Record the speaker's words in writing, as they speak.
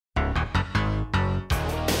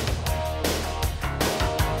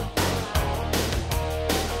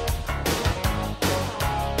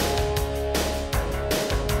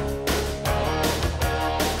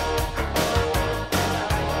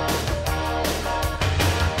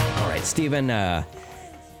Steven, I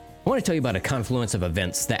want to tell you about a confluence of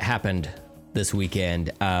events that happened this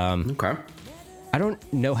weekend. Okay. I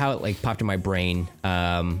don't know how it like popped in my brain,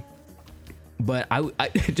 but I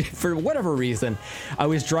for whatever reason, I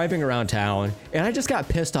was driving around town and I just got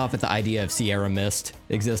pissed off at the idea of Sierra Mist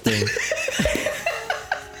existing.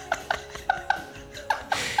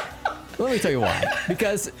 Let me tell you why.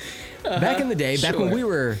 Because back in the day, back when we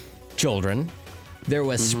were children, there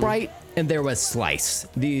was Sprite and there was Slice.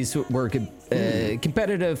 These were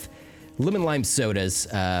competitive lemon lime sodas.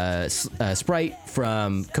 Sprite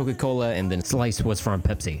from Coca-Cola and then Slice was from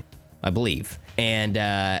Pepsi, I believe. And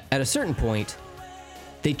at a certain point,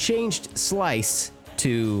 they changed Slice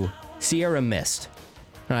to Sierra Mist.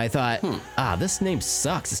 And I thought, this name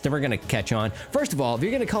sucks. It's never going to catch on. First of all, if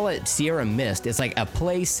you're going to call it Sierra Mist, it's like a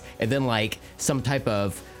place and then like some type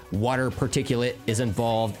of water particulate is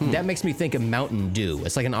involved. That makes me think of Mountain Dew.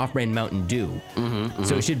 It's like an off-brand Mountain Dew.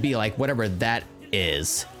 So it should be like whatever that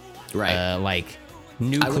is. Right. Like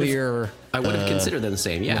nuclear. I would have considered them the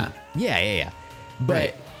same, yeah. Yeah.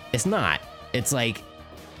 But it's not. It's like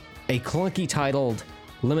a clunky titled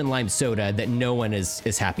lemon lime soda that no one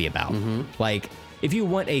is happy about. Like, if you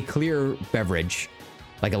want a clear beverage,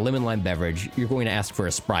 like a lemon lime beverage, you're going to ask for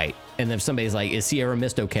a Sprite. And if somebody's like, is Sierra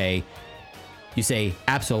Mist okay? You say,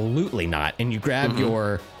 absolutely not. And you grab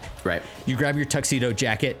your tuxedo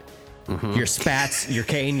jacket, your spats, your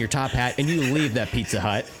cane, your top hat, and you leave that Pizza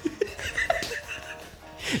Hut.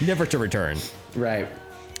 Never to return. Right.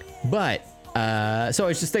 But, so I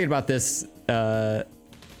was just thinking about this 2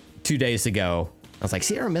 days ago. I was like,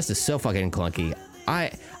 Sierra Mist is so fucking clunky.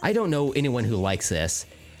 I don't know anyone who likes this.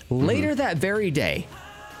 Later that very day,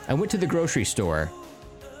 I went to the grocery store.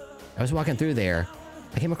 I was walking through there.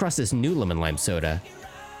 I came across this new lemon lime soda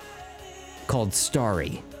called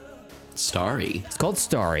Starry. Starry? It's called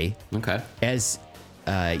Starry. Okay. As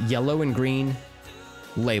yellow and green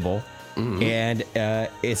label. And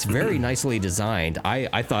it's very nicely designed.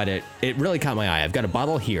 I thought it really caught my eye. I've got a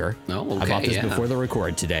bottle here. Oh, okay. I bought this before the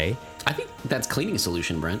record today. I think that's cleaning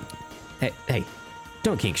solution, Brent. Hey,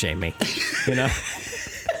 don't kink shame me, you know?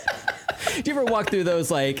 Do you ever walk through those,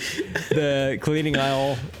 like, the cleaning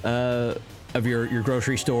aisle of your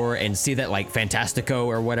grocery store and see that, like, Fantastico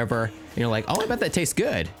or whatever? And you're like, oh, I bet that tastes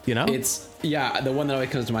good, you know? The one that always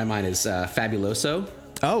comes to my mind is Fabuloso.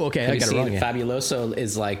 Oh, okay, I got it wrong. Fabuloso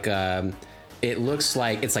is like, it looks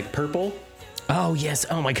like, it's like purple. Oh, yes.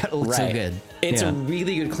 Oh, my God, it looks so good. It's a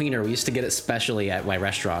really good cleaner. We used to get it specially at my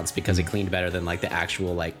restaurants because it cleaned better than like the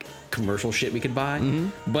actual like commercial shit we could buy.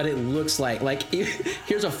 But it looks like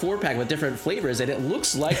here's a 4-pack with different flavors and it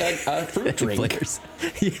looks like a fruit drink. Flavors.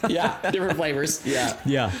 Yeah, different flavors.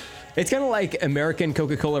 Yeah. It's kind of like American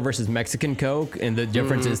Coca-Cola versus Mexican Coke, and the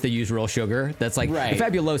difference is they use real sugar. That's like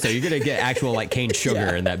Fabuloso. You're going to get actual like cane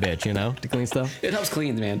sugar in that bitch, you know, to clean stuff. It helps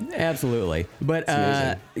clean, man. Absolutely. But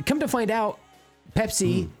come to find out,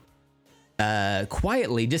 Pepsi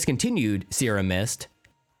quietly discontinued Sierra Mist,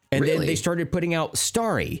 and then they started putting out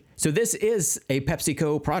Starry. So this is a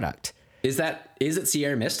PepsiCo product. Is it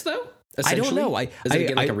Sierra Mist though? I don't know. Is it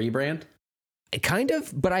again like a rebrand? Kind of,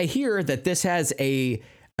 but I hear that this has a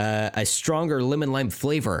stronger lemon lime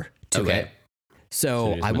flavor to it.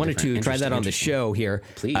 So I wanted to try that on the show here.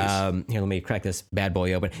 Please. Here, let me crack this bad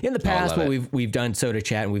boy open. In the past, when we've done Soda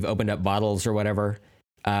Chat and we've opened up bottles or whatever,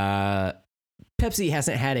 Pepsi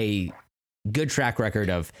hasn't had a good track record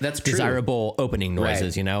of desirable opening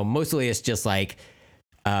noises. You know, mostly it's just like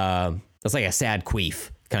it's like a sad queef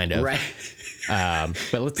kind of. Right. But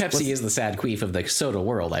Pepsi is the sad queef of the soda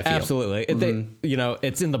world, I feel. Absolutely.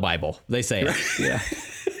 It's in the Bible. They say it. Yeah.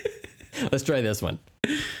 Let's try this one.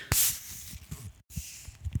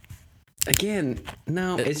 Again,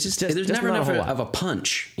 no, it's just there's never enough of a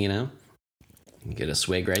punch, you know? You get a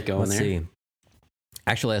swig right going there. Let's see.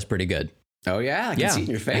 Actually, that's pretty good. Oh, yeah. I can see it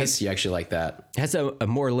in your face. You actually like that. It has a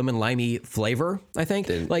more lemon limey flavor, I think.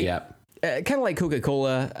 Kind of like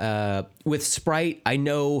Coca-Cola. With Sprite, I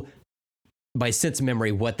know by sense of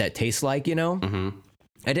memory what that tastes like, you know?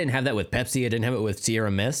 I didn't have that with Pepsi. I didn't have it with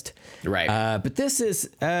Sierra Mist. Right. But this is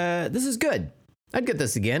good. I'd get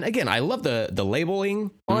this again. Again, I love the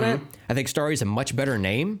labeling on it. I think Starry's a much better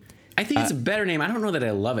name. I think it's a better name. I don't know that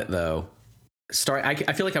I love it, though. Starry,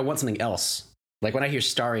 I feel like I want something else. Like when I hear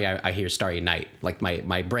Starry, I hear Starry Night. Like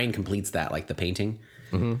my brain completes that, like the painting.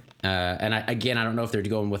 And I don't know if they're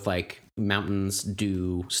going with like Mountains,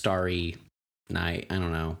 Dew, Starry Night. I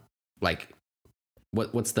don't know. Like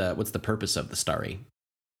what's the purpose of the Starry?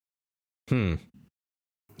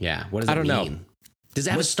 Yeah. What does it mean? I don't know. Does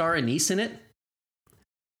it have a star anise in it?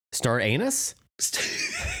 Star anus?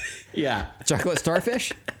 Yeah. Chocolate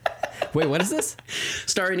starfish? Wait, what is this?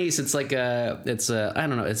 Star anise. It's like I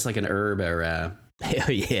don't know. It's like an herb or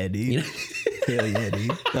Hell yeah, dude. you know, Hell yeah,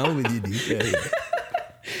 dude. I'm with you, dude. Hell yeah.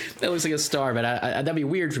 that looks like a star, but that'd be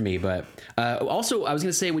weird for me. But also, I was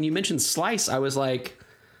gonna say when you mentioned slice, I was like,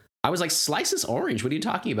 slice is orange. What are you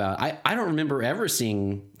talking about? I don't remember ever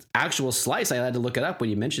seeing actual slice. I had to look it up when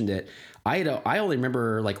you mentioned it. I only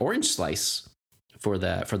remember like orange slice for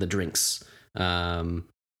the drinks. And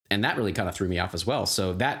that really kind of threw me off as well.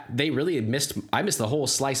 So that I missed the whole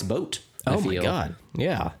slice boat. I Oh my feel. God.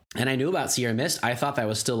 Yeah. And I knew about Sierra Mist. I thought that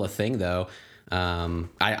was still a thing though.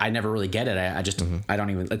 I never really get it. I just, I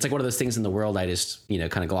don't even, it's like one of those things in the world I just,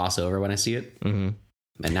 kind of gloss over when I see it. Mm-hmm.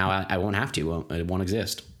 And now I won't have to, it won't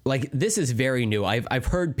exist. Like, this is very new. I've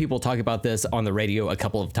heard people talk about this on the radio a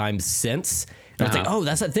couple of times since. And I was like, oh,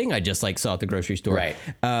 that's that thing I just like saw at the grocery store. Right.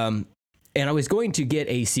 And I was going to get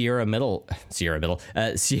a Sierra Mist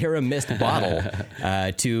bottle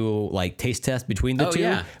to like taste test between the two,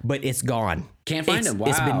 yeah. but it's gone. Can't find them. Wow.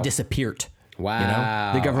 It's been disappeared.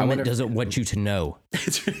 Wow. The government doesn't want you to know.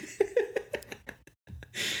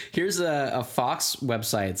 Here's a Fox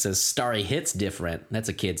website. It says Starry hits different. That's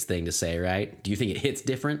a kid's thing to say, right? Do you think it hits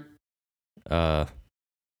different? Yeah,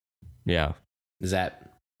 Is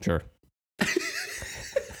that sure.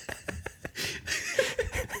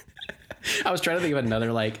 I was trying to think of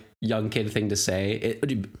another like young kid thing to say.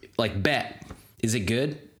 Like bet. Is it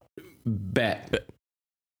good? Bet.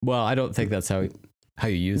 Well, I don't think that's how you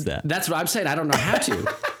use that. That's what I'm saying. I don't know how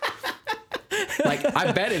to. Like,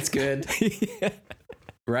 I bet it's good. Yeah.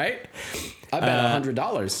 Right? I bet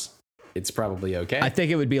 $100. It's probably okay. I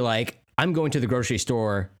think it would be like, I'm going to the grocery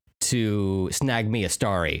store to snag me a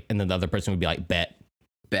Starry, and then the other person would be like, bet.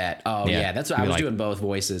 Bet. Oh, yeah. That's what I was like, doing both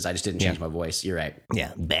voices. I just didn't change my voice. You're right.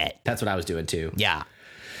 Yeah, bet. That's what I was doing too. Yeah.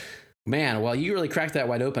 Man, well, you really cracked that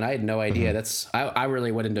wide open. I had no idea. I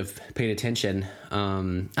really wouldn't have paid attention.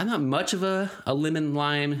 I'm not much of a lemon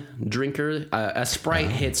lime drinker. A Sprite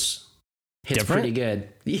hits Different? pretty good.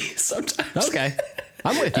 Yeah, sometimes. Okay.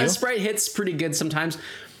 I'm with you. A Sprite hits pretty good sometimes.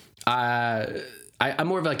 I'm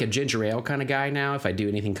more of like a ginger ale kind of guy now. If I do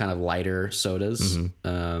anything kind of lighter sodas,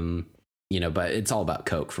 but it's all about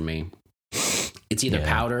Coke for me. It's either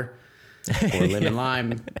powder or lemon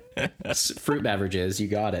lime. Fruit beverages, you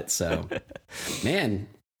got it. So, man,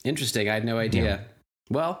 interesting. I had no idea. Yeah.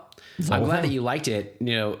 Well, I'm glad that you liked it. We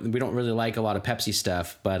don't really like a lot of Pepsi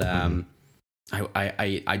stuff, but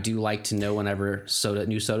I do like to know whenever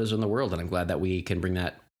new sodas are in the world, and I'm glad that we can bring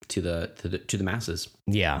that to the masses.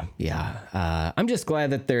 Yeah. I'm just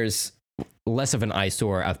glad that there's less of an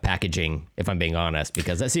eyesore of packaging, if I'm being honest,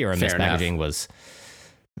 because that Sierra Mist packaging was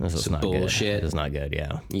not bullshit. Good. It's not good.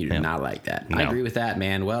 Yeah, you do not like that. No. I agree with that,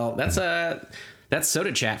 man. Well, that's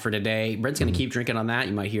soda chat for today. Brent's gonna keep drinking on that.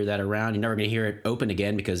 You might hear that around. You're never gonna hear it open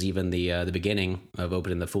again because even the beginning of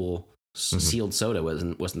opening the full sealed soda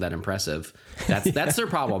wasn't that impressive. That's their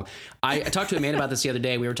problem. I talked to a man about this the other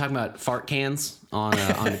day. We were talking about fart cans on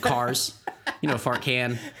cars. Fart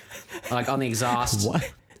can, like on the exhaust.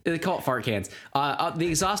 What? They call it fart cans. The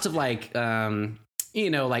exhaust of like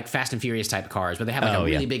like Fast and Furious type cars, where they have like a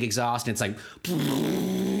really big exhaust and it's like,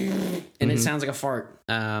 and it sounds like a fart.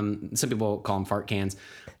 Some people call them fart cans.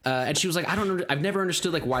 And she was like, I've never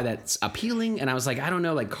understood like why that's appealing. And I was like, I don't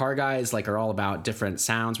know, like car guys like are all about different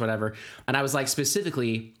sounds, whatever. And I was like,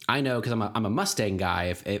 specifically, I know because I'm a Mustang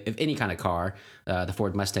guy. If any kind of car, the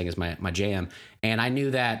Ford Mustang is my jam. And I knew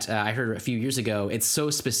that I heard a few years ago. It's so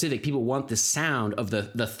specific. People want the sound of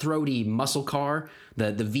the throaty muscle car,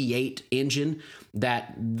 the V8 engine,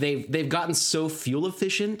 that they've gotten so fuel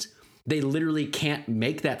efficient. They literally can't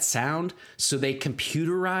make that sound, so they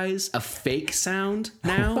computerize a fake sound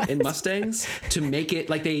now in Mustangs to make it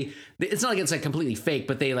like it's not like it's like completely fake,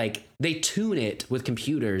 but they tune it with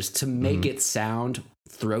computers to make it sound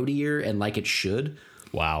throatier and like it should.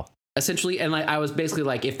 Wow. Essentially, and like I was basically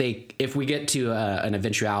like, if we get to an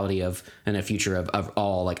eventuality in a future of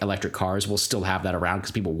all like electric cars, we'll still have that around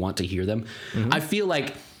because people want to hear them. I feel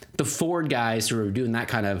like the Ford guys who are doing that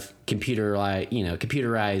kind of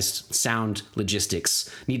computerized sound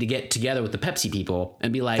logistics need to get together with the Pepsi people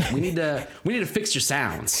and be like, we need to fix your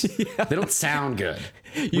sounds. Yeah. They don't sound good.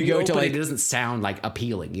 You go to like, it doesn't sound like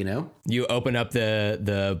appealing, You open up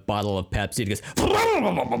the bottle of Pepsi, it goes.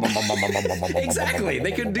 Exactly.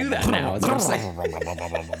 They could do that now. That's what I'm saying.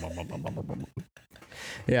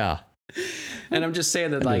 Yeah. And I'm just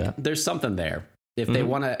saying that like there's something there. If they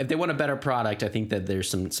want a better product, I think that there's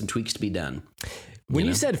some tweaks to be done. When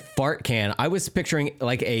you said fart can, I was picturing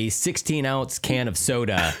like a 16-ounce can of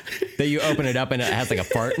soda that you open it up and it has like a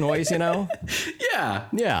fart noise, Yeah.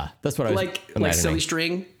 Yeah, that's what I was like Silly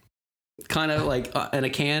String. kind of like in a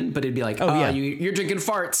can, but it'd be like, oh, yeah. you're drinking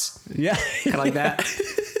farts. Yeah. Kind of like that.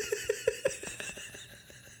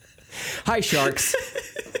 Hi, sharks.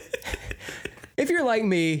 If you're like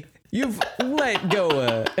me, you've let go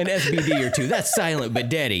an SBD or two. That's silent but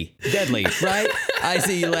deadly, right? I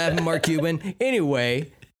see you laughing, Mark Cuban.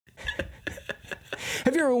 Anyway,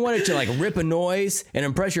 have you ever wanted to like rip a noise and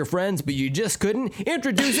impress your friends, but you just couldn't?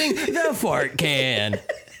 Introducing the fart can.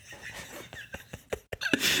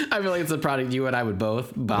 I feel like it's a product you and I would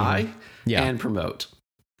both buy and promote.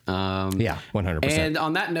 Yeah, 100%. And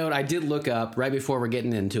on that note, I did look up right before we're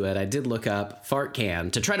getting into it. I did look up fart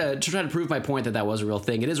can to try to prove my point that was a real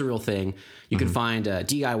thing. It is a real thing. You can find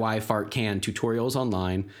DIY fart can tutorials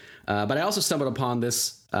online. But I also stumbled upon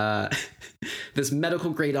this this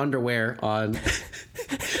medical grade underwear on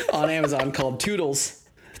Amazon called Toodles.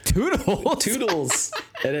 Toodles,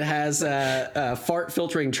 and it has fart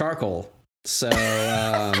filtering charcoal. So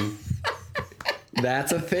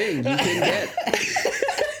that's a thing you can get.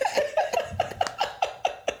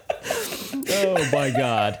 Oh my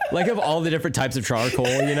God. Like of all the different types of charcoal,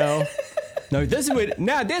 you know? No, this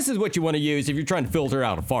is what you want to use if you're trying to filter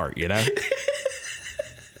out a fart, you know?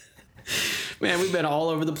 Man, we've been all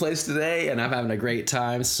over the place today, and I'm having a great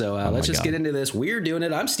time. So let's just get into this. We're doing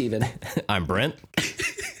it. I'm Steven. I'm Brent.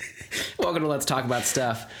 Welcome to Let's Talk About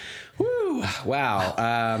Stuff. Woo, wow.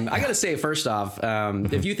 I got to say, first off,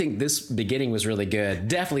 if you think this beginning was really good,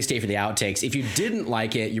 definitely stay for the outtakes. If you didn't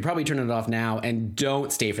like it, you're probably turning it off now and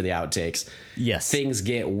don't stay for the outtakes. Yes. Things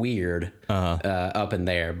get weird up in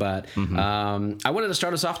there. But I wanted to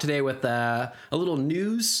start us off today with a little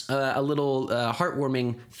news, a little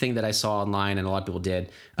heartwarming thing that I saw online, and a lot of people did,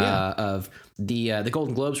 of the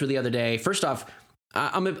Golden Globes were the other day. First off,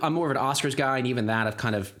 I'm more of an Oscars guy, and even that I've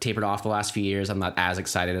kind of tapered off the last few years. I'm not as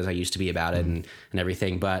excited as I used to be about it and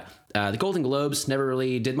everything. But the Golden Globes never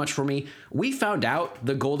really did much for me. We found out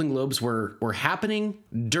the Golden Globes were happening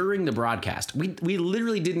during the broadcast. We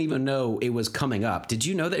literally didn't even know it was coming up. Did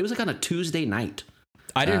you know that? It was like on a Tuesday night.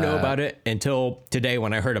 I didn't know about it until today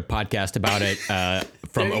when I heard a podcast about it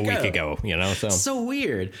from a week ago, you know? So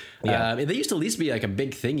weird. Yeah. They used to at least be like a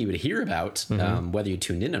big thing you would hear about, whether you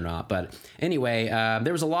tuned in or not. But anyway,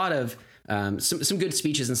 there was a lot of some good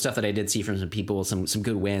speeches and stuff that I did see from some people, some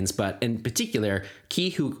good wins. But in particular,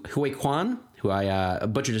 Ke Huy Quan, who I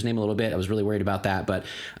butchered his name a little bit. I was really worried about that. But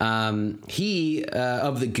he,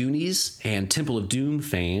 of the Goonies and Temple of Doom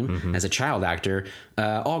fame as a child actor,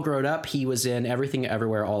 all grown up, he was in Everything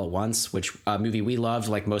Everywhere All at Once, which a movie we loved,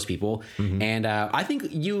 like most people. And I think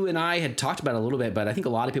you and I had talked about it a little bit, but I think a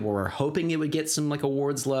lot of people were hoping it would get some like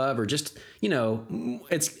awards love, or just, you know,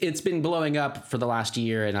 it's been blowing up for the last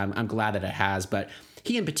year, and I'm glad that it has. But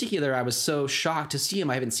he in particular, I was so shocked to see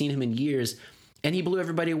him. I haven't seen him in years. And he blew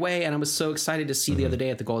everybody away, and I was so excited to see the other day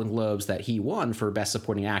at the Golden Globes that he won for Best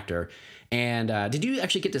Supporting Actor. And did you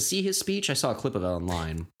actually get to see his speech? I saw a clip of it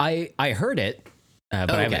online. I heard it, but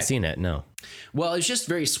I haven't seen it, no. Well, it's just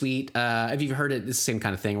very sweet. If you've heard it, it's the same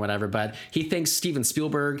kind of thing, whatever. But he thanks Steven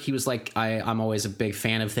Spielberg. He was like, I'm always a big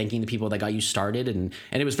fan of thanking the people that got you started. And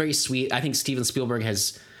it was very sweet. I think Steven Spielberg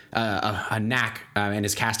has a knack, and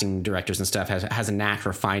his casting directors and stuff has a knack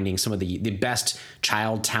for finding some of the best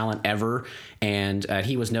child talent ever, and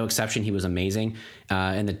he was no exception. He was amazing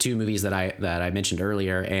in the two movies that I mentioned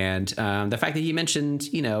earlier, and the fact that he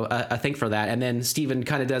mentioned, you know, a thing for that, and then Steven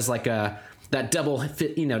kind of does like that double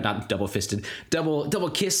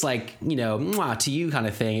kiss, like, you know, mwah, to you kind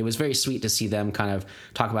of thing. It was very sweet to see them kind of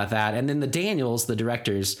talk about that. And then the Daniels, the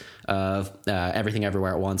directors of Everything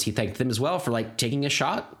Everywhere at Once, he thanked them as well for like taking a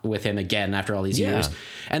shot with him again after all these years.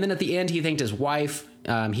 And then at the end, he thanked his wife.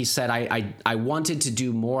 He said, I wanted to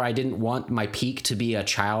do more. I didn't want my peak to be a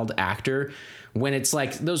child actor, when it's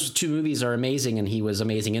like those two movies are amazing and he was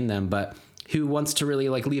amazing in them, but who wants to really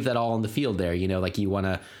like leave that all on the field there? You know, like you want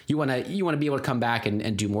to be able to come back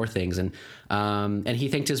and do more things. And he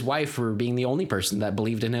thanked his wife for being the only person that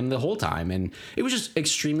believed in him the whole time. And it was just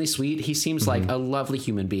extremely sweet. He seems like a lovely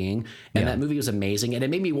human being, and that movie was amazing. And it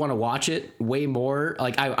made me want to watch it way more.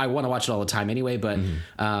 Like I want to watch it all the time anyway, but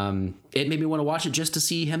it made me want to watch it just to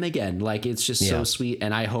see him again. Like it's just so sweet.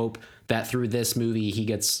 And I hope that through this movie, he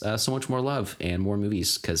gets so much more love and more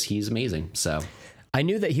movies, because he's amazing. So I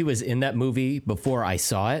knew that he was in that movie before I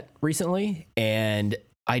saw it recently, and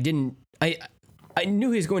I knew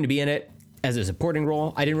he was going to be in it as a supporting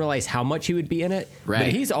role. I didn't realize how much he would be in it, but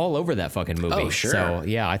he's all over that fucking movie. Oh, sure. So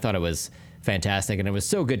yeah, I thought it was fantastic, and it was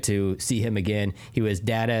so good to see him again. He was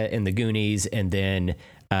Data in the Goonies, and then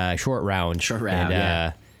Short Round,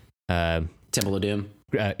 and, Temple of Doom.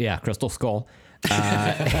 Crystal Skull.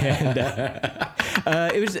 It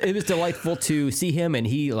was delightful to see him, and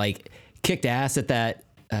he kicked ass at that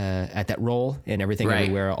role and Everything Right.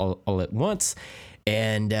 Everywhere all at once.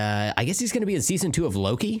 And I guess he's going to be in season 2 of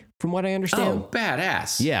Loki, from what I understand. Oh,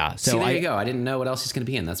 badass. Yeah, So so there you go. I didn't know what else he's going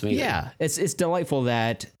to be in. That's amazing. Yeah, it's delightful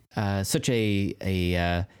that such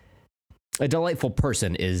a delightful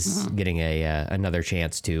person is getting another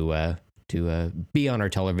chance to be on our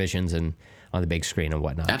televisions and on the big screen and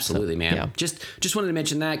whatnot. Absolutely, So, man. yeah. Just wanted to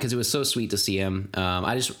mention that because it was so sweet to see him.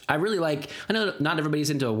 I really like. I know not everybody's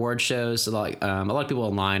into award shows. So like a lot of people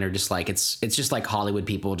online are just like it's just like Hollywood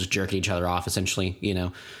people just jerking each other off, essentially. You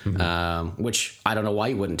know, which I don't know why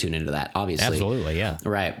you wouldn't tune into that. Obviously, Absolutely, yeah.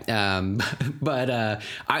 Right. But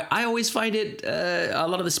I always find it a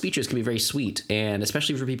lot of the speeches can be very sweet, and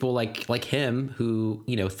especially for people like him who,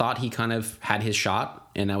 you know, thought he kind of had his shot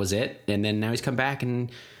and that was it, and then now he's come back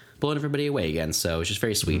and blowing everybody away again. So it's just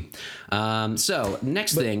very sweet. So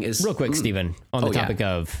next thing is Real quick, Stephen, on the Oh, yeah. topic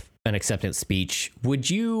of an acceptance speech, would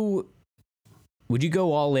you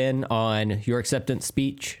go all in on your acceptance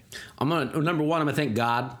speech? number one. I'm gonna thank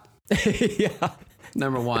God. Yeah.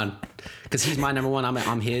 Number one, because he's my number one.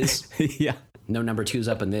 I'm his. Yeah. No number two's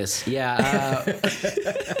up in this. Yeah.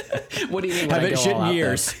 What do you mean? When I Haven't go shit all in out,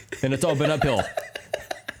 years, and it's all been uphill. though?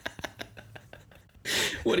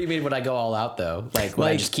 What do you mean? Would I go all out though? Like, would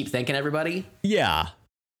I Like- just keep thanking everybody? Yeah.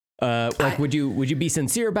 Would you be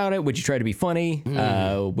sincere about it? Would you try to be funny?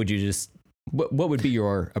 Would you just what would be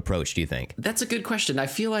your approach, do you think? That's a good question. I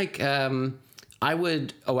feel like I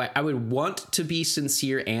would want to be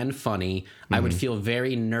sincere and funny. I would feel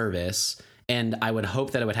very nervous, and I would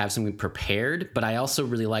hope that I would have something prepared. But I also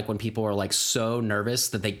really like when people are like so nervous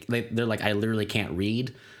that they're like, I literally can't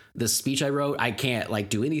read the speech I wrote. I can't like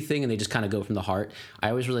do anything, and they just kind of go from the heart. I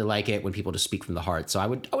always really like it when people just speak from the heart. So I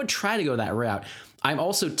would try to go that route. I'm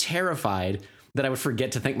also terrified that I would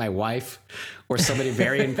forget to thank my wife or somebody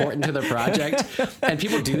very important to the project. And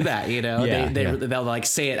people do that, you know, Yeah, they'll like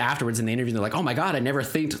say it afterwards in the interview. They're like, oh my God, I never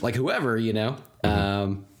thanked like whoever, you know?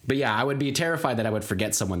 But yeah, I would be terrified that I would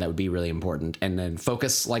forget someone that would be really important and then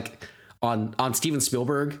focus like on Steven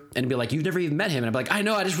Spielberg and be like, you've never even met him. And I'd be like, I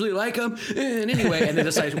know, I just really like him. And anyway, and then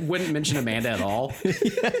just I wouldn't mention Amanda at all.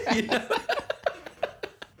 You know?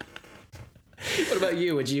 What about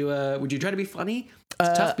you? Would you try to be funny?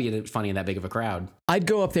 It's tough being funny in that big of a crowd. I'd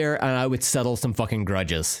go up there and I would settle some fucking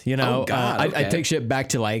grudges. You know, Oh, God, I'd okay. take shit back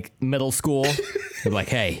to like middle school. I'd be like,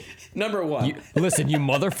 hey, Number one. listen, you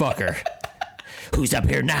motherfucker. Who's up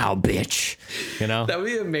here now, bitch? You know? That would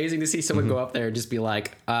be amazing to see someone go up there and just be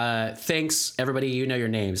like, thanks, everybody, you know your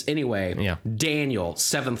names. Anyway, Yeah. Daniel,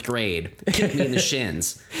 7th grade, kicked me in the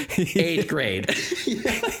shins. 8th grade,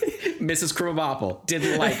 Mrs. Krumapple,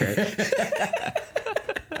 didn't like her.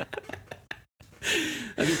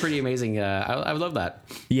 That'd be pretty amazing. I would love that.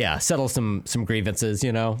 Yeah, settle some grievances,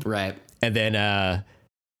 you know? Right. And then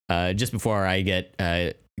just before I get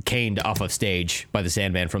caned off of stage by the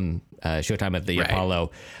Sandman from Showtime at the Right.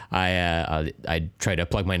 Apollo, I try to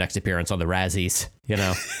plug my next appearance on the Razzies, you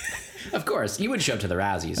know? Of course, you would show up to the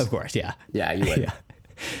Razzies. Of course, yeah. Yeah, you would.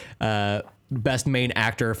 Yeah. Best main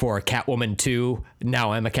actor for Catwoman 2.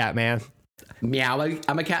 Now I'm a Catman. Meow,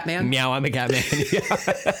 I'm a cat man. Meow, I'm a Catman.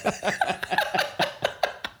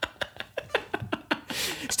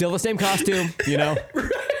 Still the same costume, you know?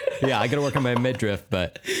 Yeah, I gotta work on my midriff,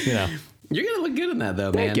 but, you know. You're gonna look good in that,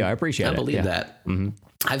 though, man. Thank you, I appreciate it, I believe yeah. that.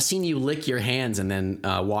 I've seen you lick your hands and then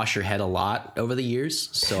wash your head a lot over the years,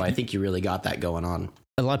 so I think you really got that going on.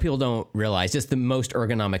 A lot of people don't realize it's the most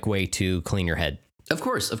ergonomic way to clean your head. Of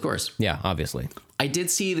course, of course. Yeah, obviously. I did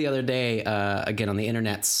see the other day, again on the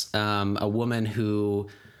internets, a woman who,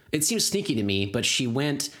 it seems sneaky to me, but she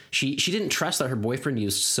didn't trust that her boyfriend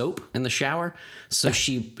used soap in the shower. So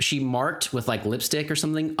she marked with like lipstick or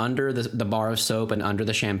something under the bar of soap and under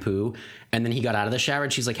the shampoo. And then he got out of the shower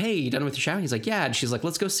and she's like, hey, you done with your shower? And he's like, yeah. And she's like,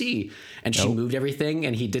 let's go see. And she moved everything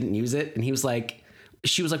and he didn't use it. And he was like,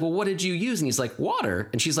 she was like, well, what did you use? And he's like, water.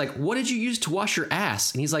 And she's like, what did you use to wash your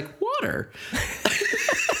ass? And he's like, water.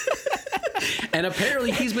 And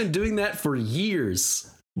apparently he's been doing that for years.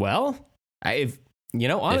 Well,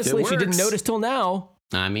 honestly, she didn't works. notice till now.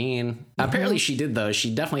 I mean, apparently she did, though.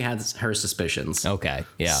 She definitely had her suspicions. Okay,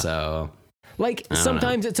 yeah. So, Like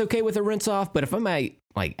sometimes it's okay with a rinse off, but if I'm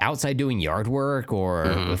like outside doing yard work or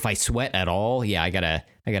if I sweat at all, yeah, I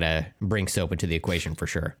gotta bring soap into the equation for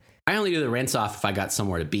sure. I only do the rinse off if I got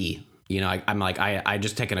somewhere to be. You know, I'm like, I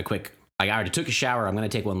just taking a quick, like, I already took a shower. I'm going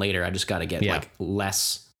to take one later. I just got to get like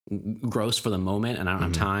less gross for the moment and I don't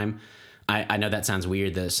have time. I know that sounds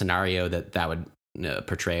weird, the scenario that would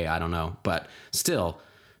portray. I don't know, but still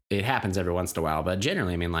it happens every once in a while. But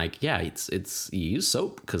generally, I mean, like, yeah, it's you use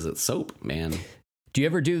soap because it's soap, man. Do you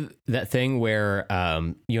ever do that thing where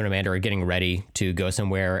you and Amanda are getting ready to go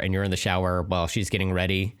somewhere and you're in the shower while she's getting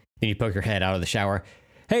ready? Then you poke your head out of the shower.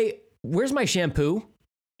 Hey, where's my shampoo?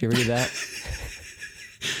 Do you ever do that?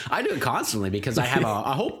 I do it constantly because I have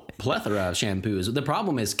a whole plethora of shampoos. The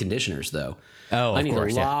problem is conditioners, though. Oh, I need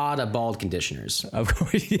course, a lot of bald conditioners. Of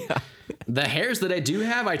course, yeah. The hairs that I do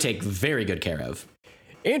have, I take very good care of.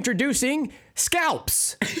 Introducing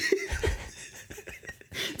Scalps.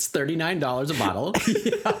 It's $39 a bottle.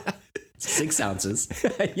 Yeah. 6 ounces.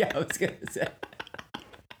 Yeah, I was going to say.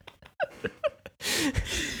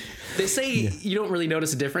 They say you don't really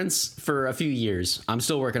notice a difference for a few years. I'm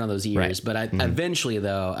still working on those years, but eventually,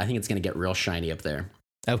 though, I think it's going to get real shiny up there.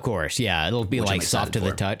 Of course, yeah. It'll be like soft to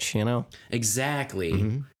the touch, you know?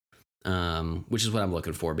 Exactly. Which is what I'm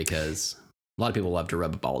looking for because a lot of people love to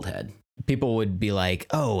rub a bald head. People would be like,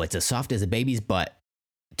 oh, it's as soft as a baby's butt.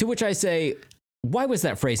 To which I say, why was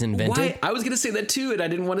that phrase invented? Why? I was going to say that too, and I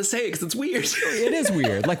didn't want to say it because it's weird. It is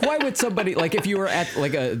weird. Like, why would somebody, like if you were at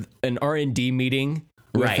like an R&D meeting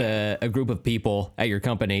with a group of people at your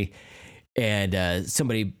company and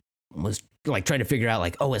somebody was like trying to figure out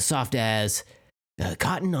like, oh, as soft as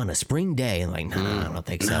cotton on a spring day. And like, no, I don't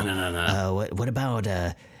think so. No. What about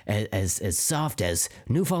as soft as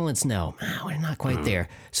new fallen snow? We're not quite there.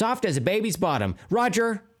 Soft as a baby's bottom.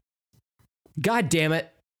 Roger, God damn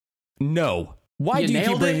it. No. Why do you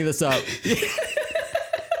keep bringing this up?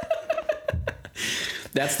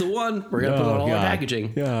 That's the one. We're going to put it all in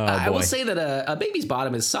packaging. I boy. will say that a baby's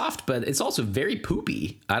bottom is soft, but it's also very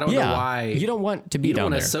poopy. I don't know why. You don't want to be you don't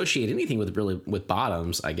down want to there. associate anything with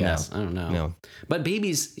bottoms, I guess. No. I don't know. No. But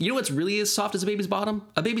babies, you know what's really as soft as a baby's bottom?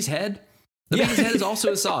 A baby's head. A baby's head is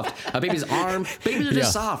also as soft. A baby's arm. Babies are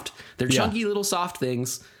just soft. They're chunky little soft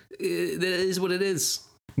things. That is what it is.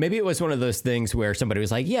 Maybe it was one of those things where somebody was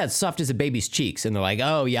like, yeah, it's soft as a baby's cheeks. And they're like,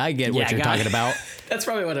 oh, yeah, I get what you're talking about. That's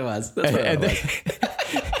probably what it was. That's what it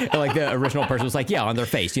was. Like the original person was like, yeah, on their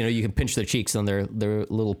face. You know, you can pinch their cheeks on their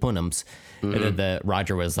little punums. And then the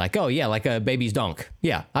Roger was like, oh, yeah, like a baby's donk.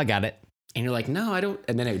 Yeah, I got it. And you're like, no, I don't.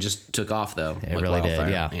 And then it just took off, though. It like really wildfire.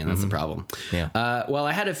 Did, yeah. And that's the problem. Yeah. Well,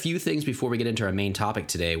 I had a few things before we get into our main topic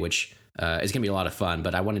today, which is going to be a lot of fun.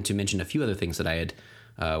 But I wanted to mention a few other things that I had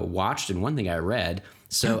watched and one thing I read.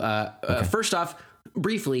 So first off,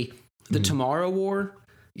 briefly, the Tomorrow War.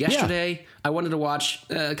 Yesterday, I wanted to watch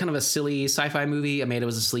kind of a silly sci-fi movie. Amanda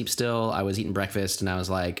was asleep still. I was eating breakfast, and I was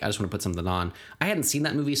like, I just want to put something on. I hadn't seen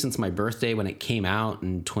that movie since my birthday when it came out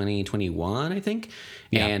in 2021, I think.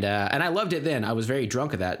 Yeah. And I loved it then. I was very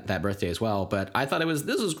drunk at that birthday as well, but I thought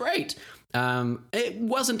this was great. It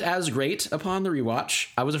wasn't as great upon the rewatch.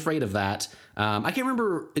 I was afraid of that. I can't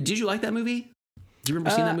remember. Did you like that movie? Do you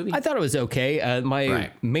remember seeing that movie? I thought it was okay. My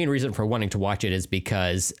main reason for wanting to watch it is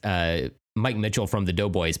because Mike Mitchell from the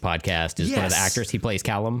Doughboys podcast is one of the actors. He plays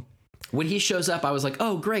Callum. When he shows up, I was like,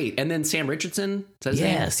 oh, great. And then Sam Richardson, is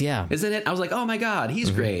that his name? Yeah. Isn't it? I was like, oh my God, he's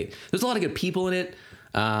great. There's a lot of good people in it.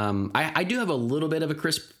 I do have a little bit of a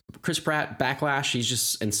Chris Pratt backlash. He's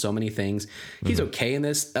just in so many things. He's okay in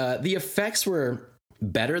this. The effects were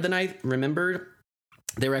better than I remembered.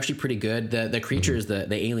 They were actually pretty good. The creatures,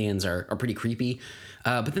 the aliens are pretty creepy.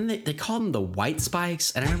 But then they called them the White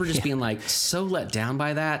Spikes. And I remember just being like so let down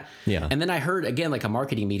by that. Yeah. And then I heard again, like a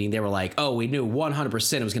marketing meeting, they were like, oh, we knew 100%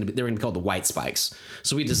 they were going to be called the White Spikes.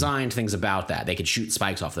 So we designed things about that. They could shoot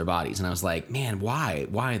spikes off their bodies. And I was like, man, why?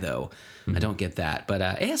 Why though? I don't get that. But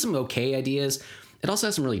it has some okay ideas. It also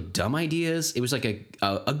has some really dumb ideas. It was like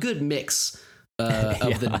a good mix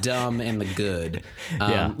of the dumb and the good.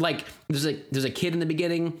 Like there's a kid in the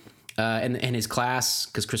beginning in his class,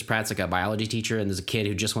 because Chris Pratt's like a biology teacher, and there's a kid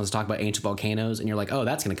who just wants to talk about ancient volcanoes, and you're like, oh,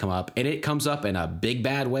 that's going to come up. And it comes up in a big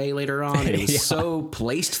bad way later on. And it was so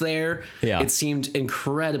placed there. Yeah. It seemed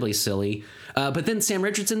incredibly silly. But then Sam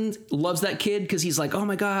Richardson loves that kid because he's like, oh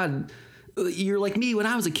my God, you're like me when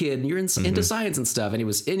I was a kid, and you're into science and stuff. And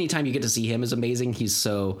anytime you get to see him is amazing. He's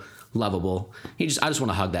so lovable. I just want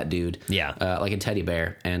to hug that dude. Yeah. Like a teddy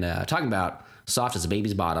bear. And talking about soft as a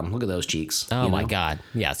baby's bottom. Look at those cheeks. Oh my God.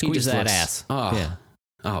 Yeah. Squeeze that ass. Oh yeah.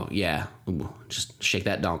 Oh yeah. Ooh, just shake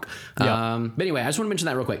that donk. Yeah. But anyway, I just want to mention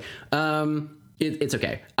that real quick. It's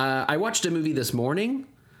okay. I watched a movie this morning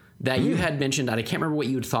that you had mentioned. I can't remember what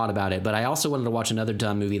you had thought about it, but I also wanted to watch another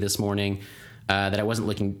dumb movie this morning that I wasn't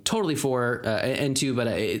looking totally into, but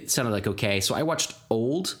it sounded like okay. So I watched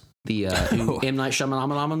Old, the M. Night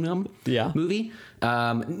Shyamalan movie.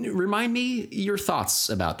 Remind me your thoughts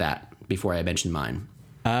about that before I mention mine.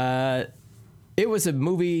 It was a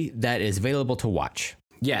movie that is available to watch.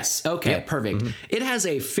 Yes. Okay. Perfect. It has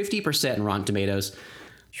a 50% in Rotten Tomatoes.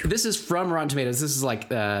 This is from Rotten Tomatoes. This is like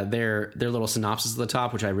their little synopsis at the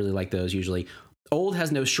top, which I really like those usually. Old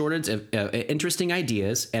has no shortage of interesting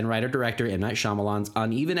ideas, and writer-director M. Night Shyamalan's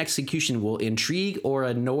uneven execution will intrigue or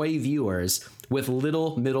annoy viewers with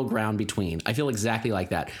little middle ground between. I feel exactly like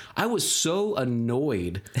that. I was so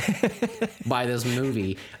annoyed by this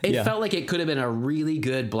movie. It felt like it could have been a really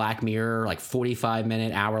good Black Mirror, like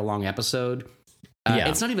 45-minute, hour-long episode.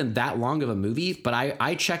 It's not even that long of a movie, but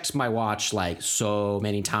I checked my watch like so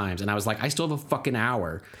many times, and I was like, I still have a fucking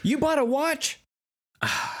hour. You bought a watch?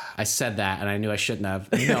 I said that, and I knew I shouldn't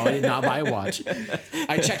have. No, I did not buy a watch.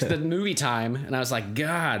 I checked the movie time, and I was like,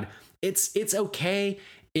 God, it's okay.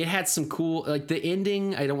 It had some cool, like the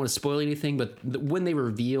ending. I don't want to spoil anything, but when they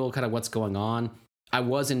reveal kind of what's going on, I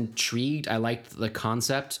was intrigued. I liked the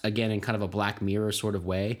concept, again, in kind of a Black Mirror sort of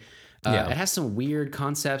way. It has some weird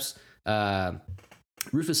concepts.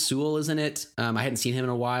 Rufus Sewell is in it. I hadn't seen him in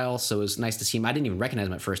a while, so it was nice to see him. I didn't even recognize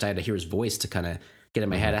him at first. I had to hear his voice to kind of get in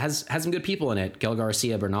my head. It has some good people in it. Gael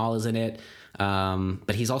Garcia Bernal is in it.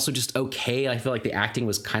 But he's also just okay. I feel like the acting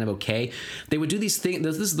was kind of okay. They would do these things.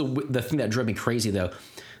 This is the thing that drove me crazy, though.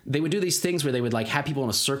 They would do these things where they would like have people in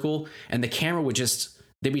a circle, and the camera would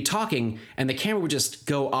they'd be talking, and the camera would just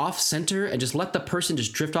go off center and just let the person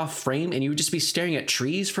just drift off frame, and you would just be staring at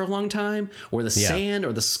trees for a long time, or the sand,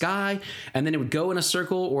 or the sky, and then it would go in a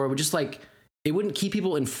circle, or it would just like, it wouldn't keep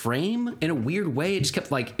people in frame in a weird way. It just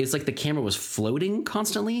kept like, it's like the camera was floating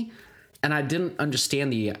constantly. And I didn't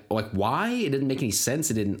understand why. It didn't make any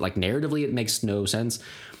sense. It didn't, like, narratively, it makes no sense.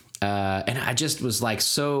 And I just was like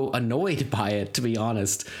so annoyed by it, to be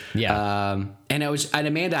honest. Yeah. And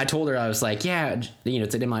Amanda, I told her, I was like, yeah,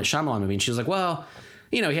 it's an M. Night Shyamalan movie. And she was like, well,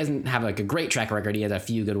 he doesn't have like a great track record. He had a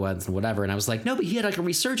few good ones and whatever. And I was like, no, but he had like a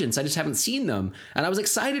resurgence. I just haven't seen them. And I was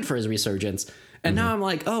excited for his resurgence. And now I'm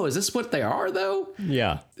like, oh, is this what they are though?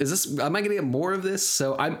 Yeah. Am I going to get more of this?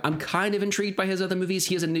 So I'm kind of intrigued by his other movies.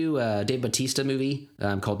 He has a new Dave Bautista movie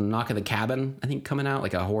called Knock at the Cabin, I think, coming out,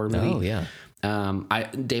 like a horror movie. Oh, yeah.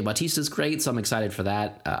 Dave Bautista's great, so I'm excited for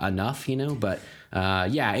that enough, but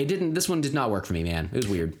this one did not work for me, man. It was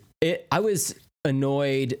weird. I was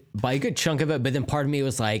annoyed by a good chunk of it, but then part of me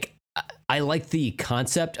was like, I like the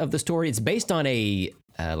concept of the story. It's based on a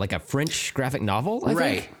French graphic novel, I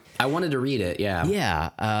think. I wanted to read it, yeah. Yeah,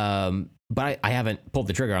 but I haven't pulled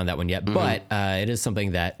the trigger on that one yet. Mm-hmm. But it is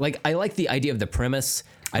something that, I like the idea of the premise.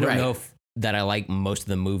 I don't know if that I like most of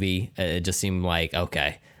the movie. It just seemed like,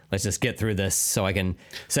 okay, let's just get through this so I can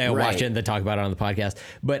say I watched it and then talk about it on the podcast.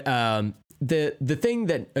 But the thing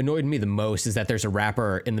that annoyed me the most is that there's a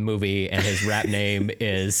rapper in the movie and his rap name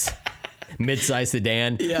is Midsize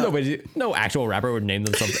Sedan. Yeah. No actual rapper would name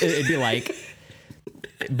themselves. It'd be like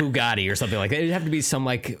Bugatti or something like that. It'd have to be some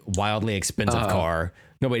like wildly expensive car.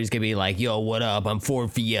 Nobody's gonna be like, yo, what up? I'm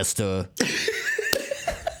Ford Fiesta.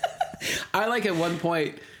 I like at one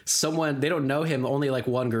point they don't know him. Only like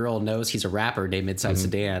one girl knows he's a rapper named Midsize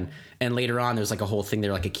Sedan. And later on, there's like a whole thing.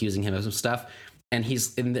 They're like accusing him of some stuff. And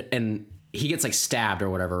and he gets like stabbed or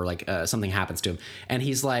whatever, like something happens to him. And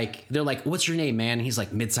he's like, they're like, what's your name, man? And he's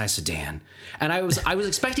like, Midsize Sedan. And I was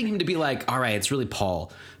expecting him to be like, all right, it's really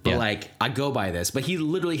Paul. But like, I go by this. But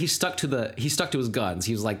he stuck to his guns.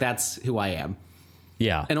 He was like, that's who I am.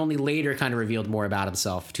 Yeah. And only later kind of revealed more about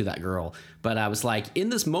himself to that girl. But I was like, in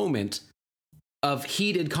this moment of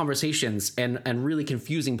heated conversations and really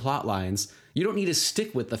confusing plot lines, you don't need to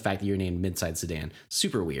stick with the fact that you're named Midsize Sedan.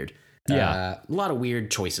 Super weird. Yeah. A lot of weird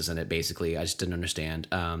choices in it, basically. I just didn't understand.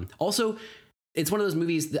 Also, it's one of those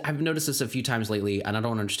movies that I've noticed this a few times lately, and I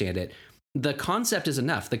don't understand it. The concept is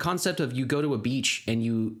enough. The concept of you go to a beach and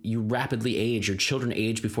you rapidly age, your children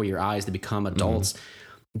age before your eyes, they become adults.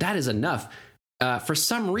 That is enough. For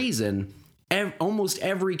some reason, almost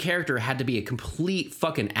every character had to be a complete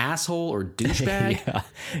fucking asshole or douchebag.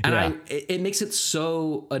 It makes it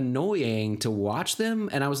so annoying to watch them.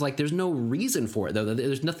 And I was like, there's no reason for it, though.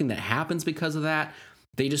 There's nothing that happens because of that.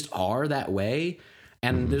 They just are that way.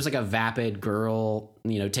 And there's like a vapid girl,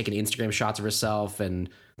 taking Instagram shots of herself. And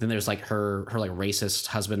then there's like her like racist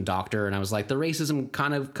husband doctor. And I was like, the racism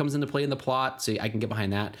kind of comes into play in the plot. So I can get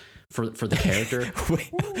behind that. For the character. wait,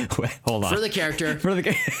 hold on. For the character.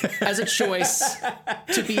 As a choice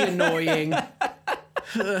to be annoying. But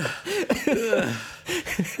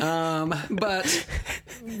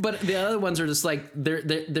the other ones are just like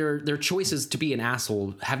their choices to be an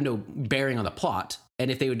asshole have no bearing on the plot. And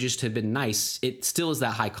if they would just have been nice, it still is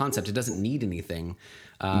that high concept. It doesn't need anything.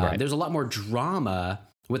 There's a lot more drama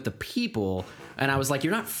with the people. And I was like,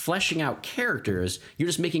 you're not fleshing out characters. You're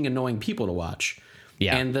just making annoying people to watch.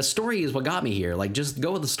 Yeah. And the story is what got me here. Like, just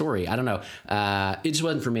go with the story. I don't know. It just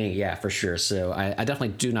wasn't for me. Yeah, for sure. So I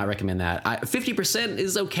definitely do not recommend that. 50%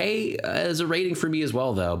 is okay as a rating for me as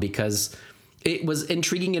well, though, because it was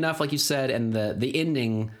intriguing enough, like you said, and the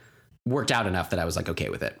ending worked out enough that I was like okay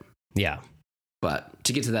with it. Yeah. But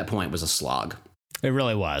to get to that point was a slog. It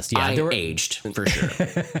really was. Yeah, I aged for sure.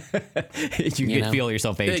 You could feel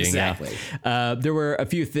yourself aging. Exactly. Yeah. There were a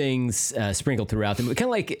few things sprinkled throughout them, kind of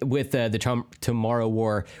like with the Tomorrow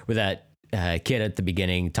War, where that kid at the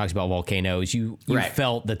beginning talks about volcanoes. You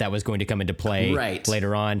felt that was going to come into play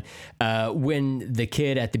later on. When the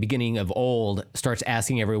kid at the beginning of Old starts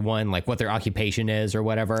asking everyone like what their occupation is or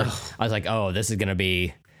whatever, I was like, oh, this is going to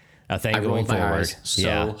be a thing going forward. I rolled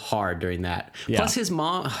my eyes hard during that. Yeah. Plus his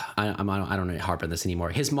mom, I don't know harp on this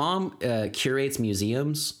anymore. His mom curates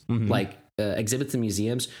museums, like exhibits in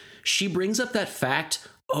museums. She brings up that fact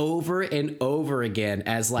over and over again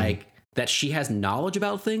as like that she has knowledge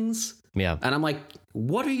about things. Yeah. And I'm like,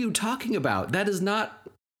 what are you talking about? That is not,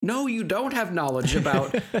 no, you don't have knowledge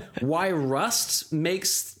about why rust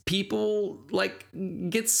makes people like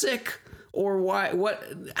get sick. Or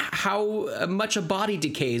how much a body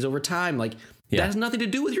decays over time. Like that has nothing to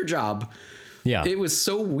do with your job. Yeah. It was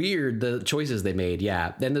so weird, the choices they made.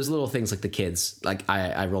 Yeah. Then there's little things like the kids, like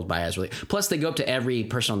I rolled my eyes really. Plus they go up to every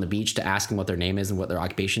person on the beach to ask them what their name is and what their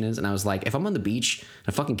occupation is. And I was like, if I'm on the beach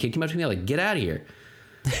and a fucking kid came up to me, I'm like, get out of here.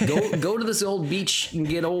 Go to this old beach and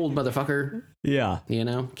get old, motherfucker. Yeah. You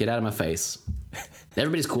know, get out of my face.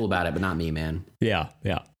 Everybody's cool about it, but not me, man. Yeah.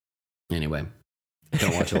 Yeah. Anyway.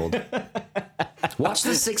 Don't watch Old. Watch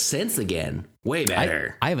The Sixth Sense again. Way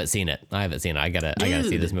better. I haven't seen it. I gotta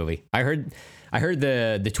see this movie. I heard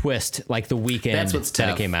the twist like the weekend that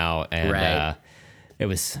it came out, and it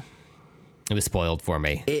was spoiled for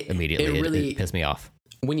me immediately. It pissed me off.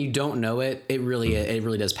 When you don't know it, it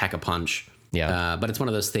really does pack a punch. Yeah. But it's one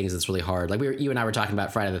of those things that's really hard. Like you and I were talking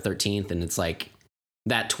about Friday the 13th, and it's like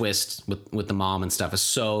that twist with the mom and stuff is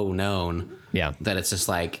so known. Yeah. That it's just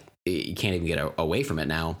like you can't even get away from it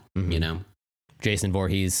now, you know? Jason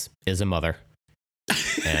Voorhees is a mother.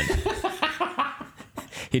 And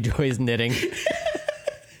he enjoys knitting.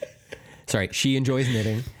 Sorry, she enjoys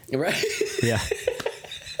knitting. Right? Yeah.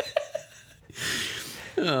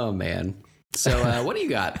 Oh, man. So what do you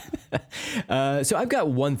got? So I've got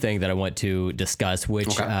one thing that I want to discuss,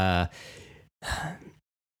 which...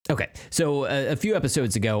 Okay. So a few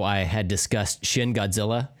episodes ago, I had discussed Shin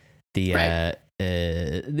Godzilla, the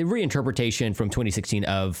reinterpretation from 2016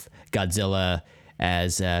 of Godzilla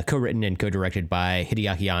as co-written and co-directed by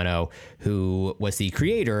Hideaki Anno, who was the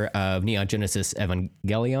creator of Neon Genesis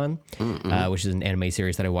Evangelion, which is an anime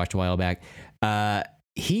series that I watched a while back.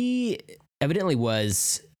 He evidently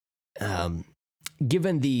was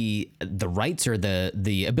given the rights or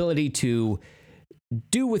the ability to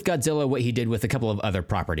do with Godzilla what he did with a couple of other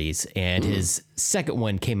properties, and his second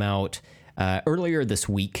one came out earlier this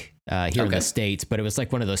week here in the States, but it was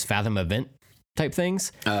like one of those Fathom event type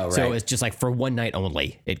things. Oh, right. So it's just like for one night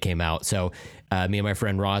only it came out. So me and my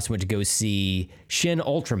friend Ross went to go see Shin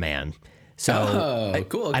Ultraman. So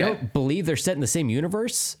cool. Okay. I don't believe they're set in the same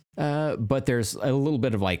universe, but there's a little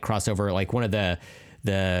bit of like crossover. Like one of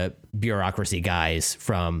the bureaucracy guys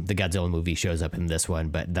from the Godzilla movie shows up in this one,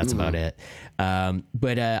 but that's about it.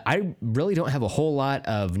 But I really don't have a whole lot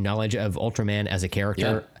of knowledge of Ultraman as a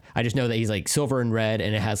character. Yeah. I just know that he's like silver and red,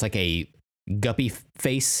 and it has like a guppy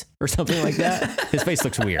face or something like that. His face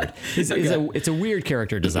looks weird. It's a weird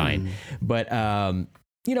character design, but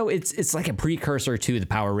you know, it's like a precursor to the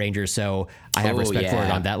Power Rangers, so I have respect for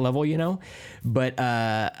it on that level, you know. But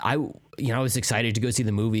I was excited to go see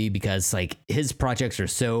the movie because like his projects are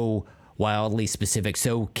so wildly specific,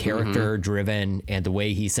 so character driven, and the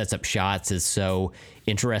way he sets up shots is so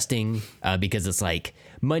interesting because it's like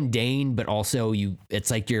mundane, but also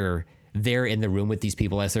it's like you're there in the room with these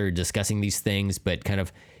people as they're discussing these things, but kind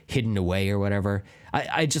of hidden away or whatever.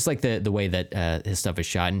 I just like the way that his stuff is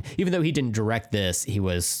shot, and even though he didn't direct this, he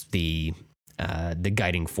was the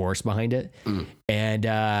guiding force behind it. And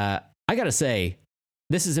I gotta say,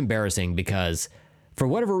 this is embarrassing because for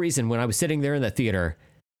whatever reason, when I was sitting there in the theater,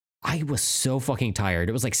 I was so fucking tired.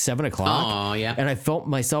 It was like 7:00. Oh, yeah. And I felt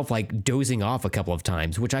myself like dozing off a couple of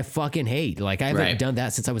times, which I fucking hate. Like I haven't done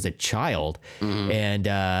that since I was a child. And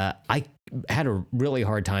I had a really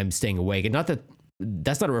hard time staying awake. And not that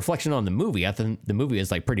that's not a reflection on the movie. I think the movie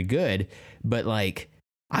is like pretty good, but like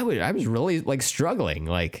I was really like struggling.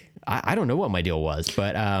 Like I don't know what my deal was,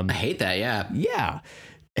 but I hate that. Yeah. Yeah.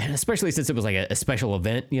 And especially since it was like a special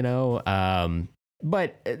event, you know?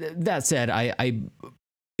 But that said, I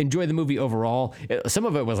enjoy the movie overall. Some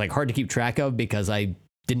of it was like hard to keep track of because I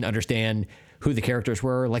didn't understand who the characters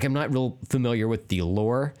were. Like I'm not real familiar with the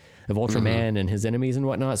lore of Ultraman and his enemies and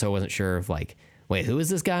whatnot. So I wasn't sure if like, wait, who is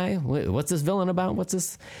this guy? What's this villain about? What's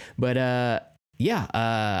this? But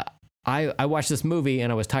I watched this movie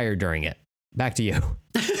and I was tired during it. Back to you.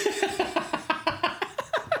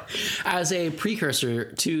 As a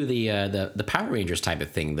precursor to the Power Rangers type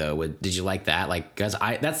of thing, though, did you like that? Like, because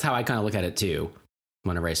that's how I kind of look at it too.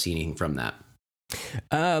 Whenever I see anything from that.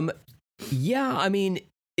 Yeah, I mean,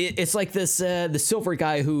 it's like this the silver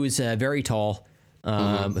guy who's very tall,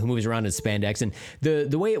 who moves around in spandex, and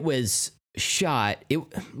the way it was shot, it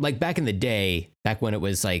like back in the day, back when it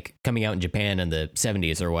was like coming out in Japan in the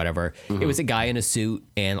 70s or whatever, it was a guy in a suit,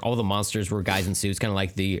 and all the monsters were guys in suits, kind of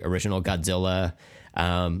like the original Godzilla,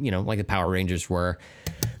 like the Power Rangers were.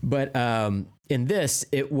 But in this,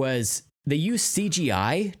 it was. They used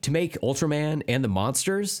CGI to make Ultraman and the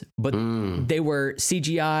monsters, but they were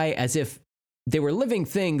CGI as if they were living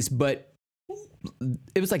things, but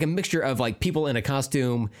it was like a mixture of like people in a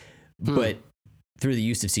costume, but through the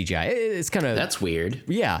use of CGI. It's kind of... That's weird.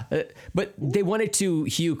 Yeah. But they wanted to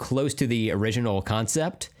hew close to the original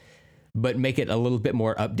concept, but make it a little bit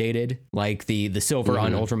more updated. Like the silver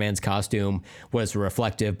on Ultraman's costume was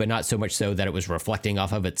reflective, but not so much so that it was reflecting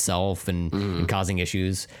off of itself and causing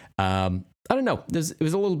issues. I don't know. It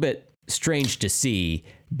was a little bit strange to see,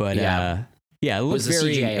 but it looked Was the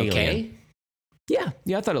very CGI alien. Okay?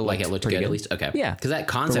 Yeah, I thought it looked pretty good at least. Okay, Yeah, because that for what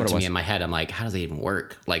concept it to me was. in my head, I'm like, how does it even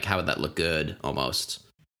work? Like, how would that look good? Almost.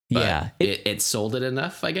 But Yeah, it sold it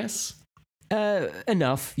enough, I guess.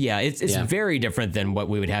 enough. Yeah, it's very different than what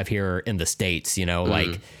we would have here in the States.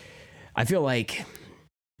 Like I feel like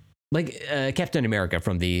Captain America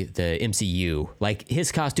from the MCU, like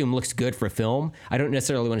his costume looks good for film. I don't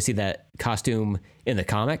necessarily want to see that costume in the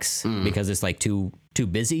comics because it's like too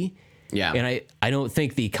busy. Yeah. And I don't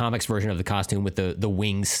think the comics version of the costume with the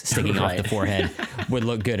wings sticking off the forehead would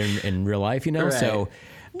look good in real life, Right. So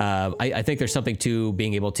I think there's something to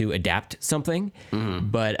being able to adapt something.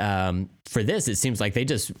 But for this, it seems like they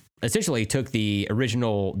just essentially took the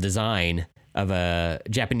original design of a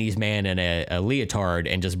Japanese man in a leotard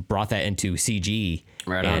and just brought that into CG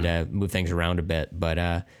and moved things around a bit.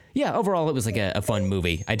 But overall, it was like a fun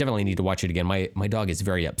movie. I definitely need to watch it again. My dog is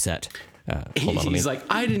very upset. Hold on, He's like,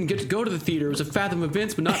 I didn't get to go to the theater. It was a Fathom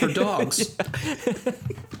event, but not for dogs.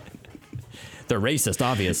 They're racist,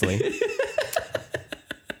 obviously.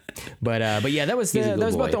 But yeah, that was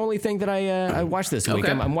about the only thing that I watched this week.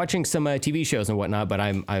 Okay. I'm watching some TV shows and whatnot, but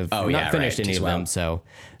I've not finished any of them, so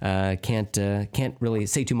can't really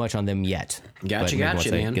say too much on them yet. Gotcha, Once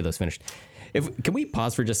I man. get those finished. Can we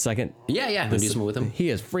pause for just a second? Yeah. Do some with him. He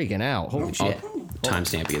is freaking out. Holy shit!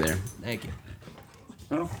 Timestamp you there. Thank you.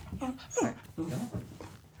 Boom, boom.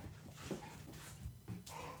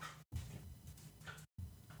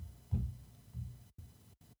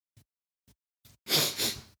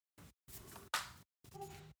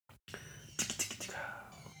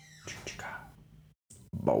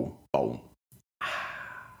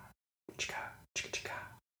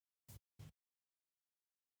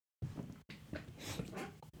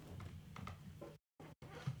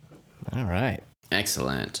 All right.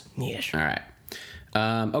 Excellent. Yes. All right.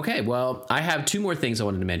 Okay. Well, I have two more things I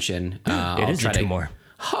wanted to mention. It is two more.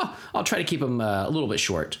 I'll try to keep them a little bit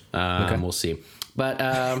short. We'll see.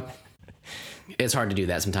 But it's hard to do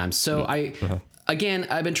that sometimes. So Again,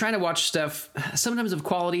 I've been trying to watch stuff sometimes of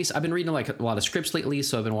qualities. I've been reading like a lot of scripts lately,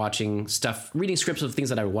 so I've been reading scripts of things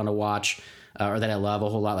that I want to watch or that I love a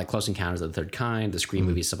whole lot, like Close Encounters of the Third Kind, the Scream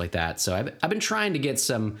movies, stuff like that. So I've been trying to get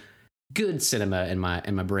some good cinema in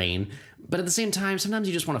my brain, but at the same time, sometimes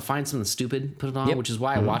you just want to find something stupid, put it on, which is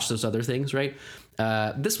why I watch those other things, right?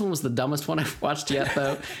 This one was the dumbest one I've watched yet,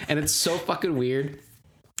 though, and it's so fucking weird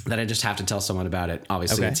that I just have to tell someone about it.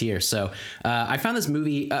 Obviously, it's here. So I found this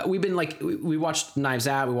movie. We've been like, we watched Knives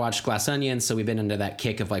Out, we watched Glass Onion, so we've been into that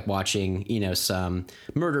kick of like watching, some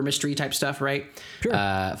murder mystery type stuff, right? Sure.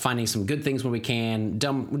 Finding some good things when we can,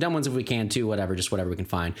 dumb ones if we can too, whatever we can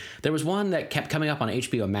find. There was one that kept coming up on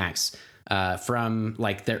HBO Max from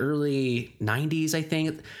like the early 90s, I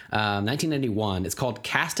think, 1991. It's called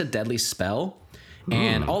Cast a Deadly Spell.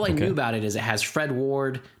 And all I knew about it is it has Fred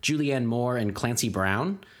Ward, Julianne Moore, and Clancy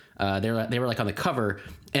Brown. They were like on the cover,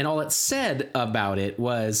 and all it said about it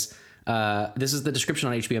was, this is the description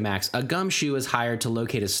on HBO Max: a gumshoe is hired to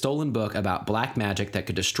locate a stolen book about black magic that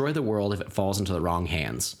could destroy the world if it falls into the wrong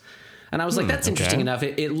hands. And I was like, that's interesting enough.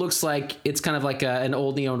 It looks like it's kind of like an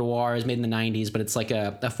old neo-noir, is made in the 90s, but it's like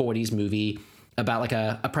a 40s movie about like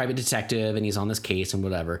a private detective, and he's on this case and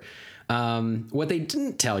whatever. What they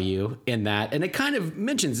didn't tell you in that, and it kind of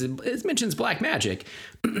mentions black magic.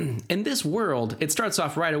 In this world, it starts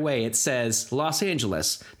off right away. It says Los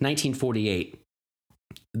Angeles, 1948.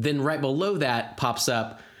 Then right below that pops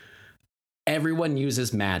up, everyone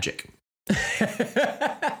uses magic.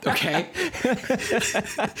 Okay.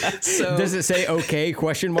 So Does it say okay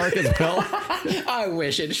question mark as well? I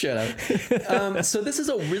wish it should have. So this is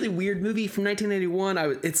a really weird movie from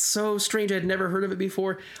 1981. It's so strange. I'd never heard of it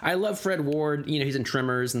before. I love Fred Ward. You know, he's in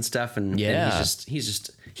Tremors and stuff. And he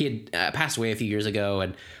had passed away a few years ago,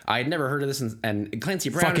 and I had never heard of this. And Clancy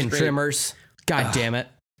Brown. Fucking is great. Tremors. God damn it.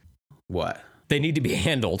 What? They need to be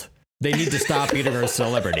handled. They need to stop eating our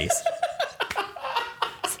celebrities.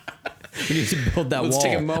 We need to build that Let's wall.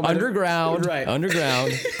 take a moment. Underground. Right.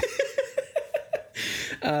 Underground.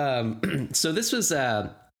 So this was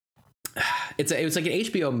it was like an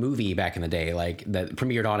HBO movie back in the day, like that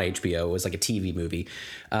premiered on HBO. It was like a TV movie.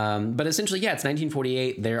 But essentially, yeah, it's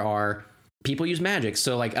 1948. There are people use magic.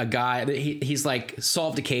 So like a guy, he's like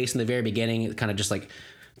solved a case in the very beginning. It kind of just like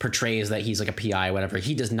portrays that he's like a PI, whatever.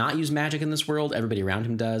 He does not use magic in this world. Everybody around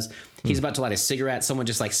him does. He's about to light a cigarette. Someone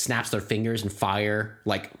just like snaps their fingers and fire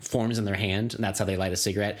like forms in their hand. And that's how they light a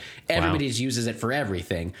cigarette. Everybody just uses it for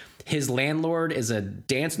everything. His landlord is a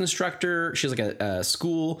dance instructor. She's like a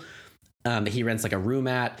school that he rents like a room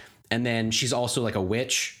at. And then she's also like a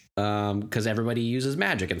witch because everybody uses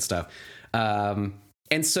magic and stuff.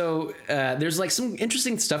 And so there's like some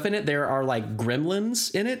interesting stuff in it. There are like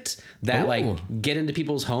gremlins in it that like get into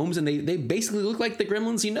people's homes, and they basically look like the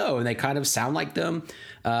gremlins, you know, and they kind of sound like them.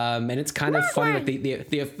 And it's kind of funny. Like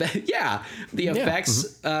the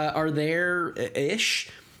effects are there ish.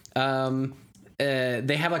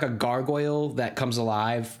 They have like a gargoyle that comes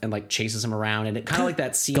alive and like chases him around, and it kind of like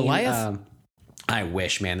that scene. Goliath? I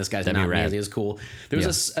wish, man, this guy's not nearly as cool. There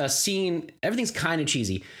was a scene. Everything's kind of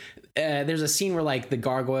cheesy. There's a scene where like the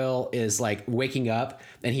gargoyle is like waking up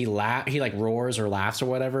and he like roars or laughs or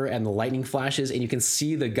whatever, and the lightning flashes and you can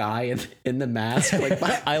see the guy in the mask. Like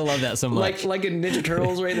I love that so much. Like in Ninja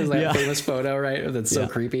Turtles, right? There's that famous photo, right? That's so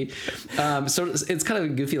creepy. So it's kind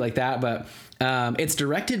of goofy like that, but it's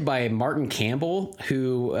directed by Martin Campbell,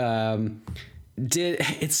 who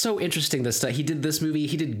it's so interesting. This stuff he did. This movie,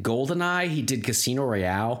 he did GoldenEye, he did Casino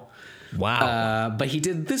Royale. Wow. But he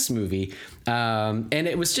did this movie, and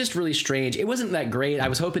it was just really strange. It wasn't that great. I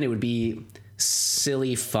was hoping it would be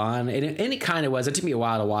silly fun, and it kind of was. It took me a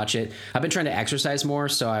while to watch it. I've been trying to exercise more,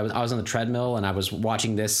 so I was on the treadmill, and I was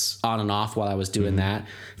watching this on and off while I was doing that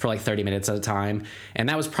for like 30 minutes at a time, and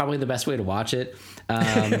that was probably the best way to watch it.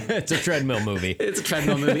 It's a treadmill movie. It's a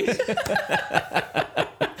treadmill movie.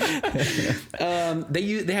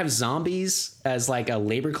 They have zombies as like a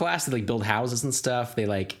labor class. They like build houses and stuff. They're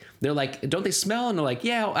like, don't they smell? And they're like,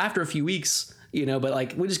 yeah, after a few weeks, you know, but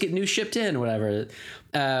like we just get new shipped in or whatever.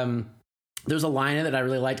 There's a line in it that I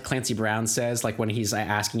really liked. Clancy Brown says, like when he's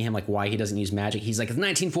asking him like why he doesn't use magic, he's like, it's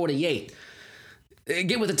 1948.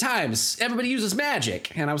 Get with the times. Everybody uses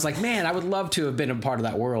magic. And I was like, man, I would love to have been a part of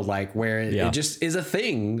that world, like where it just is a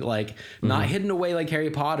thing, like not hidden away like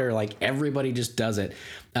Harry Potter. Like everybody just does it.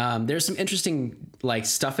 There's some interesting like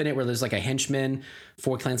stuff in it where there's like a henchman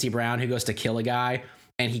for Clancy Brown who goes to kill a guy,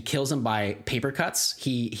 and he kills him by paper cuts.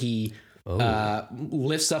 He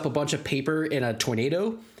lifts up a bunch of paper in a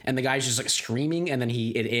tornado, and the guy's just like screaming, and then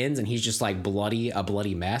it ends, and he's just like a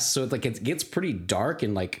bloody mess. So it's like it gets pretty dark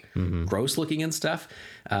and like gross looking and stuff.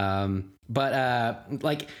 But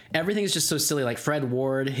like everything is just so silly. Like Fred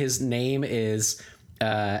Ward, his name is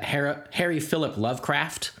Harry Philip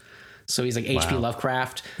Lovecraft. So he's like H.P.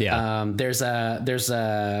 Lovecraft. Yeah. There's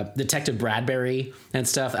a Detective Bradbury and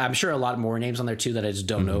stuff. I'm sure a lot more names on there too that I just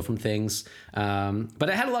don't know from things. But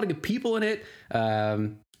it had a lot of good people in it.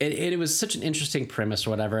 It was such an interesting premise or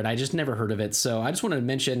whatever, and I just never heard of it. So I just wanted to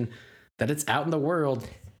mention that it's out in the world,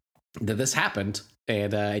 that this happened,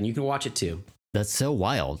 and you can watch it too. That's so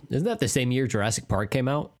wild. Isn't that the same year Jurassic Park came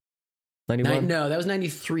out? 91? No, that was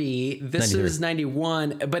 93. This is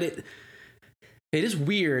 91, but it is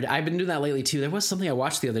weird. I've been doing that lately too. There was something I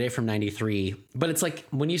watched the other day from 93, but it's like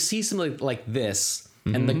when you see something like this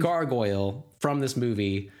and the gargoyle from this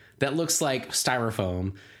movie that looks like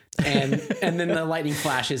styrofoam, and then the lightning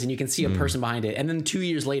flashes and you can see a person behind it, and then 2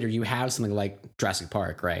 years later you have something like Jurassic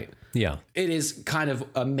Park, right? Yeah. It is kind of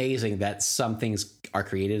amazing that some things are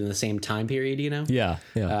created in the same time period, you know? Yeah.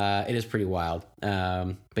 It is pretty wild.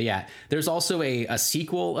 But yeah, there's also a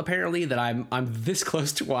sequel apparently that I'm this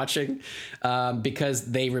close to watching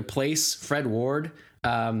because they replace Fred Ward.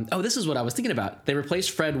 This is what I was thinking about. They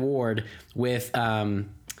replaced Fred Ward with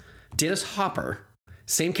Dennis Hopper,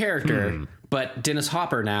 same character, but Dennis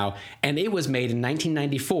Hopper now, and it was made in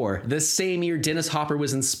 1994, the same year Dennis Hopper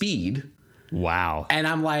was in Speed. Wow. And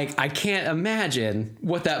I'm like, I can't imagine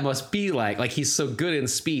what that must be like. Like, he's so good in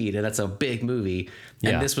Speed, and that's a big movie.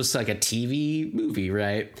 And this was like a TV movie,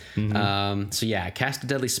 right? So yeah, Cast a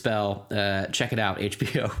Deadly Spell. Check it out,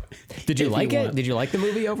 HBO. Did you like it? Did you like the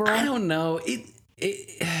movie overall? I don't know.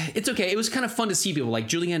 It's okay. It was kind of fun to see people like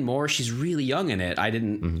Julianne Moore. She's really young in it. I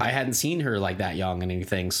hadn't seen her like that young in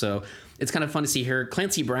anything. So it's kind of fun to see her.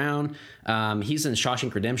 Clancy Brown. He's in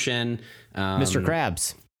Shawshank Redemption. Mr.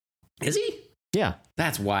 Krabs. Is he? Yeah.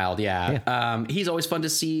 That's wild. Yeah. He's always fun to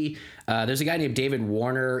see. There's a guy named David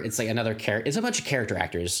Warner. It's like another character. It's a bunch of character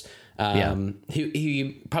actors. Who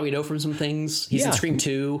you probably know from some things. He's in Scream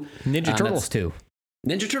 2. Ninja Turtles 2.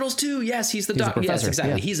 Ninja Turtles 2. Yes, he's the doctor. Yes,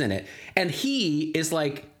 exactly. Yeah. He's in it. And he is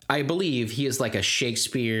like, I believe he is like a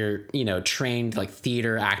Shakespeare, trained like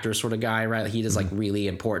theater actor sort of guy, right? He does like really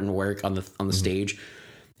important work on the stage.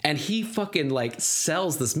 And he fucking like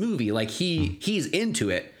sells this movie. Like he's into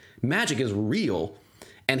it. Magic is real.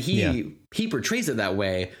 And he portrays it that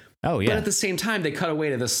way. Oh, yeah. But at the same time, they cut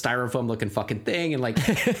away to this styrofoam looking fucking thing. And like,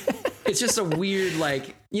 it's just a weird,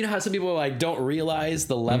 like, you know how some people like don't realize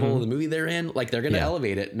the level of the movie they're in? Like, they're going to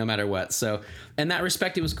elevate it no matter what. So in that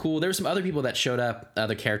respect, it was cool. There were some other people that showed up,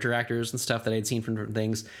 other character actors and stuff that I'd seen from different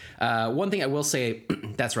things. One thing I will say,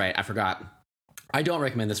 that's right, I forgot. I don't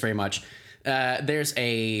recommend this very much. There's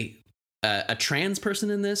a trans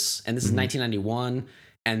person in this, and this is 1991,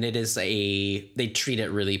 and it is they treat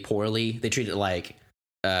it really poorly. They treat it like,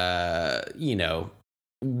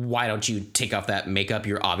 why don't you take off that makeup?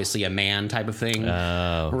 You're obviously a man type of thing.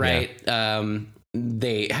 Right. Yeah.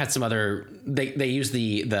 They had some other, they used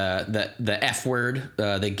the F word,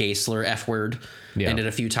 the gay slur F word, in it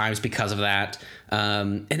a few times because of that.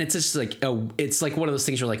 And it's just like, it's like one of those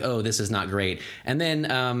things you're like, oh, this is not great. And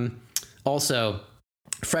then, also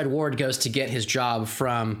Fred Ward goes to get his job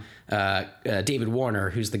from, David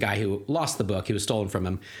Warner, who's the guy who lost the book. He was stolen from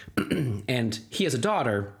him. And he has a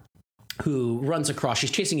daughter who runs across,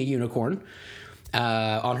 she's chasing a unicorn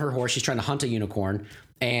on her horse. She's trying to hunt a unicorn.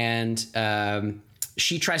 And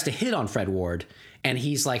she tries to hit on Fred Ward. And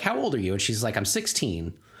he's like, how old are you? And she's like, I'm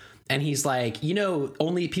 16. And he's like,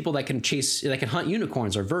 only people that can hunt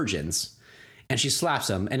unicorns are virgins. And she slaps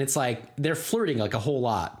him. And it's like, they're flirting like a whole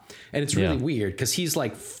lot. And it's really weird because he's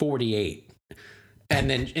like 48.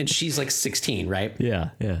 And she's like 16, right?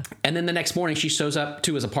 Yeah, yeah. And then the next morning she shows up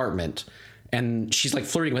to his apartment and she's like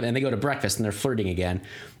flirting with him, and they go to breakfast and they're flirting again.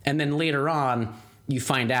 And then later on you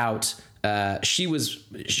find out her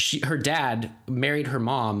dad married her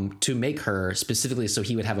mom to make her specifically so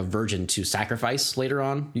he would have a virgin to sacrifice later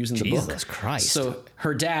on using the book. Jesus Christ. So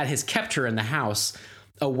her dad has kept her in the house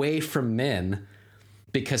away from men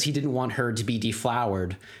because he didn't want her to be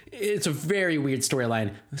deflowered. It's a very weird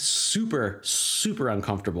storyline. Super, super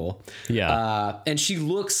uncomfortable. Yeah. And she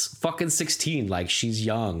looks fucking 16, like she's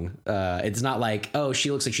young. It's not like, oh,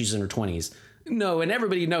 she looks like she's in her 20s. No, and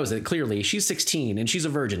everybody knows it, clearly. She's 16, and she's a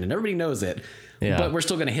virgin, and everybody knows it. Yeah. But we're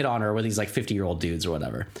still going to hit on her with these like 50-year-old dudes or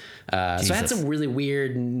whatever. So I had some really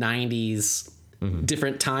weird 90s,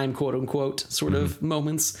 different time, quote unquote, sort of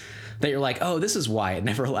moments that you're like, oh, this is why it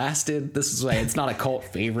never lasted. This is why it's not a cult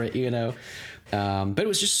favorite, But it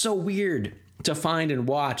was just so weird to find and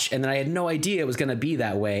watch. And then I had no idea it was going to be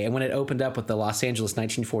that way. And when it opened up with the Los Angeles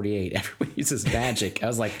 1948, everyone uses magic. I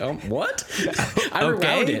was like, oh, what? I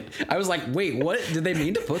rewound it. I was like, wait, what? Did they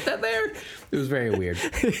mean to put that there? It was very weird.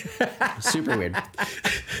 Super weird.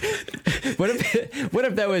 What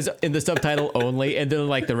if that was in the subtitle only, and then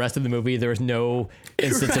like the rest of the movie, there was no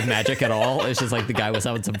instance of magic at all? It's just like the guy was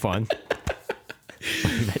having some fun.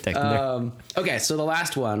 Okay, so the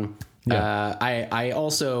last one. Yeah. I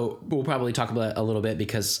also will probably talk about it a little bit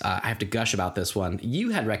because I have to gush about this one. You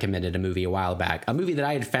had recommended a movie a while back, a movie that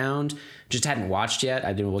I had found, just hadn't watched yet.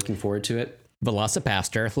 I've been looking forward to it.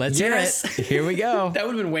 Velocipaster. Let's hear it. Here we go. That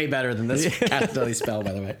would have been way better than this Cast a Deadly Spell,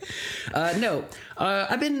 by the way.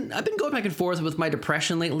 I've been going back and forth with my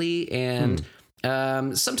depression lately, and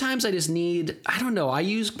sometimes I just need, I don't know, I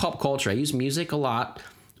use pop culture. I use music a lot.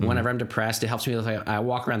 Whenever I'm depressed, it helps me. I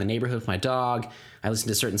walk around the neighborhood with my dog. I listen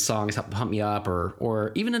to certain songs, help pump me up,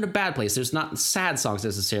 or even in a bad place. There's not sad songs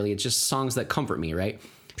necessarily. It's just songs that comfort me, right?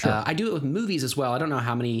 Sure. I do it with movies as well. I don't know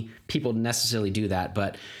how many people necessarily do that,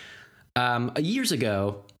 but years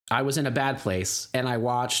ago, I was in a bad place and I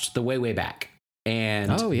watched The Way, Way Back. And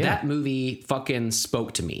that movie fucking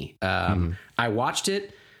spoke to me. I watched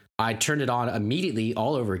it. I turned it on immediately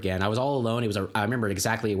all over again. I was all alone. I remember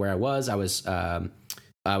exactly where I was. I was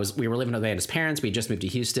we were living with Amanda's parents. We had just moved to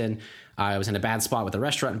Houston. I was in a bad spot with the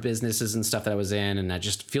restaurant businesses and stuff that I was in, and I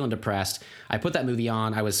just feeling depressed. I put that movie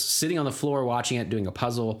on. I was sitting on the floor watching it, doing a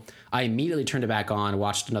puzzle. I immediately turned it back on,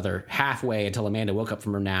 watched another halfway until Amanda woke up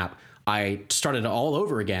from her nap. I started it all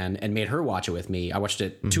over again and made her watch it with me. I watched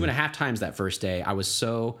it 2.5 times that first day. I was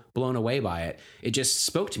so blown away by it. It just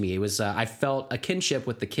spoke to me. It was I felt a kinship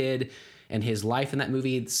with the kid and his life in that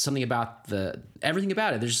movie. Something about everything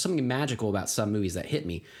about it. There's just something magical about some movies that hit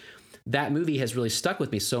me. That movie has really stuck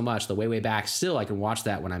with me so much. The way back, still I can watch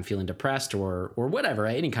that when I'm feeling depressed or whatever,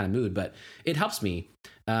 any kind of mood. But it helps me.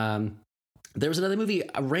 There was another movie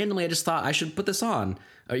randomly. I just thought I should put this on.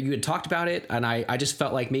 You had talked about it, and I just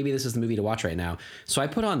felt like maybe this is the movie to watch right now. So I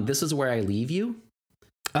put on This Is Where I Leave You.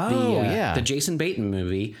 The Jason Bateman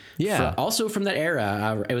movie. Yeah. Also from that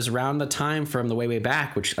era. It was around the time from The Way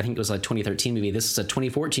Back, which I think was a 2013 movie. This is a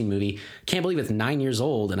 2014 movie. Can't believe it's 9 years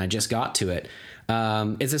old, and I just got to it.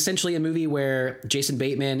 It's essentially a movie where Jason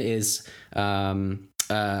Bateman is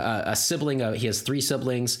a sibling. He has 3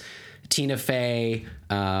 siblings. Tina Fey,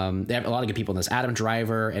 they have a lot of good people in this. Adam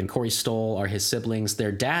Driver and Corey Stoll are his siblings.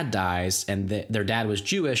 Their dad dies, and their dad was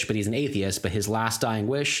Jewish, but he's an atheist. But his last dying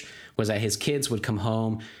wish was that his kids would come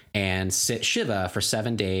home and sit Shiva for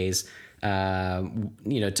 7 days,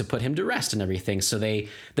 to put him to rest and everything. So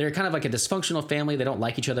they're kind of like a dysfunctional family. They don't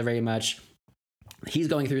like each other very much. He's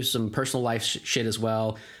going through some personal life shit as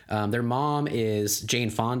well. Their mom is Jane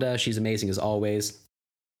Fonda. She's amazing as always.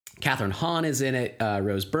 Catherine Hahn is in it.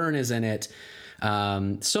 Rose Byrne is in it.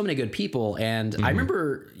 So many good people. And I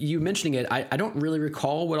remember you mentioning it. I don't really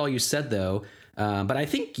recall what all you said, though. But I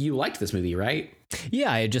think you liked this movie, right?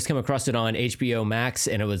 Yeah, I had just come across it on HBO Max,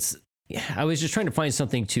 and I was just trying to find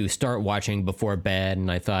something to start watching before bed,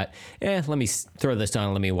 and I thought, let me throw this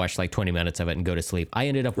on, let me watch like 20 minutes of it and go to sleep. I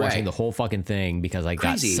ended up watching the whole fucking thing because I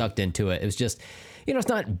got sucked into it. It was just, it's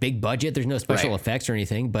not big budget. There's no special effects or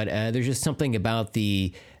anything, but there's just something about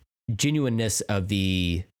the genuineness of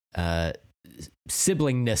the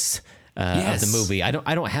siblingness of the movie. I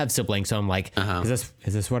don't have siblings, so I'm like, is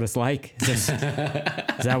this what it's like? Is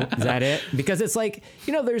that it? Because it's like,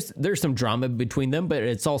 there's some drama between them, but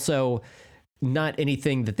it's also not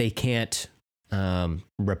anything that they can't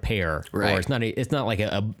repair. Right. Or it's not like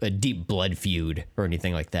a deep blood feud or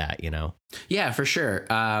anything like that, Yeah, for sure.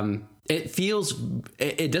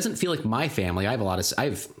 It doesn't feel like my family. I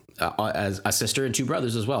have as a sister and 2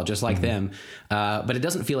 brothers as well, just like them. But it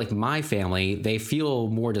doesn't feel like my family. They feel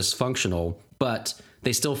more dysfunctional, but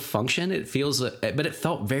they still function. It feels, but it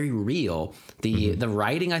felt very real. The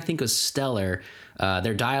writing, I think, was stellar.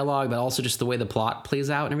 Their dialogue, but also just the way the plot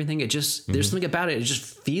plays out and everything. It just, there's something about it. It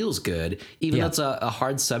just feels good, even though it's a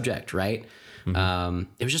hard subject, right? It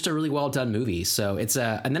was just a really well done movie. So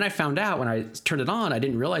and then I found out when I turned it on, I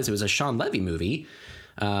didn't realize it was a Sean Levy movie.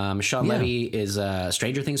 Sean Levy is a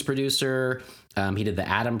Stranger Things producer. He did the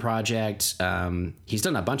Adam Project. He's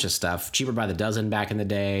done a bunch of stuff. Cheaper by the Dozen back in the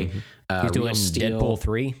day. He's doing Deadpool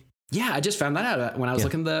 3. Yeah, I just found that out when I was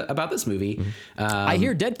looking about this movie. I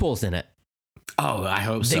hear Deadpool's in it. Oh, I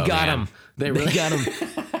hope so. They got him. They got him.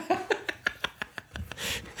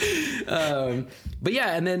 But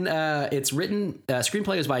yeah, and then it's written,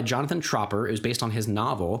 screenplay is by Jonathan Tropper. It was based on his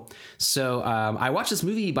novel. So I watched this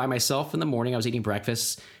movie by myself in the morning. I was eating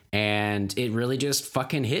breakfast, and it really just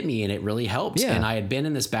fucking hit me, and it really helped. Yeah. And I had been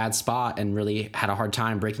in this bad spot and really had a hard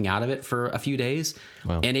time breaking out of it for a few days.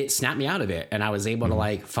 Wow. And it snapped me out of it. And I was able to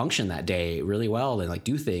like function that day really well and like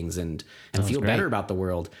do things and feel better about the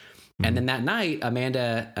world. And then that night,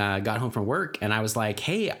 Amanda got home from work, and I was like,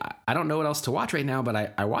 hey, I don't know what else to watch right now,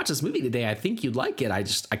 but I watched this movie today. I think you'd like it. I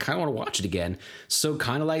kind of want to watch it again. So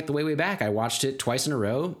kind of like The Way Back, I watched it twice in a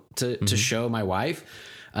row to show my wife.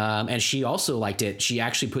 And she also liked it. She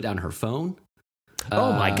actually put down her phone.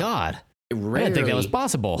 Oh, my God. I didn't think that was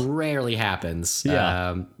possible. Rarely happens.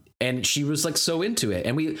 Yeah. And she was like so into it.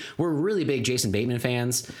 And we're really big Jason Bateman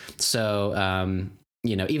fans. So,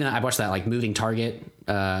 even I watched that like Moving Target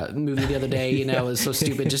movie the other day, it was so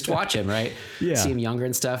stupid. Just watch him, right? Yeah. See him younger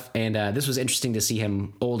and stuff. And this was interesting to see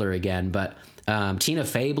him older again. But Tina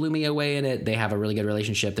Fey blew me away in it. They have a really good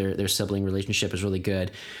relationship. Their sibling relationship is really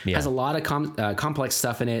good. Yeah. Has a lot of complex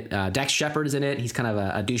stuff in it. Dax Shepard is in it. He's kind of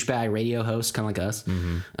a douchebag radio host, kind of like us,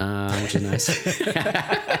 which is nice.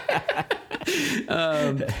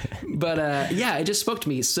 Yeah, it just spoke to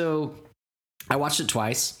me. So I watched it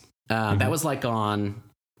twice. That was like on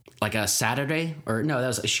like a Saturday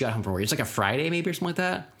she got home from work. It's like a Friday maybe or something like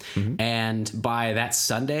that. And by that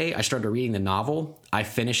Sunday, I started reading the novel. I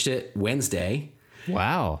finished it Wednesday.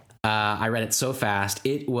 Wow. I read it so fast.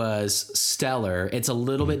 It was stellar. It's a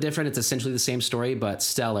little bit different. It's essentially the same story, but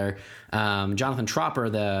stellar. Jonathan Tropper,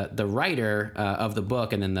 the writer of the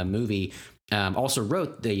book and then the movie, also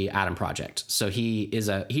wrote the Adam Project. So he is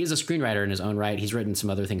a screenwriter in his own right. He's written some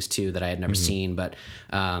other things too that I had never seen, but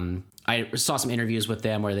I saw some interviews with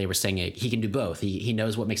them where they were saying he can do both. He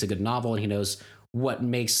knows what makes a good novel, and he knows what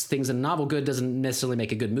makes things in a novel good doesn't necessarily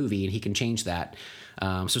make a good movie, and he can change that.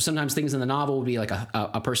 So sometimes things in the novel would be like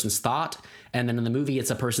a person's thought, and then in the movie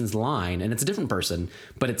it's a person's line, and it's a different person,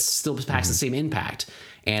 but it still packs the same impact.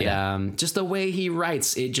 And just the way he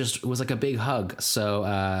writes, it just was like a big hug. So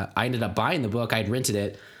I ended up buying the book. I'd rented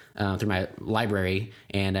it through my library,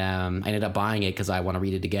 and I ended up buying it because I want to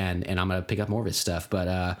read it again, and I'm going to pick up more of his stuff.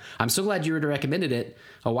 But I'm so glad you recommended it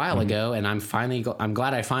a while ago, and I'm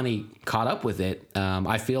glad I finally caught up with it.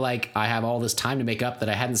 I feel like I have all this time to make up that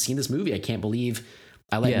I hadn't seen this movie. I can't believe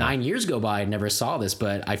I let 9 years go by and never saw this,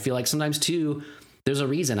 but I feel like sometimes too, there's a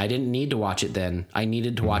reason I didn't need to watch it then. I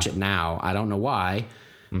needed to watch it now. I don't know why,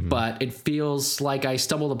 but it feels like I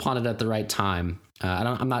stumbled upon it at the right time.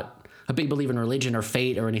 I'm not a big believer in religion or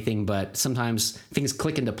fate or anything, but sometimes things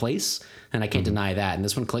click into place, and I can't deny that. And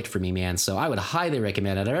this one clicked for me, man. So I would highly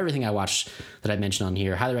recommend it. Out of everything I watched that I mentioned on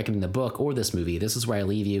here, highly recommend the book or this movie. This Is Where I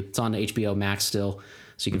Leave You. It's on HBO Max still,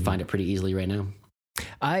 so you can find it pretty easily right now.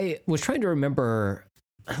 I was trying to remember,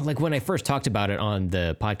 like when I first talked about it on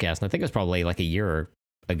the podcast, and I think it was probably like a year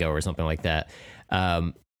ago or something like that.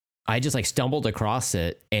 I just like stumbled across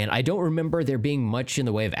it, and I don't remember there being much in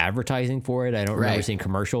the way of advertising for it. I don't remember seeing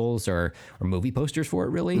commercials or movie posters for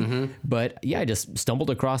it really. But yeah, I just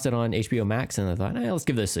stumbled across it on HBO Max, and I thought, let's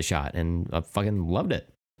give this a shot, and I fucking loved it.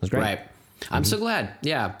 It was great. Right. I'm so glad.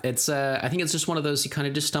 Yeah. It's, I think it's just one of those you kind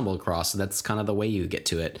of just stumble across. That's kind of the way you get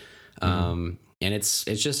to it. And it's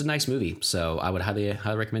just a nice movie. So I would highly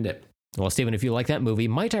recommend it. Well, Stephen, if you like that movie,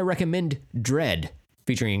 might I recommend Dread,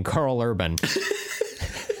 featuring Carl Urban.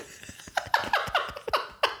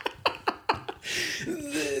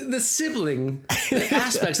 The sibling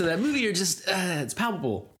aspects of that movie are just, it's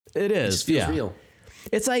palpable. It is. It just feels real.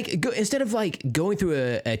 It's like, instead of like going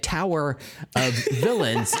through a tower of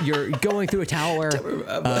villains, you're going through a tower,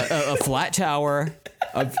 a flat tower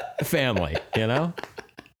of family, you know?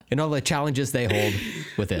 And all the challenges they hold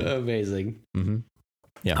within. Amazing.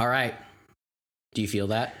 Yeah. All right. Do you feel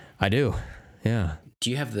that? I do. Yeah.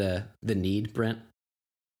 Do you have the need, Brent?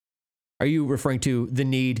 Are you referring to the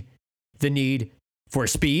need for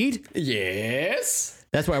speed? Yes.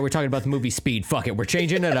 That's why we're talking about the movie Speed. Fuck it. We're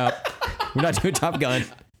changing it up. We're not doing Top Gun.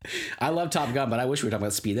 I love Top Gun, but I wish we were talking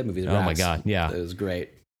about Speed. That movie. Oh my God. Yeah. It was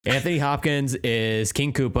great. Anthony Hopkins is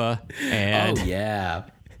King Koopa. And oh yeah.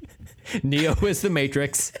 Neo is the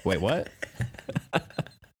Matrix. Wait, what?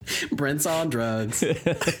 Brent's on drugs.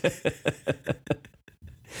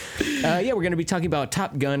 Yeah, we're going to be talking about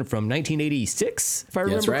Top Gun from 1986, if I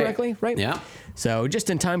remember correctly, right? Yeah. So just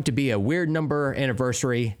in time to be a weird number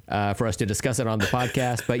anniversary for us to discuss it on the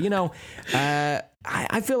podcast. But, you know,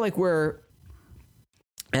 I feel like we're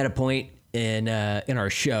at a point in our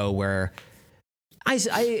show where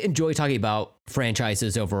I enjoy talking about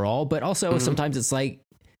franchises overall, but also sometimes it's like,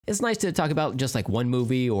 it's nice to talk about just like one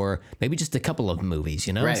movie or maybe just a couple of movies,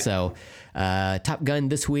 you know? Right. So Top Gun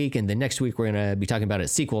this week, and the next week we're going to be talking about a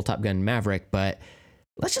sequel, Top Gun Maverick, but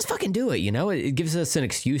let's just fucking do it, you know? It gives us an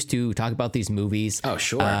excuse to talk about these movies. Oh,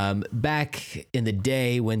 sure. Back in the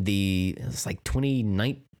day when it was like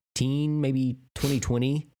 2019, maybe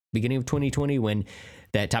 2020, beginning of 2020, when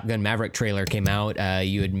that Top Gun Maverick trailer came out,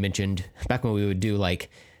 you had mentioned back when we would do like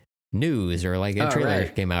news or like a trailer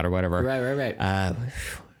came out or whatever. Right.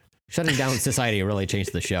 Shutting down society really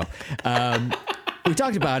changed the show. We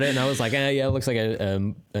talked about it, and I was like, yeah, it looks like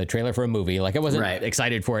a trailer for a movie. Like, I wasn't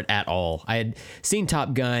excited for it at all. I had seen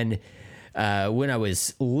Top Gun when I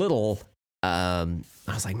was little. I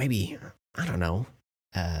was like, maybe, I don't know,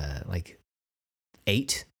 like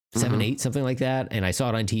 7, 8, something like that. And I saw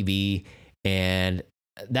it on TV, and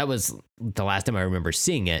that was the last time I remember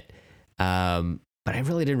seeing it. But I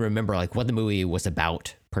really didn't remember like what the movie was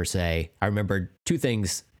about per se. I remembered two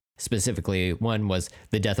things specifically. One was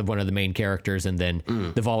the death of one of the main characters, and then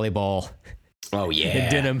the volleyball. Oh yeah,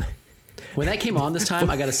 the denim. When that came on this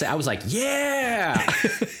time, I gotta say, I was like, yeah.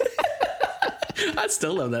 I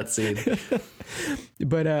still love that scene.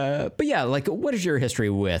 But yeah, like, what is your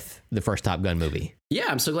history with the first Top Gun movie? Yeah,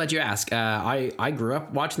 I'm so glad you asked. I grew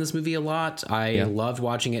up watching this movie a lot. I loved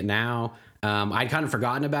watching it now. I'd kind of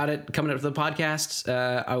forgotten about it coming up to the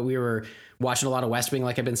podcast. We were watching a lot of West Wing,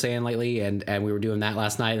 like I've been saying lately, and we were doing that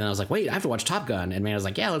last night. And I was like, wait, I have to watch Top Gun. And man, I was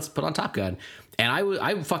like, yeah, let's put on Top Gun. And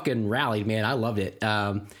I fucking rallied, man. I loved it.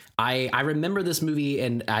 I remember this movie,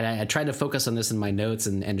 and I tried to focus on this in my notes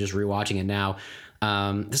and just rewatching it now.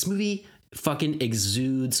 This movie fucking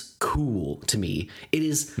exudes cool to me. It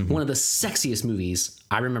is one of the sexiest movies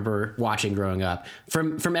I remember watching growing up.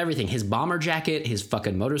 From everything, his bomber jacket, his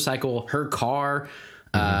fucking motorcycle, her car,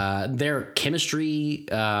 their chemistry,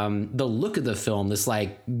 the look of the film, this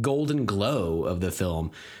like golden glow of the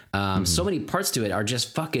film. So many parts to it are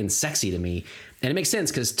just fucking sexy to me. And it makes sense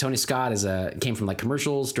because Tony Scott came from like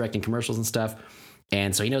commercials, directing commercials and stuff.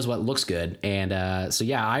 And so he knows what looks good. And so,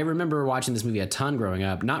 yeah, I remember watching this movie a ton growing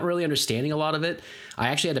up, not really understanding a lot of it. I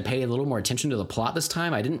actually had to pay a little more attention to the plot this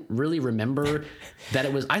time. I didn't really remember that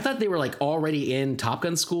it was, I thought they were like already in Top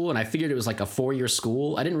Gun school, and I figured it was like a 4-year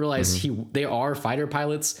school. I didn't realize they are fighter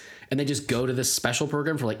pilots and they just go to this special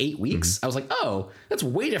program for like 8 weeks. I was like, oh, that's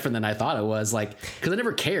way different than I thought it was. Like, because I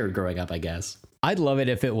never cared growing up, I guess. I'd love it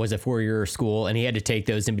if it was a 4-year school and he had to take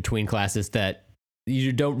those in between classes that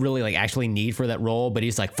you don't really like actually need for that role, but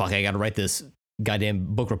he's like, fuck, I got to write this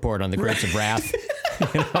goddamn book report on the Grapes of Wrath.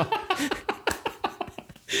 You know?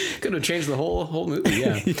 Could have changed the whole movie.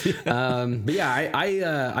 Yeah. But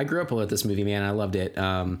yeah, I grew up with this movie, man. I loved it.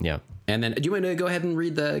 Yeah. And then do you want to go ahead and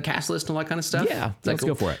read the cast list and all that kind of stuff? Yeah, let's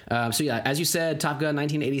go for it. So yeah, as you said, Top Gun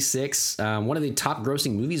 1986, one of the top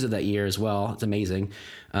grossing movies of that year as well. It's amazing.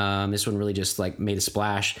 This one really just like made a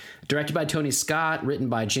splash. Directed by Tony Scott, written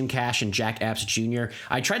by Jim Cash and Jack Epps Jr.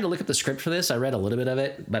 I tried to look up the script for this. I read a little bit of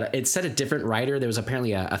it, but it said a different writer. There was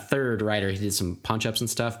apparently a third writer. He did some punch ups and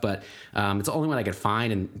stuff, but it's the only one I could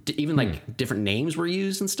find. And even like different names were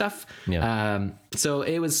used and stuff. Yeah. So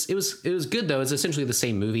it was good though. It's essentially the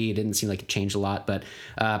same movie. It didn't seem like it changed a lot, but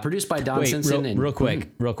produced by Don Simpson. Real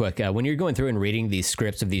quick. When you're going through and reading these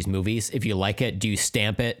scripts of these movies, if you like it, do you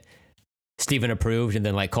stamp it Steven approved and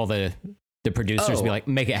then like call the producers and be like,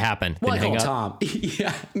 make it happen? Well, then I call Tom.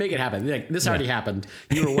 Yeah, make it happen. Like, this already happened.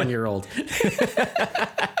 You were 1 year old.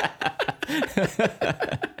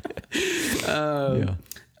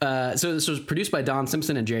 So this was produced by Don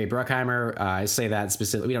Simpson and Jerry Bruckheimer. I say that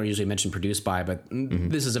specifically. We don't usually mention produced by, but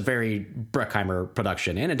this is a very Bruckheimer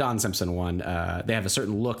production and a Don Simpson one. They have a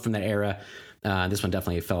certain look from that era. This one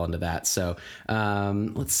definitely fell into that. So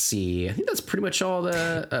let's see. I think that's pretty much all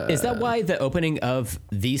the... Is that why the opening of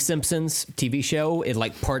The Simpsons TV show, it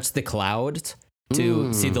like parts the clouds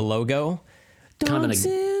to see the logo? Don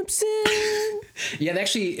Simpson. Yeah,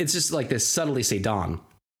 actually, it's just like this subtly say Don.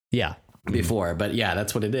 Yeah. Before, but yeah,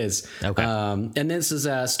 that's what it is. Okay. And this is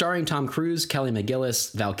starring Tom Cruise, Kelly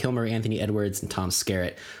McGillis, Val Kilmer, Anthony Edwards, and Tom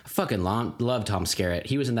Skerritt. I fucking love Tom Skerritt.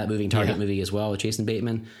 He was in that Moving Target movie as well with Jason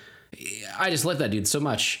Bateman. I just love that dude so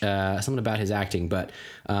much. Something about his acting, but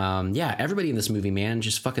yeah, everybody in this movie, man,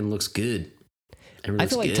 just fucking looks good. I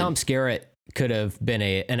feel like Tom Skerritt could have been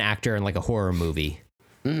an actor in like a horror movie.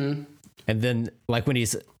 And then like when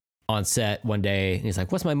he's on set one day and he's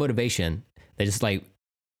like, what's my motivation? They just like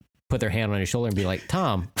put their hand on his shoulder and be like,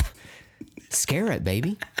 Tom, Skerritt,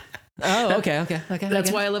 baby. Oh, okay.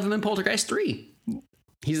 That's why I love him in Poltergeist 3.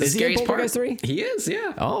 He's the Is scariest he in Poltergeist 3? He is,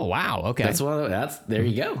 yeah. Oh, wow. Okay. There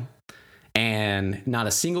you go. And not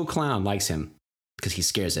a single clown likes him because he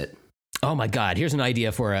scares it. Oh my God. Here's an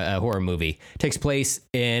idea for a horror movie. Takes place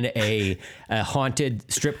in a haunted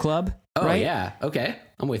strip club. Oh, right? yeah. Okay.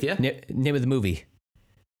 I'm with you. Name of the movie.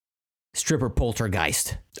 Stripper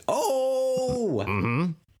Poltergeist. Oh.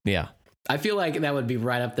 Mm-hmm. Yeah. I feel like that would be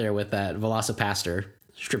right up there with that Velocipaster.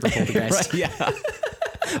 Stripper Poltergeist. Right, yeah.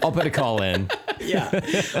 I'll put a call in. Yeah.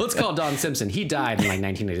 Let's call Don Simpson. He died in like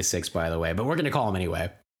 1986, by the way, but we're going to call him anyway.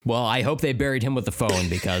 Well, I hope they buried him with the phone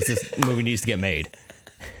because this movie needs to get made.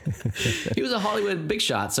 He was a Hollywood big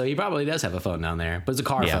shot, so he probably does have a phone down there, but it's a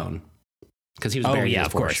car phone because he was buried in his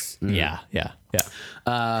Porsche. Course. Yeah.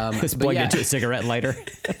 It's plugged into a cigarette lighter.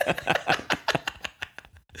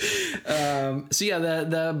 So yeah,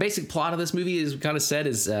 the basic plot of this movie, as we kind of said,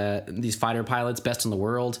 is these fighter pilots, best in the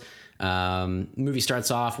world. Movie starts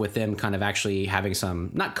off with them kind of actually having some,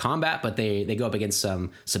 not combat, but they go up against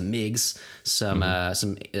some MiGs, some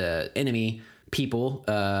enemy people,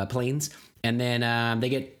 planes, and then they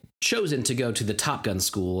get chosen to go to the Top Gun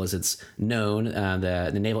school, as it's known,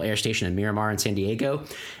 the Naval Air Station in Miramar in San Diego,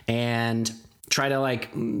 and try to like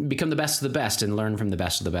become the best of the best and learn from the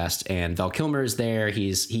best of the best. And Val Kilmer is there. He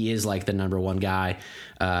is like the number one guy.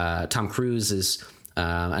 Tom Cruise is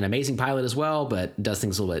an amazing pilot as well, but does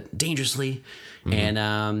things a little bit dangerously. And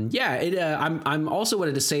I'm also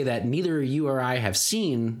wanted to say that neither you or I have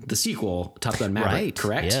seen the sequel, Top Gun Maverick, Right.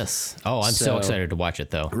 correct? Yes. Oh, I'm so excited to watch it,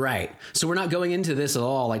 though. Right. So we're not going into this at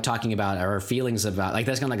all, like talking about our feelings about, like,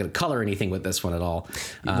 that's not going to color anything with this one at all.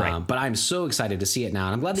 Right. But I'm so excited to see it now.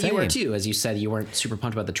 And I'm glad that you were too. As you said, you weren't super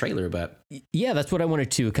pumped about the trailer, but Yeah, that's what I wanted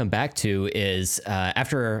to come back to is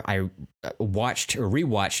after I watched or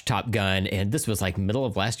rewatched Top Gun, and this was like middle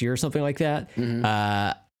of last year or something like that.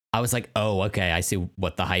 I was like, oh, okay, I see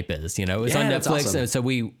what the hype is. You know, it was on that's Netflix. awesome.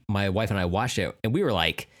 So my wife and I watched it, and we were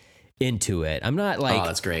like into it. I'm not like,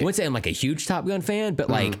 that's great. I wouldn't say I'm like a huge Top Gun fan, but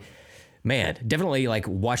like, man, definitely like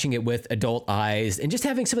watching it with adult eyes and just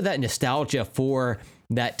having some of that nostalgia for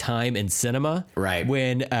that time in cinema. Right.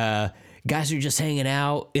 When guys are just hanging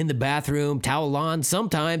out in the bathroom, towel on.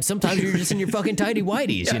 Sometimes you're just in your fucking tidy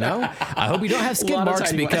whities, you know? I hope you don't have skid lot of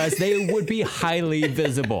marks tidy because they would be highly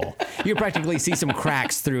visible. You practically see some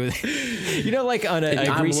cracks through, you know, like on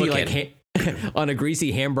a greasy, looking. like, on a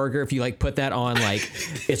greasy hamburger, if you like put that on like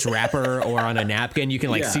its wrapper or on a napkin, you can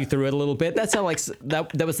like see through it a little bit. That's how like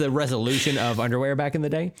that was the resolution of underwear back in the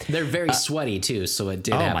day. they're very sweaty too. So it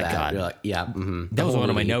did have my that. God. You're like, That was one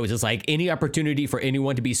of my notes. It's like any opportunity for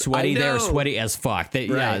anyone to be sweaty, I they're know. sweaty as fuck.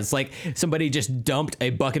 Yeah, Right. it's like somebody just dumped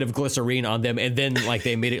a bucket of glycerine on them and then like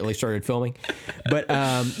they immediately started filming. But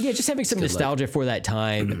yeah, just having some nostalgia for that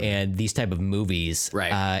time and these type of movies.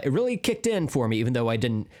 Right. It really kicked in for me, even though I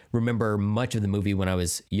didn't remember much of the movie when I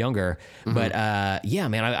was younger. But yeah,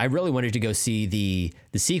 man, I really wanted to go see the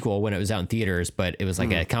sequel when it was out in theaters, but it was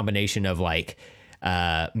like a combination of like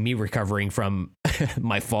me recovering from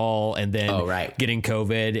my fall and then getting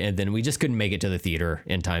COVID, and then we just couldn't make it to the theater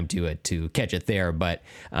in time to catch it there. But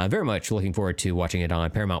very much looking forward to watching it on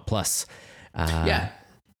Paramount Plus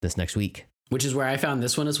this next week. Which is where I found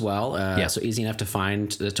this one as well. So easy enough to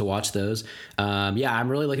find to watch those. I'm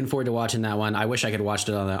really looking forward to watching that one. I wish I could watch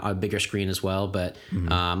it on a bigger screen as well, but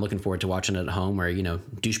I'm looking forward to watching it at home where, you know,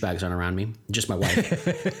 douchebags aren't around me. Just my wife.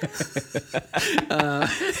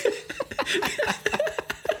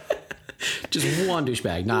 Just one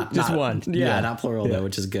douchebag, not one. Yeah, not plural though,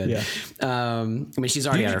 which is good. Yeah. I mean, she's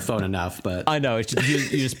already on her phone enough, but I know. It's just,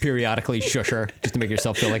 you just periodically shush her just to make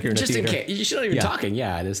yourself feel like you're in just a in theater. case she's not even talking.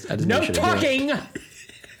 Yeah, I just No make sure to do it.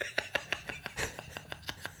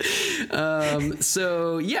 talking.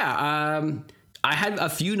 So yeah, I had a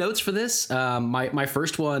few notes for this. My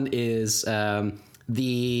first one is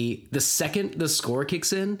the second the score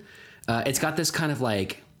kicks in, it's got this kind of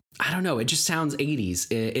like, I don't know, it just sounds 80s.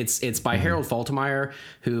 It's by Harold Faltermeyer,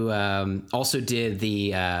 who also did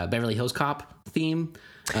the Beverly Hills Cop theme.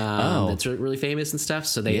 That's really famous and stuff.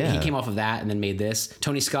 So he came off of that and then made this.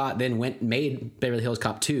 Tony Scott then made Beverly Hills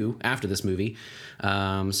Cop 2 after this movie.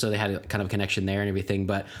 So they had a kind of connection there and everything.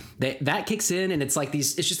 But that kicks in, and it's like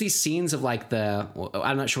it's just these scenes of like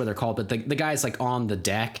I'm not sure what they're called, but the guy's like on the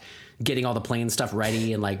deck getting all the plane stuff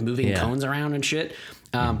ready and like moving cones around and shit.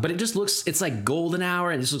 But it just it's like golden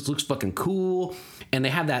hour, and it just looks fucking cool. And they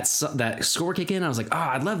have that score kick in. I was like, oh,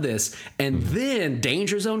 I love this. And then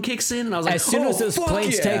Danger Zone kicks in, and I was like, As soon as those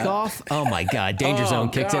planes take off, oh my God, Danger Zone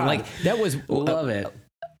kicks in. Like that was love it.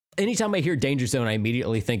 Anytime I hear Danger Zone, I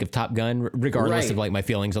immediately think of Top Gun, regardless of like my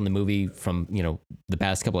feelings on the movie from, you know, the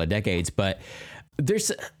past couple of decades. But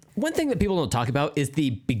there's one thing that people don't talk about is the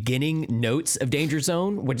beginning notes of Danger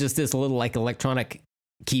Zone, which is this little like electronic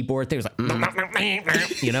keyboard thing. It was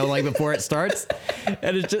like, you know, like before it starts,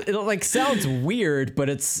 and it like sounds weird, but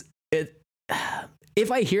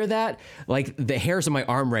if I hear that, like the hairs on my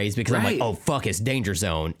arm raise because I'm like, oh fuck, it's Danger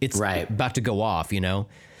Zone. It's about to go off, you know.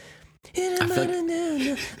 I feel like,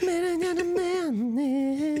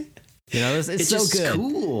 you know, it's so just good.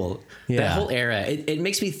 Cool. Yeah. That whole era. It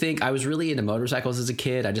makes me think. I was really into motorcycles as a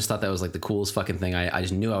kid. I just thought that was like the coolest fucking thing. I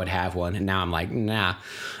just knew I would have one, and now I'm like, nah,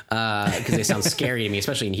 because they sound scary to me,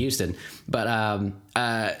 especially in Houston. But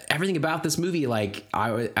everything about this movie, like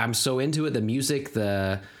I'm so into it. The music,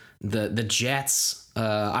 the jets.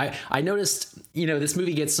 I noticed, you know, this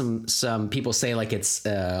movie gets some people say like it's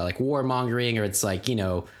like warmongering, or it's like, you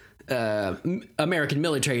know, American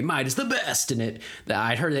military might is the best in it.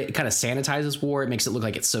 I'd heard that it kind of sanitizes war. It makes it look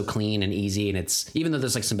like it's so clean and easy, and it's, even though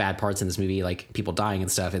there's like some bad parts in this movie, like people dying and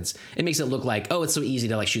stuff, it makes it look like, oh, it's so easy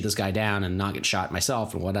to like shoot this guy down and not get shot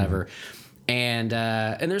myself and whatever. And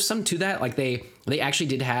there's some to that. Like they actually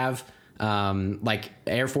did have like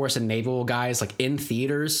Air Force and naval guys like in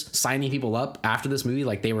theaters signing people up after this movie.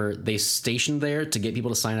 Like they stationed there to get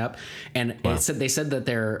people to sign up, and they said that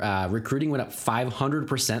their recruiting went up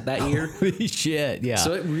 500% that year. Holy shit! Yeah.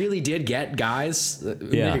 So it really did get guys,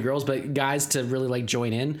 maybe girls, but guys to really like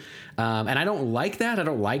join in. And I don't like that. I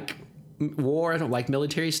don't like war. I don't like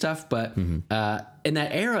military stuff. But in that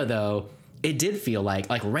era, though, it did feel like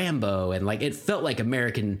Rambo, and like it felt like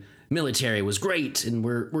American military was great, and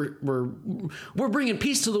we're bringing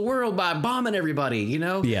peace to the world by bombing everybody, you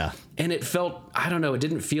know? Yeah. And it felt, I don't know, it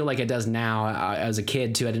didn't feel like it does now. As a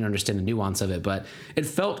kid too, I didn't understand the nuance of it, but it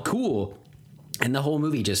felt cool. And the whole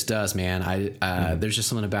movie just does, man. There's just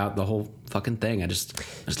something about the whole fucking thing. I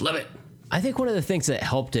just love it. I think one of the things that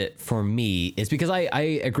helped it for me is because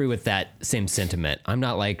I agree with that same sentiment. I'm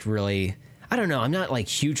not like really, I don't know, I'm not like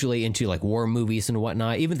hugely into like war movies and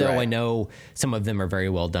whatnot, even though I know some of them are very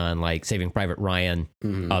well done, like Saving Private Ryan,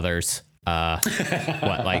 others.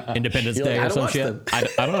 What, like Independence Day or some shit? I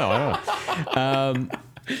don't know.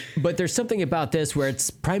 But there's something about this where it's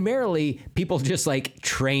primarily people just like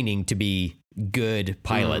training to be good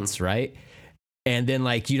pilots, right? And then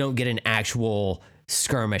like you don't get an actual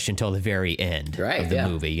skirmish until the very end of the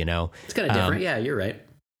movie, you know? It's kind of different. Yeah, you're right.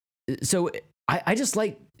 So I just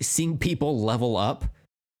like seeing people level up.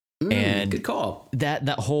 And good call. That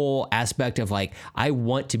whole aspect of like, I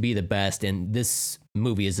want to be the best, and this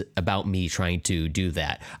movie is about me trying to do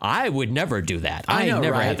that. I would never do that. I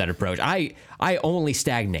never had that approach. I only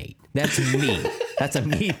stagnate. That's me. That's a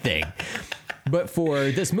me thing. But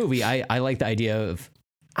for this movie, I like the idea of,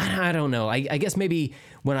 I don't know. I guess maybe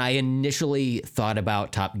when I initially thought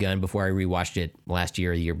about Top Gun before I rewatched it last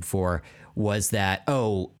year or the year before, was that,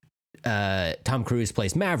 Tom Cruise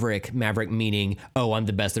plays Maverick. Maverick meaning, I'm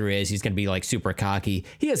the best there is. He's going to be like super cocky.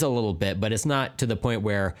 He is a little bit, but it's not to the point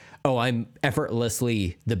where, I'm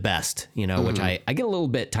effortlessly the best, you know, which I get a little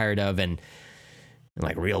bit tired of in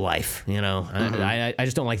like real life, you know. I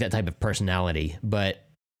just don't like that type of personality. But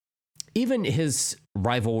even his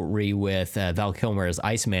rivalry with Val Kilmer as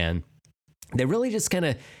Iceman, they really just kind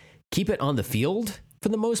of keep it on the field for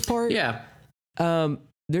the most part. Yeah.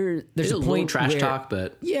 There's a point trash where, talk,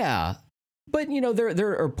 but you know,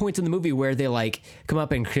 there are points in the movie where they like come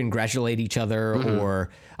up and congratulate each other, or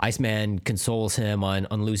Iceman consoles him on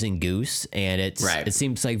losing Goose, and it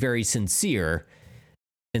seems like very sincere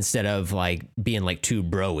instead of like being like too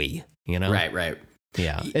bro-y, you know? Right.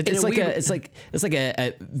 Yeah, it's like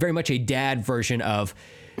a very much a dad version of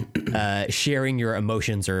sharing your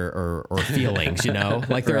emotions or feelings, you know?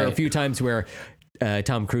 Like there are a few times where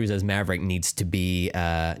Tom Cruise as Maverick needs to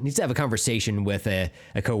have a conversation with a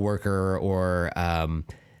coworker or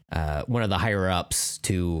one of the higher ups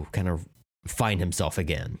to kind of find himself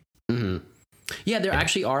again. Yeah, there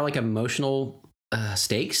actually are like emotional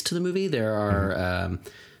stakes to the movie. There are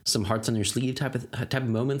some hearts on your sleeve type of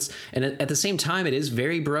moments, and at the same time, it is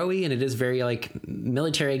very bro-y, and it is very like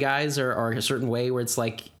military guys are a certain way where it's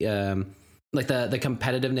like the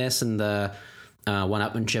competitiveness and the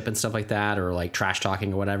one-upmanship and stuff like that, or like trash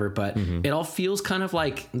talking or whatever, but it all feels kind of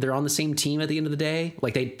like they're on the same team at the end of the day.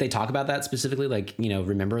 Like they talk about that specifically, like, you know,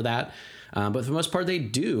 remember that. But for the most part they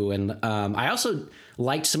do. And I also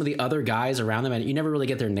liked some of the other guys around them, and you never really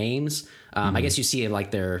get their names. I guess you see like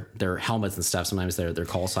their helmets and stuff, sometimes their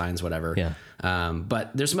call signs, whatever. Yeah.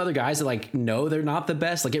 But there's some other guys that like, no, they're not the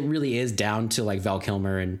best. Like it really is down to like Val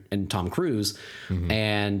Kilmer and Tom Cruise.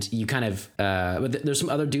 And you kind of, but there's some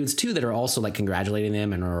other dudes too that are also like congratulating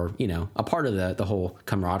them and are, you know, a part of the whole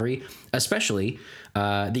camaraderie, especially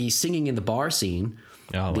the singing in the bar scene.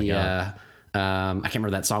 Oh my God. I can't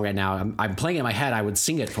remember that song right now. I'm playing it in my head. I would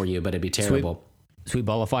sing it for you, but it'd be terrible. Sweet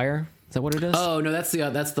Ball of Fire? Is that what it is? Oh no, that's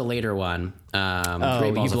the later one.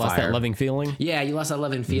 You've lost that loving feeling. Yeah, you lost that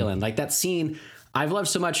loving feeling. Like that scene, I've loved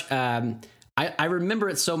so much. I remember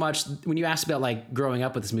it so much. When you asked about like growing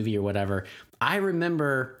up with this movie or whatever, I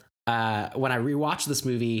remember when I rewatched this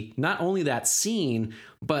movie, not only that scene,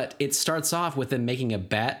 but it starts off with them making a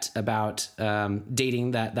bet about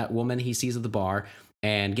dating that woman he sees at the bar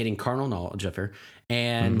and getting carnal knowledge of her.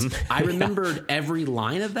 And I remembered every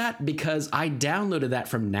line of that because I downloaded that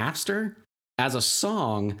from Napster as a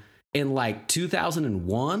song in like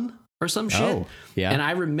 2001 or some shit. Oh, yeah. And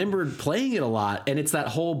I remembered playing it a lot. And it's that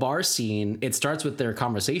whole bar scene. It starts with their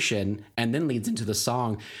conversation and then leads into the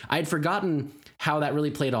song. I had forgotten how that really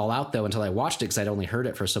played all out though until I watched it because I'd only heard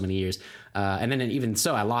it for so many years. And then even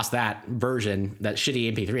so, I lost that version, that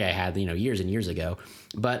shitty MP3 I had, you know, years and years ago.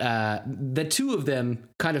 But the two of them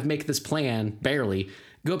kind of make this plan, barely,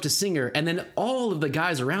 go up to Singer, and then all of the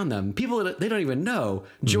guys around them, people that they don't even know,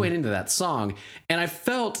 join into that song. And I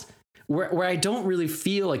felt where I don't really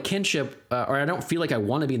feel a kinship, or I don't feel like I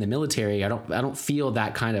want to be in the military. I don't feel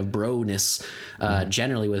that kind of bro-ness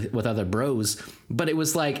generally with other bros. But it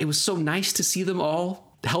was so nice to see them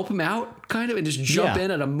all help him out, kind of, and just jump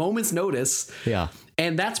in at a moment's notice. Yeah.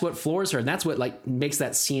 And that's what floors her, and that's what like makes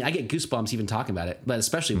that scene. I get goosebumps even talking about it, but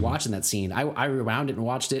especially watching that scene. I rewound it and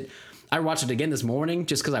watched it. I watched it again this morning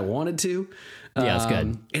just because I wanted to. Yeah, it's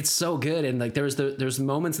good. It's so good, and like there's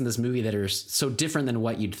moments in this movie that are so different than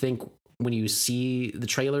what you'd think when you see the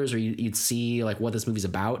trailers, or you'd see like what this movie's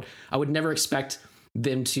about. I would never expect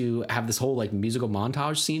them to have this whole like musical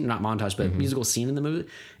montage scene, not montage, but musical scene in the movie,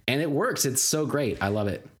 and it works. It's so great. I love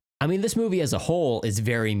it. I mean, this movie as a whole is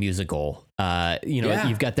very musical.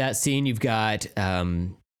 You've got that scene. You've got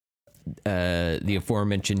the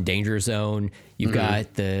aforementioned Danger Zone. You've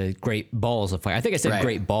got the Great Balls of Fire. I think I said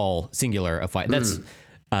Great Ball singular of Fire. That's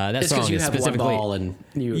that song you is have specifically one ball and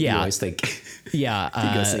you always think you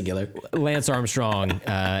go singular. Lance Armstrong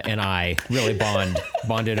and I really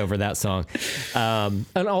bonded over that song,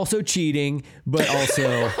 and also cheating, but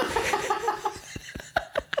also.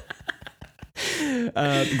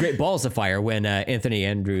 Great Balls of Fire when Anthony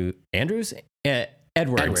Edwards.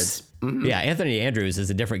 Mm-hmm. Yeah, Anthony Andrews is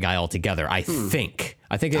a different guy altogether. I think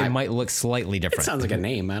it might look slightly different. It sounds like a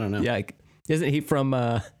name. I don't know. Yeah, isn't he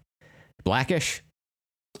from Blackish?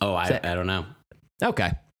 Oh, I don't know.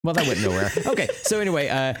 Okay. Well, that went nowhere. Okay, so anyway,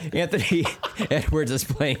 Anthony Edwards is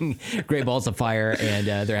playing Great Balls of Fire, and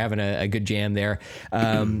they're having a good jam there.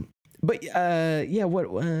 But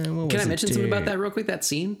what was Can I mention something about that real quick? That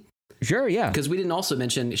scene. Sure, yeah. Because we didn't also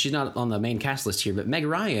mention, she's not on the main cast list here, but Meg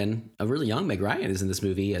Ryan, a really young Meg Ryan, is in this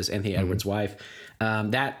movie as Anthony Edwards' wife.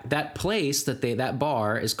 That place, that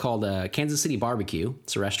bar is called Kansas City Barbecue.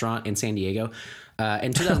 It's a restaurant in San Diego.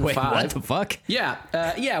 In 2005. Wait, what the fuck? Yeah.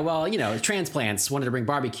 Well, transplants wanted to bring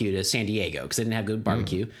barbecue to San Diego because they didn't have good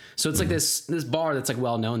barbecue. So it's like this bar that's like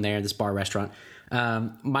well known there, this bar restaurant.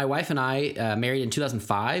 My wife and I married in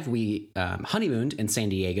 2005. We honeymooned in San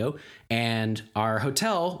Diego, and our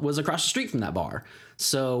hotel was across the street from that bar.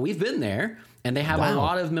 So we've been there, and they have a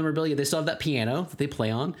lot of memorabilia. They still have that piano that they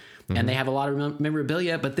play on, and they have a lot of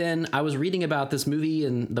memorabilia. But then I was reading about this movie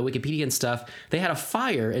and the Wikipedia and stuff. They had a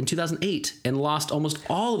fire in 2008 and lost almost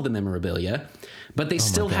all of the memorabilia, but they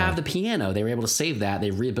still have the piano. They were able to save that.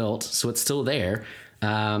 They rebuilt, so it's still there.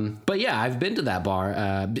 But yeah, I've been to that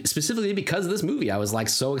bar specifically because of this movie. I was like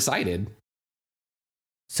so excited.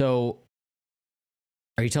 So,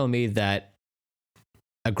 are you telling me that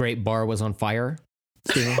a great bar was on fire,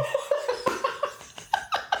 Steven?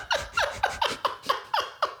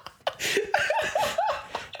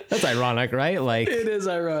 That's ironic, right? Like it is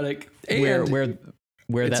ironic. And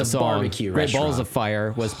where that song barbecue Great restaurant. Balls of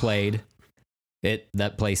Fire was played,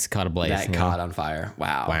 that place caught ablaze. That caught on fire.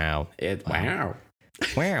 Wow.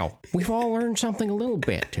 Wow. We've all learned something a little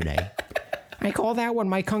bit today. I call that one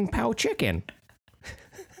my Kung Pao chicken.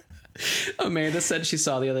 Amanda said she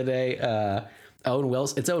saw the other day Owen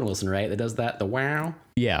Wilson. It's Owen Wilson, right? That does that. The wow.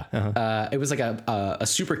 Yeah. Uh-huh. It was like a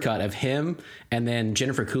supercut of him and then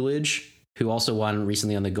Jennifer Coolidge, who also won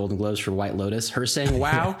recently on the Golden Globes for White Lotus, her saying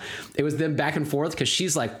wow. It was them back and forth because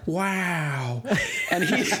she's like, wow.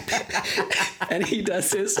 And he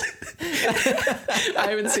does his. I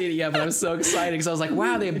haven't seen it yet, but I'm so excited because I was like,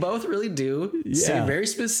 wow, they both really do say very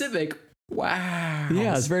specific. Wow.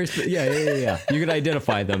 Yeah, it's very. Yeah. You can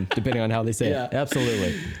identify them depending on how they say it.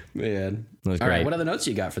 Absolutely. Man. That was All great. right. What other notes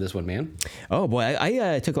you got for this one, man? Oh boy,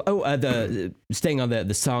 I took. The staying on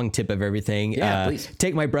the song tip of everything. Yeah, please.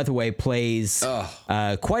 Take My Breath Away plays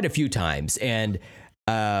quite a few times, and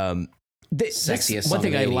sexiest. One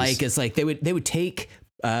thing I 80s. like is like they would take.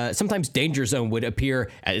 Sometimes Danger Zone would appear.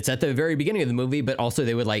 It's at the very beginning of the movie, but also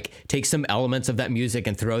they would like take some elements of that music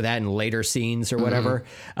and throw that in later scenes or whatever.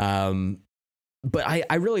 But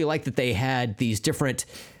I really like that they had these different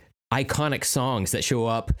iconic songs that show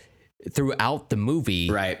up throughout the movie.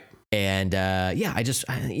 Right. And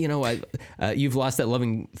You've Lost That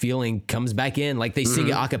Loving Feeling comes back in. Like they sing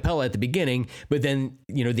it a cappella at the beginning, but then,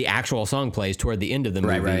 the actual song plays toward the end of the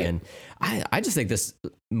movie. Right. And I just think this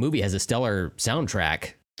movie has a stellar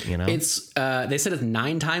soundtrack. It's they said it's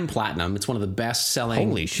 9-time platinum. It's one of the best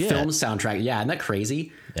selling film soundtrack. Yeah, isn't that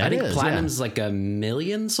crazy? I think platinum's like 1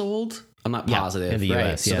 million sold. I'm not positive. In the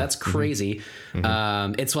US, so that's crazy.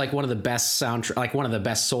 It's like one of the best one of the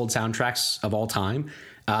best sold soundtracks of all time.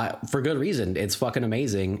 For good reason. It's fucking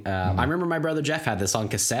amazing. I remember my brother Jeff had this on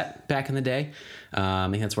cassette back in the day. I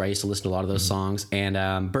think that's where I used to listen to a lot of those songs.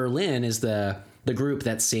 And Berlin is the group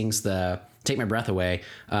that sings the Take My Breath Away.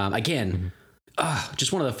 Again,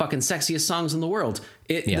 just one of the fucking sexiest songs in the world.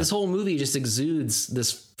 This whole movie just exudes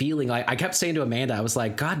this feeling. Like I kept saying to Amanda, I was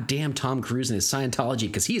like, God damn Tom Cruise and his Scientology,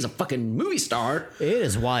 because he's a fucking movie star. It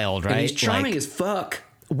is wild, right? And he's charming as fuck.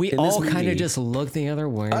 We all kind of just look the other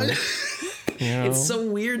way. You know? It's so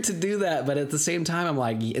weird to do that, but at the same time, I'm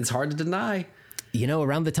like, it's hard to deny. You know,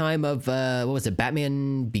 around the time of, what was it,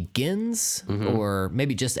 Batman Begins? Or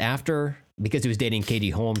maybe just after, because he was dating Katie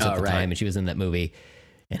Holmes at the time, and she was in that movie.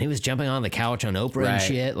 And he was jumping on the couch on Oprah and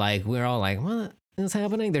shit. Like, we're all like, what is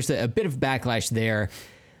happening? There's a bit of backlash there.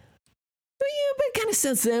 But yeah, but kind of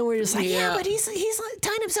since then, we're just like, but he's like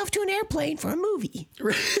tying himself to an airplane for a movie.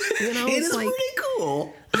 You know, it is like, pretty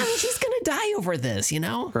cool. I mean, he's going to die over this, you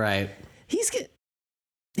know? Right. He's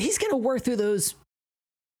gonna work through those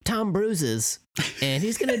Tom bruises, and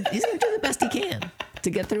he's gonna do the best he can to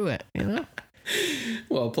get through it, you know?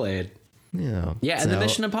 Well played. Yeah. And the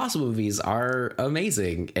Mission Impossible movies are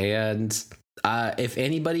amazing. And if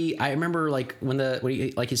anybody, I remember like when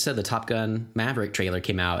like you said, the Top Gun Maverick trailer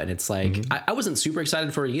came out, and it's like, I wasn't super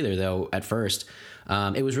excited for it either, though, at first.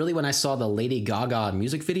 It was really when I saw the Lady Gaga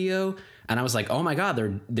music video, and I was like, oh my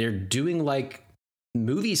God, they're doing like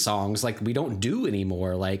movie songs like we don't do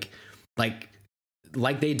anymore. Like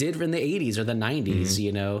they did in the 80s or the 90s,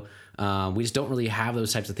 you know? We just don't really have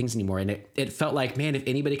those types of things anymore. And it felt like, man, if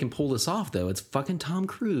anybody can pull this off, though, it's fucking Tom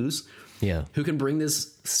Cruise. Yeah. Who can bring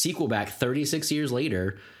this sequel back 36 years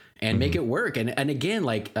later and make it work. And again,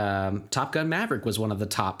 like Top Gun Maverick was one of the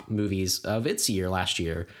top movies of its year last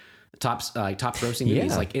year. Top grossing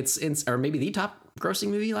movies. Like it's or maybe the top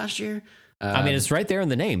grossing movie last year. I mean, it's right there in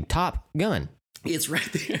the name, Top Gun. It's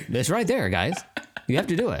right there. It's right there, guys. You have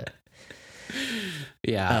to do it.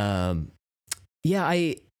 Yeah.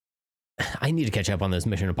 I need to catch up on those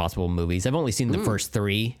Mission Impossible movies. I've only seen the first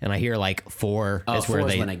 3, and I hear like 4 is where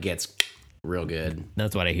when it gets real good.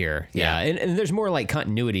 That's what I hear. Yeah. And there's more like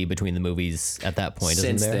continuity between the movies at that point, isn't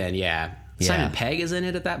there? Since then, yeah. Simon Pegg is in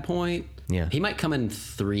it at that point. Yeah. He might come in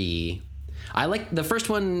 3. I like the first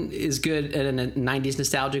one is good in a 90s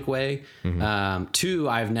nostalgic way. 2,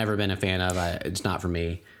 I've never been a fan of. It's not for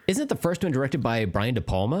me. Isn't the first one directed by Brian De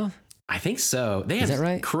Palma? I think so. They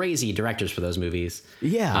have crazy directors for those movies.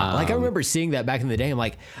 Yeah. Like I remember seeing that back in the day. I'm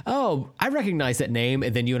like, oh, I recognize that name.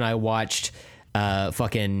 And then you and I watched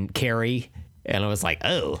fucking Carrie. And I was like,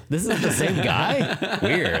 oh, this is the same guy?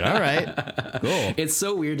 Weird. All right. Cool. It's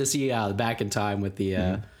so weird to see back in time with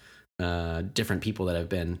the different people that have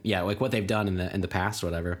been, like what they've done in the past or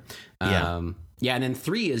whatever. And then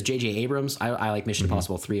 3 is J.J. Abrams. I like Mission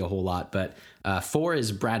Impossible 3 a whole lot, but 4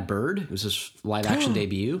 is Brad Bird. It was his live action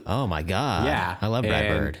debut. Oh my God. Yeah. I love Brad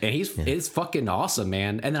Bird. And it's fucking awesome,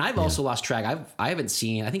 man. And then I've also lost track. I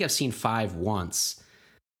think I've seen 5 once,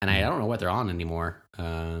 and I don't know what they're on anymore.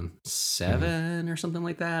 7 or something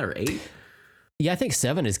like that, or 8. Yeah, I think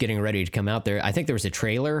 7 is getting ready to come out there. I think there was a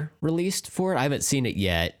trailer released for it. I haven't seen it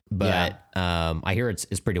yet, but I hear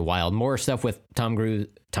it's pretty wild. More stuff with Tom Cruise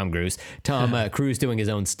doing his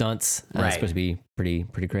own stunts. It's supposed to be pretty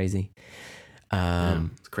crazy.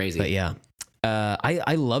 It's crazy. But yeah,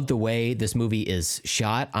 I love the way this movie is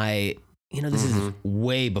shot. This is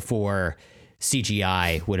way before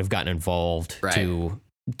CGI would have gotten involved to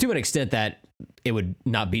an extent that it would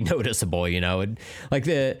not be noticeable. You know,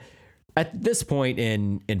 at this point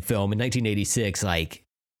in film in 1986, like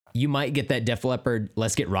you might get that Def Leppard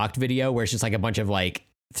 "Let's Get Rocked" video where it's just like a bunch of like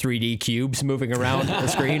 3D cubes moving around the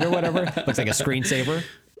screen or whatever. Looks like a screensaver.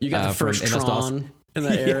 You got the first Tron in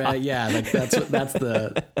that era. Yeah, like that's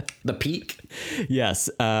the peak. Yes.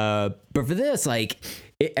 But for this, like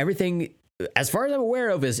everything, as far as I'm aware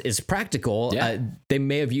of, is practical. Yeah. They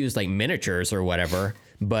may have used like miniatures or whatever.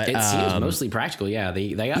 But it seems mostly practical. Yeah,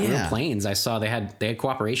 they got real planes. I saw they had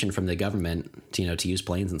cooperation from the government, to use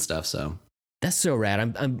planes and stuff. So that's so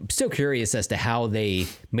rad. I'm so curious as to how they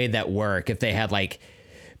made that work. If they had like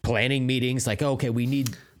planning meetings, like okay, we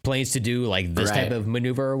need planes to do like this type of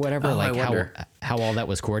maneuver or whatever. Like how all that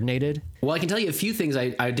was coordinated. Well, I can tell you a few things.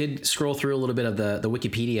 I did scroll through a little bit of the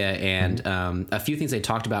Wikipedia, and a few things they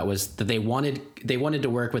talked about was that they wanted to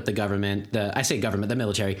work with the government. The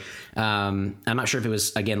military. I'm not sure if it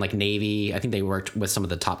was again like Navy. I think they worked with some of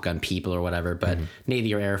the Top Gun people or whatever, but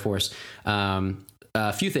Navy or Air Force.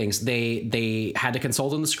 A few things they had to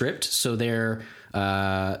consult on the script, so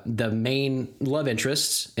the main love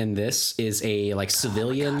interest in this is a like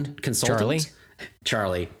civilian consultant. Charlie?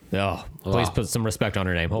 Charlie. Oh, please put some respect on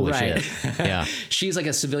her name. Holy shit. Yeah. She's like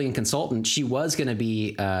a civilian consultant. She was going to be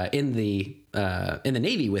in the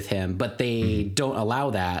Navy with him, but they don't allow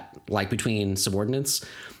that, like between subordinates,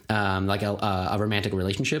 like a romantic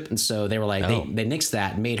relationship. And so they were like, they nixed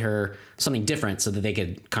that and made her something different so that they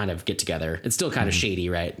could kind of get together. It's still kind of shady,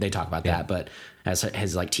 right? They talk about that, but as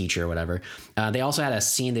his like teacher or whatever. They also had a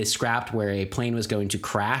scene they scrapped where a plane was going to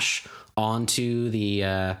crash onto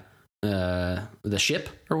the ship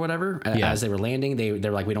or whatever as they were landing.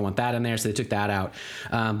 They're like, we don't want that in there, so they took that out.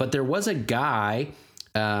 But there was a guy,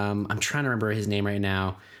 I'm trying to remember his name right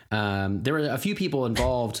now. There were a few people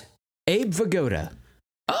involved. Abe Vigoda.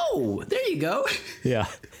 Oh, there you go. Yeah.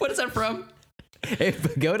 What is that from? Abe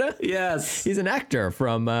Vigoda? Yes, he's an actor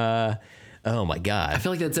from oh my god, I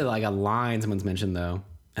feel like that's like a line someone's mentioned though.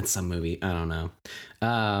 That's some movie. I don't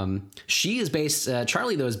know. She is based.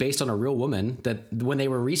 Charlie though is based on a real woman. That when they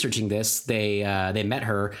were researching this, they met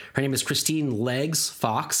her. Her name is Christine Leggs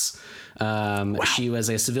Fox. Wow. She was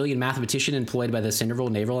a civilian mathematician employed by the Centerville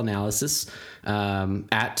Naval Analysis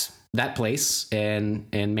at that place in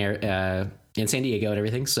San Diego and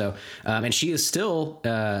everything. So, and she is still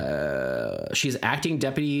she's acting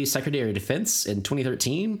deputy secretary of defense in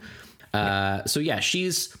 2013. So yeah,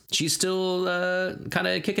 she's still kind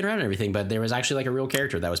of kicking around and everything, but there was actually like a real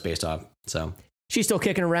character that was based off. So she's still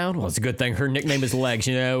kicking around. Well, it's a good thing her nickname is Legs.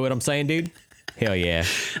 You know what I'm saying, dude? Hell yeah.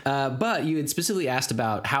 But you had specifically asked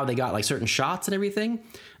about how they got like certain shots and everything.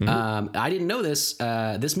 I didn't know this.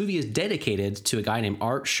 This movie is dedicated to a guy named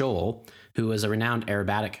Art Scholl, who was a renowned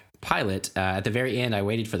aerobatic pilot. At the very end, I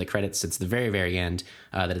waited for the credits. It's the very, very end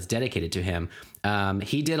that it's dedicated to him.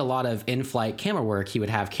 He did a lot of in-flight camera work. He would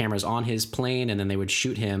have cameras on his plane, and then they would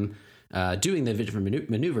shoot him doing the different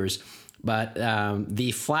maneuvers. But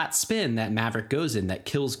the flat spin that Maverick goes in that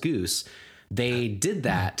kills Goose, they did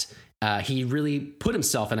that. He really put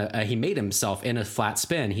himself he made himself in a flat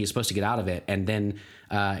spin. He was supposed to get out of it, and then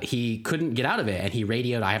he couldn't get out of it, and he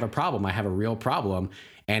radioed, "I have a problem. I have a real problem."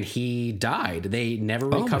 And he died. They never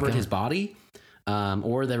recovered his body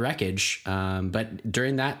or the wreckage. But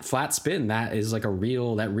during that flat spin, that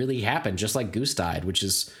really happened, just like Goose died, which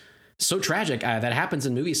is so tragic. That happens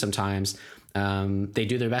in movies sometimes. They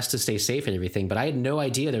do their best to stay safe and everything. But I had no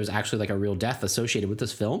idea there was actually like a real death associated with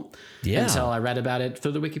this film until I read about it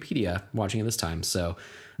through the Wikipedia watching it this time. So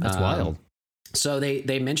that's wild. So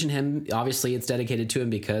they mention him. Obviously, it's dedicated to him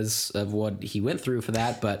because of what he went through for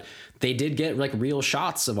that. But they did get like real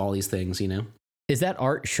shots of all these things, you know. Is that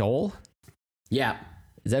Art Scholl? Yeah.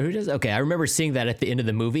 Is that who does? Okay, I remember seeing that at the end of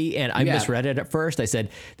the movie, and I misread it at first. I said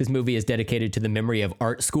this movie is dedicated to the memory of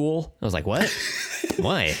Art School. I was like, what?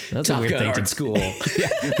 Why? That's a weird thing. Art School.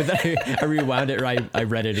 Yeah, but then I rewound it. Right, I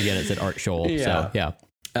read it again. It said Art Scholl. Yeah. So yeah.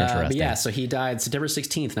 But yeah, so he died September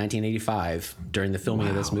 16th, 1985 during the filming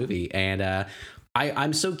of this movie. And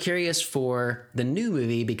I'm so curious for the new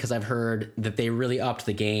movie because I've heard that they really upped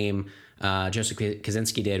the game. Joseph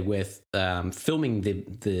Kosinski did with filming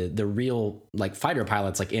the real like fighter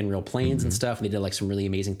pilots like in real planes and stuff. And they did like some really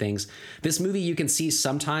amazing things. This movie, you can see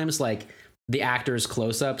sometimes like the actors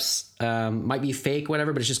close-ups might be fake,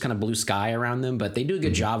 whatever, but it's just kind of blue sky around them. But they do a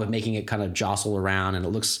good job of making it kind of jostle around, and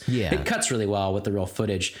it cuts really well with the real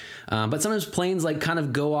footage. But sometimes planes like kind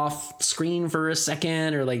of go off screen for a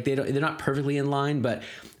second, or like they're not perfectly in line. But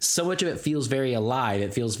so much of it feels very alive.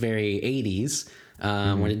 It feels very 80s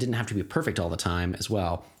when it didn't have to be perfect all the time as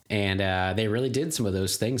well. And they really did some of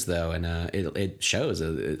those things though, and it shows.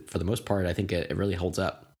 For the most part, I think it really holds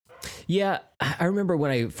up. Yeah, I remember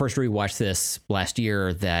when I first rewatched this last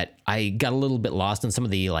year that I got a little bit lost in some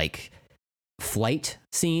of the like flight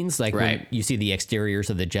scenes, like when you see the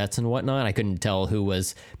exteriors of the jets and whatnot. I couldn't tell who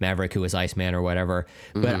was Maverick, who was Iceman or whatever,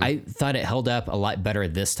 but I thought it held up a lot better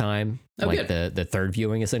this time, the third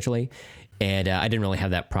viewing essentially. And I didn't really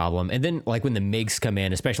have that problem. And then like when the MiGs come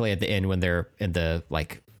in, especially at the end when they're in the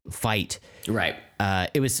like fight,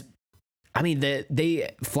 it was, I mean,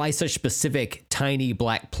 they fly such specific tiny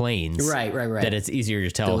black planes, right, that it's easier to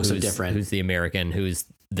tell who's the American, who's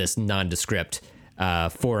this nondescript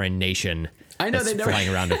foreign nation. I know that's flying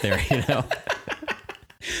around up there, you know.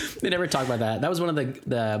 They never talk about that. That was one of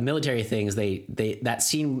the military things.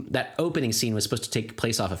 That opening scene was supposed to take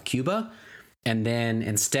place off of Cuba, and then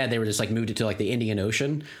instead they were just like moved it to like the Indian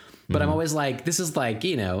Ocean. But I'm always like, this is like,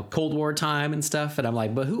 you know, Cold War time and stuff. And I'm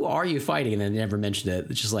like, but who are you fighting? And then they never mentioned it.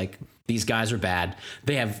 It's just like, these guys are bad.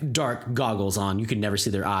 They have dark goggles on. You can never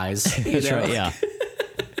see their eyes. That's right, yeah.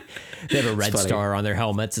 They have a red star on their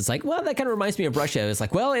helmets. It's like, well, that kind of reminds me of Russia. It's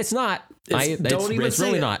like, well, it's not. It's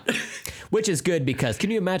really not. Which is good because can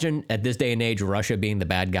you imagine at this day and age Russia being the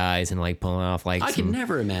bad guys and like pulling off like I can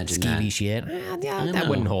never imagine skeevy that. shit? That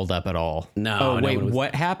wouldn't hold up at all. No. Oh no, wait,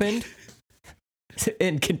 what happened?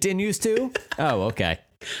 And continues to? Oh, okay.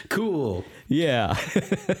 Cool. Yeah.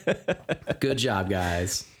 Good job,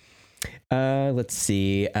 guys. Let's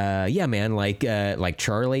see. Yeah, man, like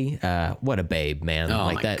Charlie. What a babe, man. Oh,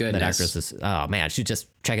 like my that goodness. actress is. Oh man, she's just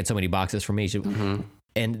checking so many boxes for me.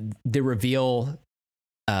 And the reveal,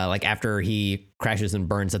 like after he crashes and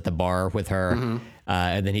burns at the bar with her,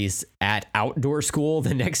 and then he's at outdoor school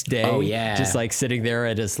the next day. Oh, yeah. just like sitting there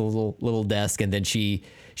at his little desk, and then she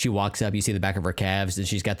walks up. You see the back of her calves, and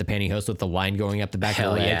she's got the pantyhose with the line going up the back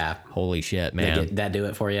Hell of her leg. yeah. Holy shit, man! That do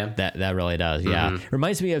it for you? That really does. Yeah,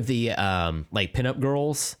 reminds me of the like pinup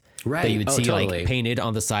girls. Right. That you would see totally. like painted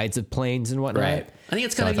on the sides of planes and whatnot. Right. I think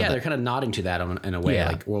it's kind of, they're kind of nodding to that in a way, Yeah.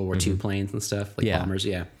 like World War II planes and stuff, like bombers.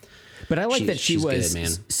 Yeah. But I like that she she's was good, man.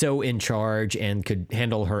 so in charge and could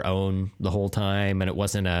handle her own the whole time, and it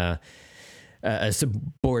wasn't a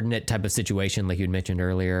subordinate type of situation like you'd mentioned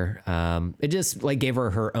earlier. It just like gave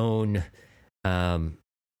her her own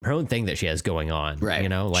thing that she has going on. Right. You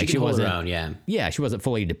know, like she wasn't. her own, yeah. Yeah, she wasn't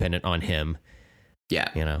fully dependent on him. Yeah.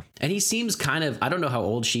 You know. And he seems kind of, I don't know how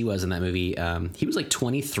old she was in that movie. He was like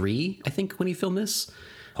 23, I think, when he filmed this.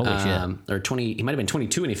 Holy shit. Or 20, he might have been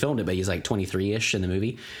 22 when he filmed it, but he's like 23-ish in the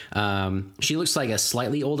movie. She looks like a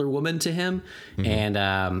slightly older woman to him. And,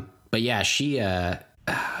 but yeah, she,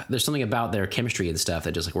 there's something about their chemistry and stuff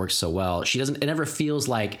that just like works so well. It never feels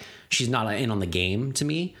like she's not in on the game to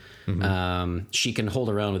me. She can hold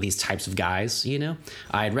her own with these types of guys, you know.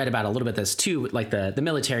 I had read about a little bit of this too, like the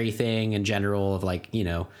military thing in general of like, you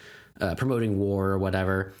know, promoting war or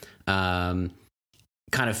whatever.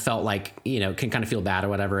 Kind of felt like, you know, can kind of feel bad or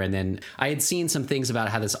whatever. And then I had seen some things about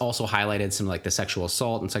how this also highlighted some like the sexual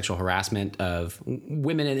assault and sexual harassment of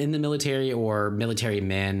women in the military or military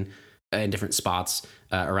men in different spots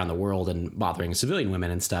around the world and bothering civilian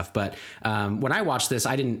women and stuff. But when I watched this,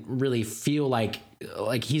 I didn't really feel like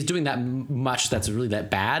he's doing that much that's really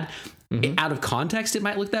that bad. Out of context, it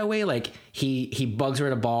might look that way. Like he bugs her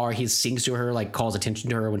at a bar, he sings to her, like calls attention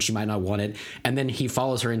to her when she might not want it, and then he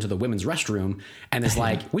follows her into the women's restroom and is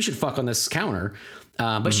like, "We should fuck on this counter."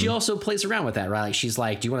 But she also plays around with that, right? Like she's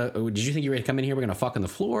like, did you think you were gonna come in here? We're gonna fuck on the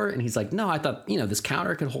floor? And he's like, no, I thought, you know, this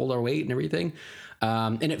counter could hold our weight and everything.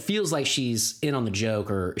 And it feels like she's in on the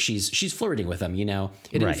joke, or she's flirting with him, you know.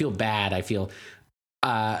 It didn't feel bad. I feel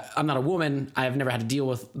I'm not a woman. I've never had to deal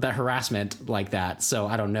with that harassment like that, so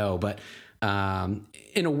I don't know. But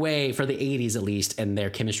in a way, for the 80s at least, and their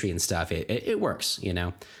chemistry and stuff, it works, you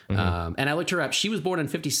know. And I looked her up. She was born in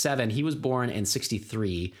 1957. He was born in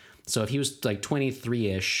 1963. So if he was like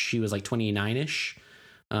 23-ish, she was like 29-ish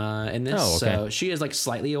in this. Oh, okay. So she is like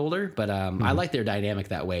slightly older, but I like their dynamic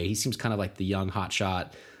that way. He seems kind of like the young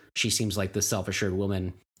hotshot. She seems like the self-assured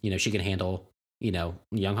woman. You know, she can handle, you know,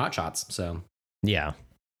 young hotshots. So Yeah.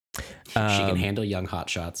 she can handle young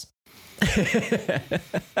hotshots. It's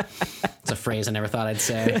a phrase I never thought I'd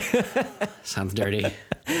say. Sounds dirty.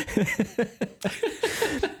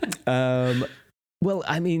 Well,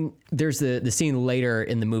 I mean, there's the scene later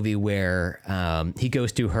in the movie where he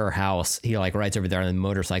goes to her house. He like rides over there on a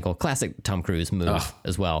motorcycle. Classic Tom Cruise move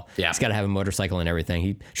as well. Yeah. He's got to have a motorcycle and everything.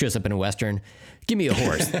 He shows up in a Western. Give me a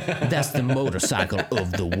horse. That's the motorcycle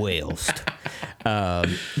of the West. But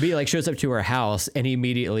he like shows up to her house and he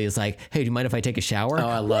immediately is like, "Hey, do you mind if I take a shower?" Oh,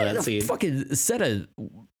 I love that What a scene. Fucking set of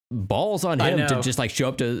balls on him to just like show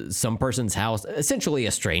up to some person's house, essentially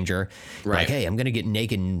a stranger. Right. Like, hey, I'm gonna get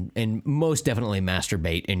naked and most definitely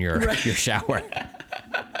masturbate in your shower.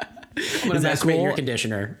 I'm gonna masturbate in your cool?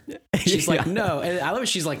 conditioner. She's like, no. And I love it.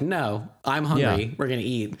 She's like, no, I'm hungry. Yeah. We're going to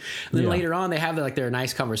eat. And then later on, they have their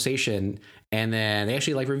nice conversation. And then they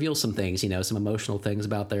actually like reveal some things, you know, some emotional things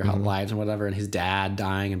about their lives and whatever, and his dad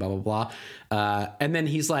dying and blah, blah, blah. And then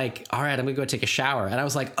he's like, all right, I'm going to go take a shower. And I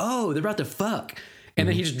was like, oh, they're about to fuck. And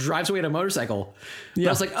then he just drives away on a motorcycle. But I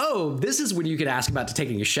was like, oh, this is when you could ask about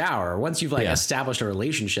taking a shower. Once you've like established a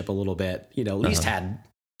relationship a little bit, you know, at least had,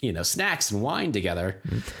 you know, snacks and wine together,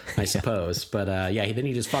 I suppose. But then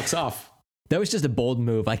he just fucks off. That was just a bold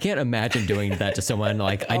move. I can't imagine doing that to someone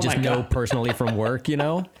like I just know personally from work, you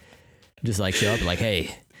know? Just like show up and like,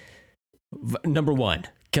 hey, number one,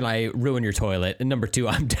 can I ruin your toilet? And number two,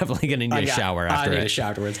 I'm definitely going to need a shower after I need it. a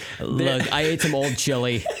shower afterwards. Look, I ate some old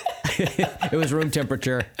chili. It was room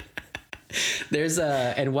temperature. There's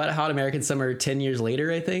and What Hot American Summer 10 years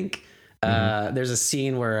later, I think. There's a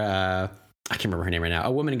scene where I can't remember her name right now.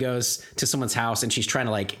 A woman goes to someone's house and she's trying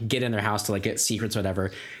to like get in their house to like get secrets or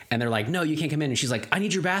whatever. And they're like, no, you can't come in. And she's like, I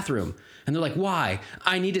need your bathroom. And they're like, why?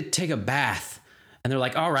 I need to take a bath. And they're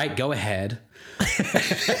like, all right, go ahead.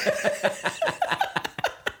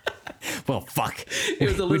 Well, fuck. It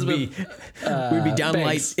was Elizabeth. We'd be downright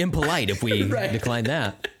Banks. impolite if we Right. declined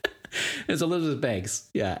that. It's Elizabeth Banks.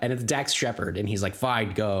 Yeah. And it's Dax Shepard. And he's like,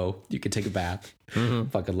 fine, go. You can take a bath.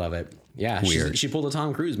 Fucking love it. Yeah. Weird. She pulled a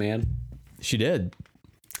Tom Cruise, man. She did.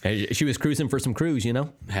 She was cruising for some cruise, you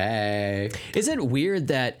know? Hey. Is it weird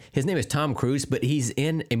that his name is Tom Cruise, but he's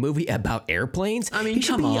in a movie about airplanes? I mean, he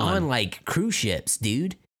should come be on. like cruise ships,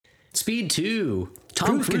 dude. Speed 2.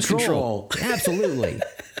 Tom Cruise Control. Absolutely.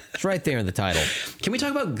 It's right there in the title. Can we talk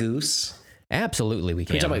about Goose? Absolutely, we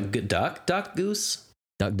can. Can we talk about Duck Goose?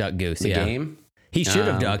 Duck, Duck, Goose. The yeah. game? He should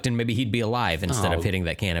have ducked, and maybe he'd be alive instead Oh. of hitting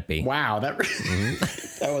that canopy. Wow. That,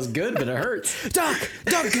 that was good, but it hurts. Duck,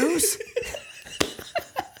 Duck, Goose.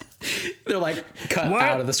 They're like cut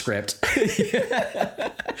out of the script.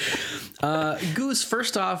 Goose,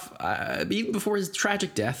 first off, even before his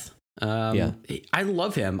tragic death, I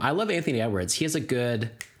love him. I love Anthony Edwards. He has a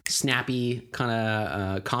good, snappy kind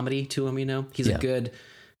of comedy to him. You know, he's a good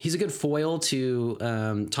foil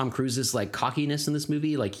to Tom Cruise's like cockiness in this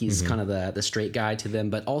movie. Like he's kind of the straight guy to them,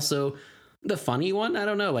 but also the funny one. I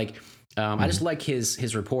don't know, like. I just like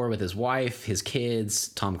his rapport with his wife, his kids,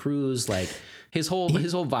 Tom Cruise, like his whole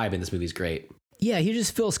vibe in this movie is great. Yeah, he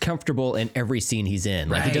just feels comfortable in every scene he's in.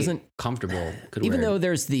 Like he doesn't comfortable. Good even word. though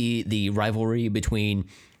there's the rivalry between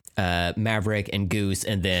Maverick and Goose,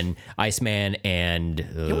 and then Iceman and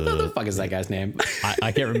What the fuck is that guy's name?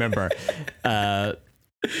 I can't remember. I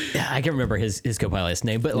can't remember his co-pilot's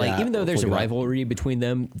name, but like Yeah, even though there's a we'll look it up. rivalry between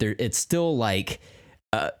them, it's still like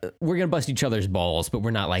we're gonna bust each other's balls, but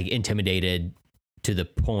we're not like intimidated to the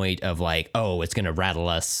point of like, oh, it's gonna rattle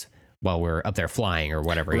us while we're up there flying or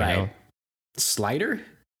whatever. Right. You know, Slider?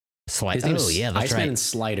 Slide. His name Oh is yeah, that's Iceman right. and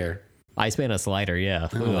Slider. Iceman and Slider. Yeah.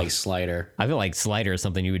 I don't like Slider. I feel like Slider is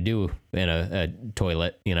something you would do in a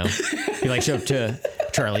toilet, you know? You like show up to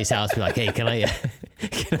Charlie's house, be like, hey, can I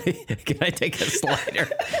take a slider?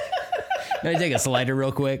 Can I take a slider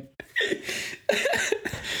real quick?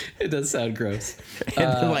 It does sound gross. And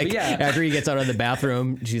then, like but yeah. after he gets out of the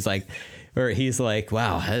bathroom, she's like, or he's like,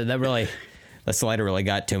 wow, that slider really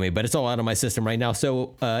got to me, but it's all out of my system right now.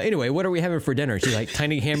 So anyway, what are we having for dinner? She's like,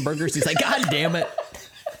 tiny hamburgers. He's like, God damn it.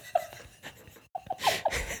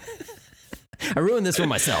 I ruined this for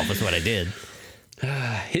myself. That's what I did.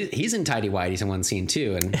 He's in tidy whities in one scene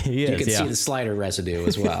too, and He you is, can yeah. see the Slider residue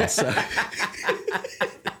as well. So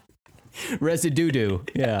Residue.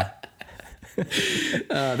 Yeah.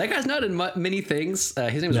 that guy's not in many things.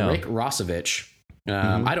 His name is No. Rick Rossovich.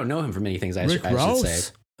 I don't know him from many things. I should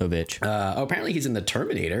say. A bitch. Apparently he's in the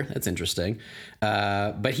Terminator. That's interesting.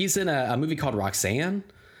 But he's in a movie called Roxanne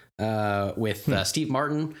with Steve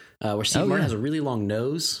Martin, where Steve Martin has a really long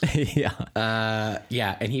nose. Yeah.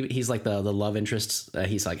 Yeah, and he's like the love interest.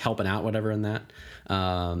 He's like helping out whatever in that.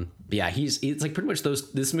 But yeah, it's like pretty much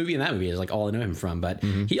this movie and that movie is like all I know him from. But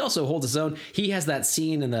he also holds his own. He has that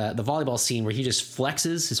scene in the volleyball scene where he just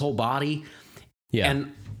flexes his whole body. Yeah.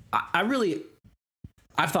 And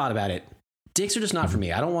I've thought about it. Dicks are just not for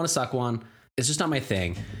me. I don't want to suck one. It's just not my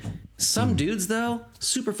thing. Some dudes, though,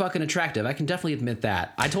 super fucking attractive. I can definitely admit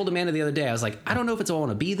that. I told Amanda the other day, I was like, I don't know if it's I want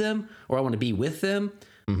to be them or I want to be with them.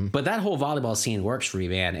 But that whole volleyball scene works for me,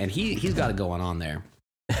 man. And he's got it going on there.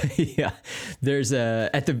 Yeah. There's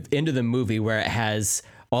at the end of the movie where it has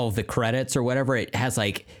all of the credits or whatever, it has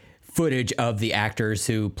like footage of the actors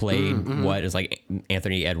who played what is like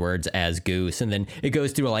Anthony Edwards as Goose, and then it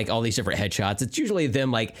goes through like all these different headshots. It's usually them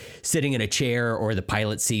like sitting in a chair or the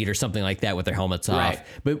pilot seat or something like that with their helmets off. Right.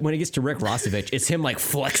 But when it gets to Rick Rossovich, it's him like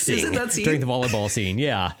flexing Isn't that scene? during the volleyball scene.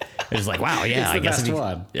 Yeah, it's like wow, yeah, It's the I guess best if you,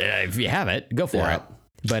 one. if you have it, go for Yeah. it.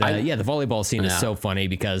 But yeah, the volleyball scene is Yeah. so funny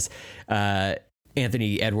because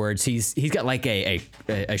Anthony Edwards, he's got like a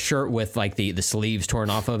shirt with like the sleeves torn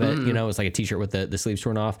off of it. You know, it's like a t-shirt with the sleeves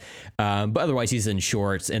torn off. But otherwise he's in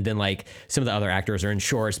shorts. And then like some of the other actors are in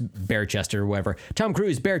shorts, bare chested or whatever. Tom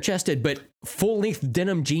Cruise, bare chested, but full length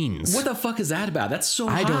denim jeans. What the fuck is that about? That's so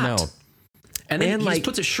I don't hot. know. And then And, he like- just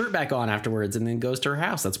puts his shirt back on afterwards and then goes to her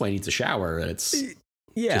house. That's why he needs a shower. It's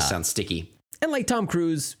Yeah. just sounds sticky. And like Tom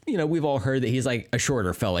Cruise, you know, we've all heard that he's like a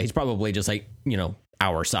shorter fella. He's probably just like, you know,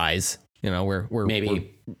 our size. You know, we're Maybe.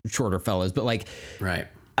 we're shorter fellas, but like Right.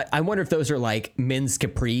 I wonder if those are like men's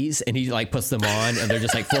capris and he like puts them on and they're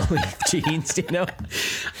just like full length jeans, you know?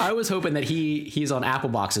 I was hoping that he's on apple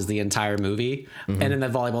boxes the entire movie, and in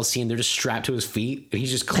that volleyball scene, they're just strapped to his feet, and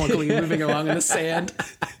he's just clunkily moving along in the sand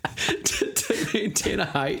to maintain a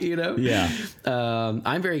height. You know? Yeah.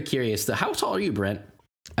 I'm very curious. How tall are you, Brent?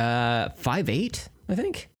 5'8", I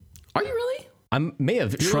think. Are you really? I may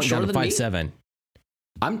have You're a shrunk down little to shorter than me? 5'7".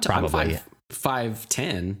 I'm Probably.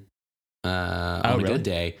 5'10" on a good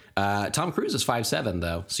day. Tom Cruise is 5'7"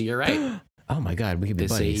 though, so you're right. Oh my God, we could be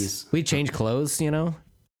buddies. We change clothes, you know.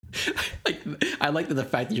 I like the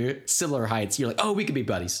fact that you're similar heights. You're like, oh, we could be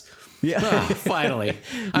buddies. Yeah, finally.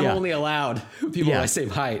 I'm only allowed people my same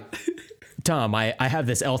height. Tom, I have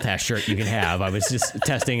this LTAS shirt you can have. I was just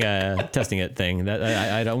testing it thing that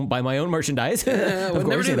I don't buy my own merchandise. Of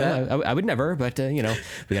course, I would never, but we got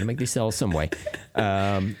to make these sell some way.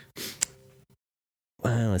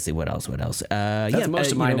 Let's see what else. That's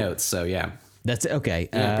most of my notes. So yeah. That's okay.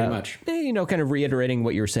 Yeah, pretty much. Kind of reiterating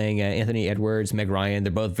what you were saying, Anthony Edwards, Meg Ryan,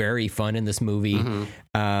 they're both very fun in this movie.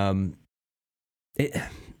 Mm-hmm.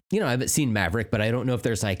 I haven't seen Maverick, but I don't know if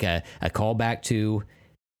there's like a callback to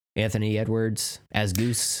Anthony Edwards as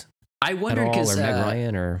Goose. I wondered because Meg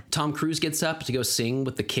Ryan or Tom Cruise gets up to go sing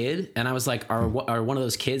with the kid, and I was like, are one of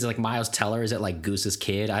those kids like Miles Teller? Is it like Goose's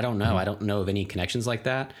kid? I don't know. Mm-hmm. I don't know of any connections like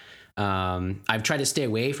that. I've tried to stay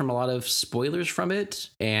away from a lot of spoilers from it,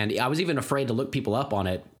 and I was even afraid to look people up on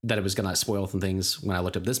it that it was going to spoil some things when I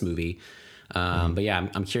looked up this movie. But yeah,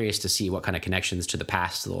 I'm curious to see what kind of connections to the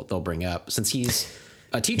past they'll bring up, since he's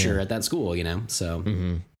a teacher at that school, So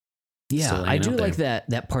yeah, I do like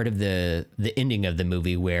that part of the ending of the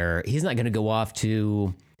movie where he's not going to go off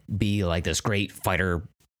to be like this great fighter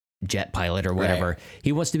jet pilot or whatever. Right.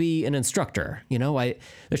 He wants to be an instructor. There's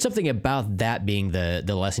something about that being the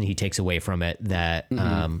lesson he takes away from it that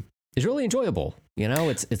is really enjoyable.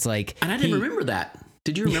 It's like, and I didn't remember that.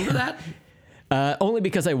 Did you remember that? Only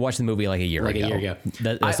because I watched the movie like a year ago.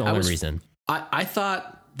 That's the only reason. I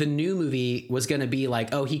thought the new movie was going to be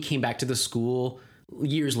like, oh, he came back to the school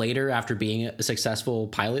years later after being a successful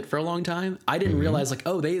pilot for a long time. I didn't realize like,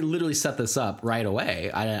 oh, they literally set this up right away.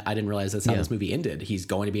 I didn't realize that's how this movie ended. He's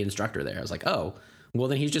going to be an instructor there. I was like, oh, well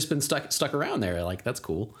then he's just been stuck around there. Like, that's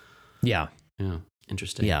cool. Yeah.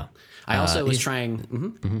 Interesting. Yeah. I also was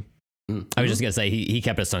trying. I was just gonna say he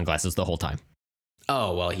kept his sunglasses the whole time.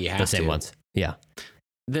 Oh well, he has the same ones. Yeah.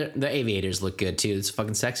 The aviators look good too. It's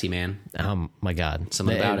fucking sexy, man. Oh my God.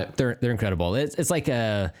 Something about it. They're incredible. It's like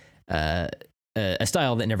a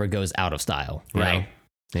style that never goes out of style, right?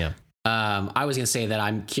 Yeah. I was gonna say that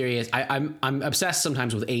I'm curious. I'm obsessed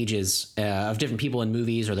sometimes with ages of different people in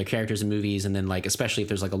movies or their characters in movies, and then like especially if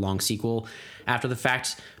there's like a long sequel after the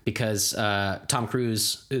fact, because Tom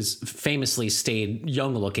Cruise is famously stayed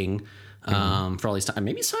young looking for all these time.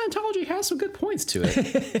 Maybe Scientology has some good points to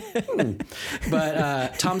it.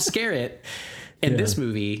 But Tom Skerritt in this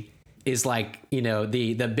movie is like,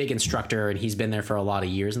 the big instructor, and he's been there for a lot of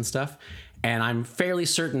years and stuff. And I'm fairly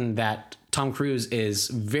certain that Tom Cruise is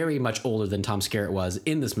very much older than Tom Skerritt was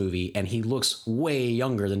in this movie, and he looks way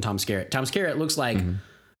younger than Tom Skerritt. Tom Skerritt looks like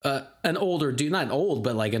an older dude, not old,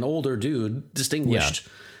 but like an older dude, distinguished,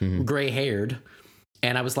 gray-haired.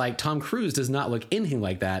 And I was like, Tom Cruise does not look anything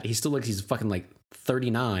like that. He still looks, he's fucking like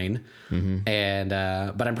 39. And,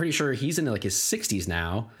 but I'm pretty sure he's in like his 60s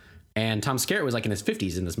now. And Tom Skerritt was like in his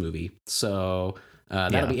 50s in this movie. So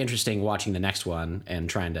that'll be interesting watching the next one and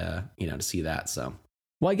trying to, to see that. So.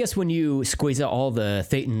 Well, I guess when you squeeze out all the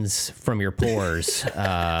thetans from your pores,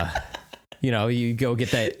 you go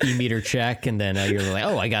get that E-meter check, and then you're like,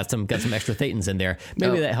 oh, I got some extra thetans in there.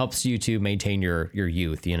 Maybe that helps you to maintain your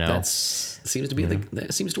youth. That seems to be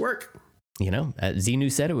that seems to work.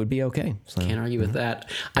 Xenu said it would be okay. So, can't argue with that.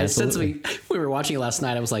 I said something, we were watching it last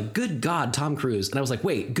night. I was like, good God, Tom Cruise. And I was like,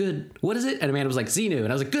 wait, good, what is it? And Amanda was like, Xenu. And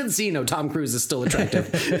I was like, good Xenu, Tom Cruise is still attractive.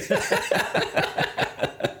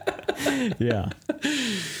 Yeah.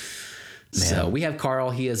 So we have Carl,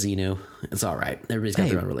 he has Xenu. It's all right. Everybody's got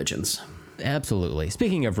their own religions. Absolutely.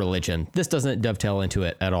 Speaking of religion, this doesn't dovetail into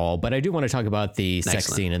it at all, but I do want to talk about the sex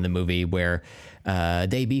scene in the movie where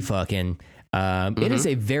they be fucking. It is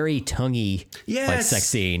a very tonguey sex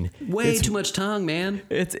scene. Too much tongue, man.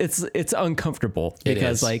 It's uncomfortable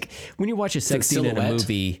because like when you watch a sex scene in a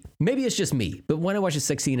movie, maybe it's just me, but when I watch a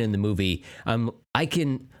sex scene in the movie,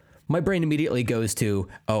 my brain immediately goes to,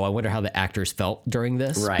 oh, I wonder how the actors felt during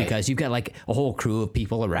this. Right. Because you've got like a whole crew of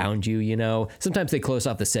people around you, Sometimes they close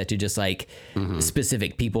off the set to just like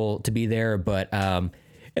specific people to be there. But in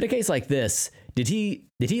a case like this, did he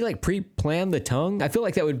like pre-plan the tongue? I feel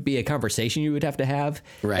like that would be a conversation you would have to have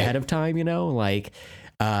ahead of time, like...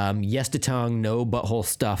 yes to tongue, no butthole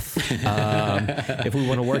stuff. If we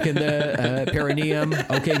want to work in the perineum,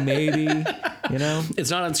 okay, maybe.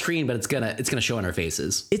 It's not on screen, but it's gonna show on our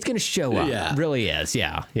faces. It's gonna show up. Yeah, it really is.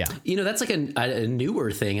 Yeah. That's like a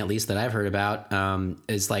newer thing, at least that I've heard about.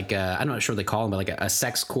 Is like I'm not sure what they call them, but like a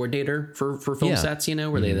sex coordinator for film sets.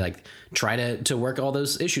 Where they like try to work all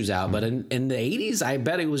those issues out. But in the 80s, I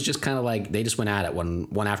bet it was just kind of like they just went at it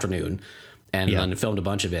one afternoon. and then filmed a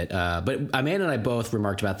bunch of it. But Amanda and I both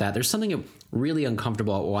remarked about that. There's something really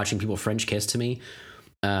uncomfortable about watching people French kiss to me,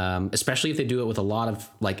 especially if they do it with a lot of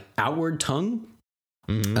like outward tongue.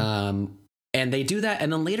 And they do that,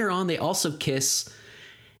 and then later on they also kiss,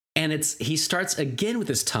 and he starts again with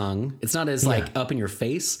his tongue. It's not as like up in your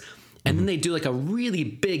face, and then they do like a really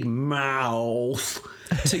big mouth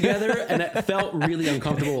together, and it felt really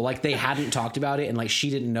uncomfortable. Like they hadn't talked about it, and like she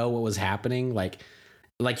didn't know what was happening. Like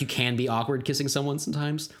you can be awkward kissing someone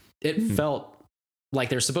sometimes. It felt like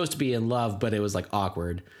they're supposed to be in love, but it was like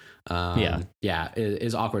awkward. It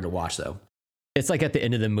is awkward to watch though. It's like at the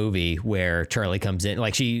end of the movie where Charlie comes in,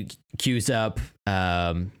 like she cues up,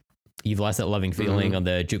 You've Lost That Loving Feeling on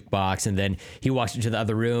the jukebox, and then he walks into the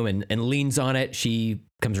other room and leans on it. She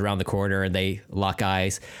comes around the corner and they lock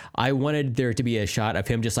eyes. I wanted there to be a shot of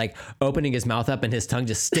him just like opening his mouth up and his tongue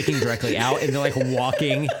just sticking directly out, and they're like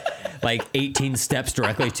walking like 18 steps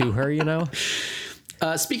directly to her, you know?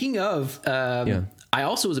 Speaking of, I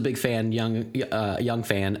also was a big fan, young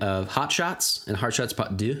fan of Hot Shots and Hot Shots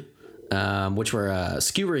Part 2. Which were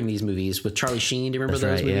skewering these movies with Charlie Sheen. Do you remember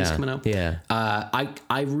those movies coming up? Yeah.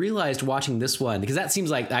 I realized watching this one, because that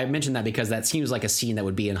seems like, I mentioned that because that seems like a scene that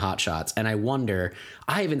would be in Hot Shots. And I wonder,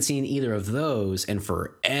 I haven't seen either of those in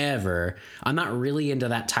forever. I'm not really into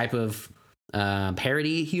that type of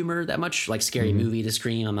parody humor that much, like Scary Movie to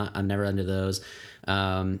Scream. I'm never into those.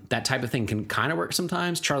 That type of thing can kind of work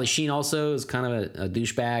sometimes. Charlie Sheen also is kind of a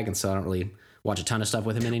douchebag, and so I don't really watch a ton of stuff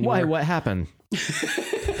with him anymore. Why? What happened?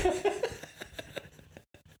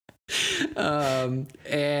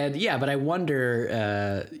 But I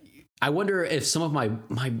wonder if some of I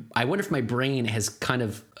wonder if my brain has kind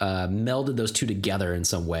of melded those two together in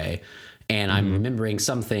some way, and I'm remembering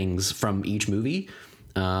some things from each movie.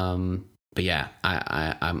 But yeah,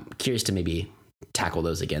 I'm curious to maybe tackle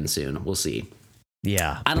those again soon. We'll see.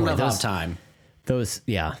 Yeah, I don't know if I'll have time.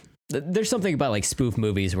 There's something about like spoof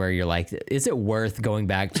movies where you're like, is it worth going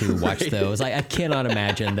back to watch those? Like, I cannot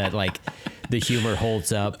imagine that like the humor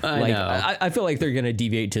holds up. I feel like they're going to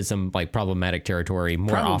deviate to some like problematic territory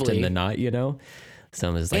more often than not, you know?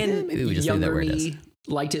 So it's like, maybe we just leave that where it is.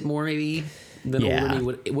 Liked it more maybe than older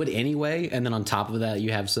me would anyway. And then on top of that,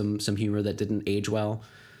 you have some humor that didn't age well.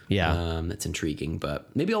 Yeah. That's intriguing, but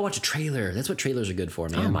maybe I'll watch a trailer. That's what trailers are good for,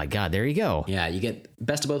 man. Oh my God. There you go. Yeah. You get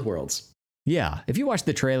best of both worlds. Yeah, if you watch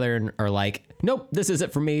the trailer and are like, nope, this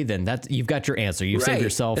isn't for me, then you've got your answer. You've saved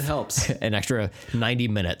yourself it helps. an extra 90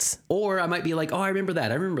 minutes. Or I might be like, oh, I remember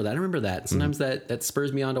that. Sometimes that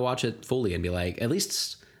spurs me on to watch it fully and be like, at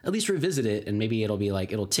least revisit it, and maybe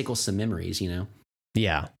it'll tickle some memories, you know?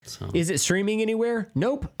 Yeah. So. Is it streaming anywhere?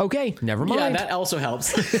 Nope. Okay, never mind. Yeah, that also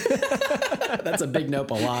helps. That's a big nope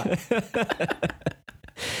a lot.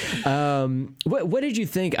 What did you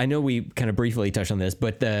think? I know we kind of briefly touched on this,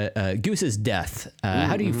 but the Goose's death.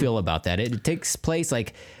 How do you feel about that? It takes place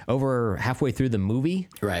like over halfway through the movie,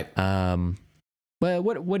 right? But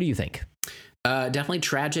what do you think? Definitely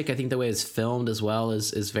tragic. I think the way it's filmed as well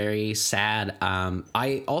is very sad.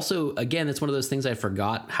 I also, again, it's one of those things I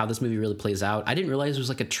forgot how this movie really plays out. I didn't realize it was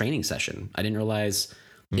like a training session. I didn't realize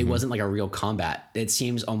it wasn't like a real combat. It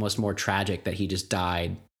seems almost more tragic that he just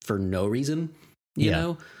died for no reason. You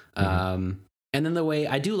know? And then the way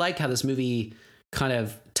I do like how this movie kind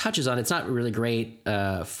of touches on, it's not really great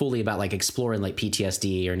fully about like exploring like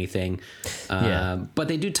PTSD or anything. But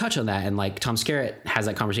they do touch on that. And like Tom Skerritt has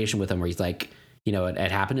that conversation with him where he's like, you know,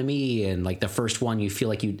 it happened to me. And like the first one, you feel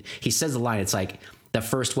like he says the line, it's like the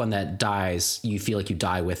first one that dies, you feel like you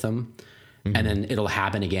die with them. And then it'll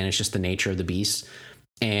happen again. It's just the nature of the beast.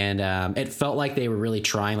 And it felt like they were really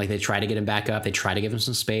trying, like they tried to get him back up. They tried to give him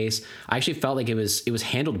some space. I actually felt like it was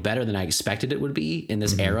handled better than I expected it would be in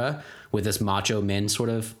this era with this macho men sort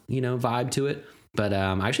of, you know, vibe to it. But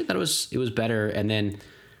I actually thought it was better. And then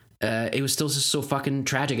it was still just so fucking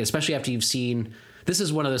tragic, especially after you've seen, this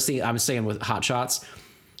is one of those things I'm saying with Hot Shots.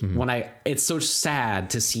 It's so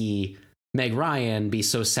sad to see Meg Ryan be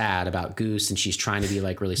so sad about Goose, and she's trying to be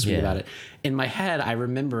like really sweet about it. In my head, I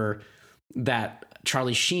remember that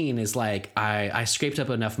Charlie Sheen is like, I scraped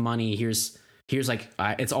up enough money. Here's like,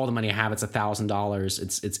 it's all the money I have. It's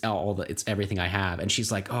 $1,000. It's everything I have. And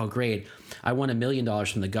she's like, oh great. I won $1 million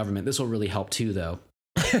from the government. This will really help too though.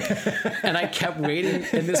 And I kept waiting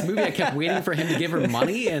in this movie. I kept waiting for him to give her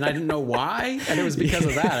money, and I didn't know why. And it was because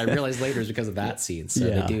of that. I realized later it was because of that scene. So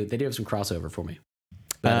they do have some crossover for me.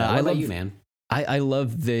 But what about you, man? I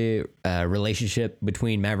love the relationship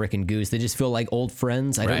between Maverick and Goose. They just feel like old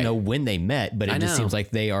friends. I don't know when they met, but it just seems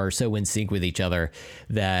like they are so in sync with each other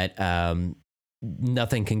that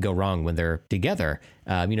nothing can go wrong when they're together.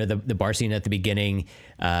 The bar scene at the beginning,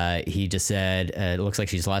 he just said, it looks like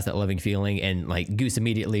she's lost that loving feeling. And like Goose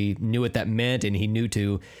immediately knew what that meant. And he knew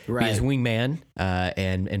to be his wingman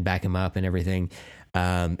and back him up and everything.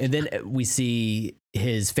 And then we see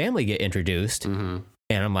his family get introduced. And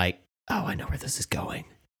I'm like, oh, I know where this is going.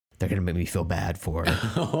 They're going to make me feel bad for,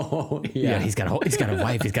 he's got a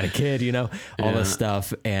wife, he's got a kid, all this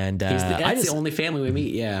stuff. And that's the only family we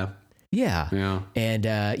meet. Yeah. And,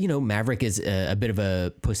 Maverick is a bit of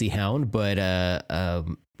a pussy hound, but,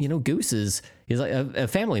 Goose he's like a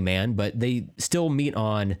family man, but they still meet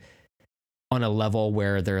on a level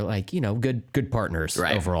where they're like, good partners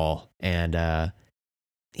overall. And, man,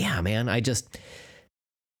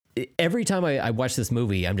 every time I watch this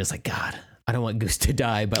movie, I'm just like, God, I don't want Goose to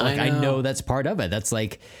die, but like, I know that's part of it.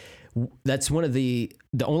 That's one of the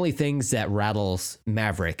only things that rattles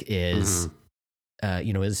Maverick is,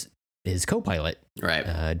 his co-pilot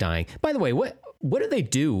dying. By the way, what do they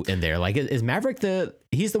do in there? Like, is Maverick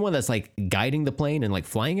he's the one that's like guiding the plane and like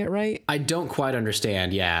flying it, right? I don't quite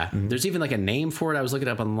understand. Yeah. There's even like a name for it. I was looking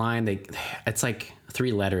it up online. It's like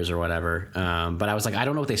 3 letters or whatever. But I was like, I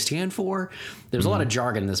don't know what they stand for. There's a lot of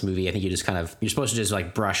jargon in this movie. I think you're supposed to just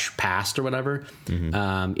like brush past or whatever.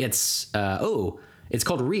 It's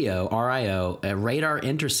called RIO, R-I-O, a radar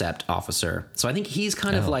intercept officer. So I think he's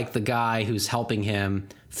kind of like the guy who's helping him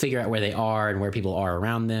figure out where they are and where people are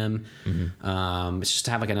around them. It's just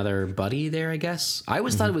to have like another buddy there, I guess. I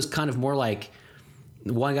always thought it was kind of more like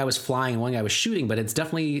one guy was flying and one guy was shooting, but it's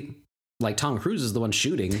definitely like Tom Cruise is the one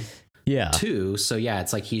shooting too. So yeah,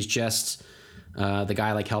 it's like he's just the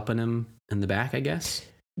guy like helping him in the back, I guess.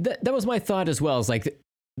 That was my thought as well. It's like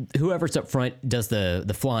whoever's up front does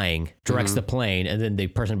the flying, directs the plane, and then the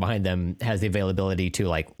person behind them has the availability to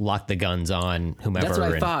like lock the guns on whomever. That's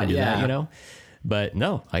what I thought, and do that, But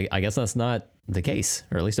no, I guess that's not the case,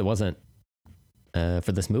 or at least it wasn't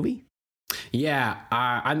for this movie. Yeah,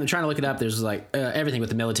 I'm trying to look it up. There's like everything with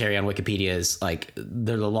the military on Wikipedia is like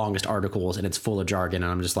they're the longest articles and it's full of jargon.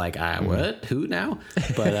 And I'm just like, what? Who now?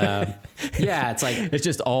 But yeah, it's like it's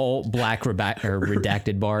just all black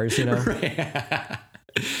redacted bars,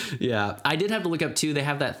 Yeah, I did have to look up too. They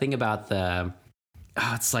have that thing about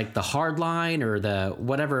it's like the hard line or the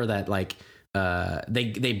whatever that like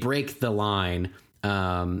they break the line.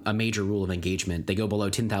 A major rule of engagement. They go below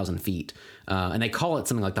 10,000 feet, and they call it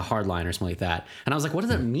something like the hard line or something like that. And I was like, what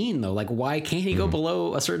does that mean though? Like, why can't he go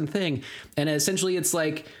below a certain thing? And essentially, it's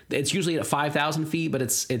like it's usually at 5,000 feet, but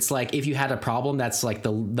it's like if you had a problem, that's like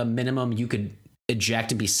the minimum you could eject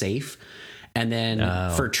to be safe. And then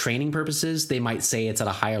for training purposes, they might say it's at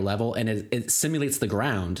a higher level and it simulates the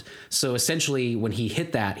ground. So essentially when he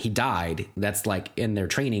hit that, he died. That's like in their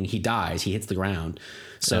training, he dies, he hits the ground.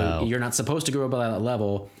 So you're not supposed to go above that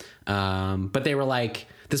level. But they were like,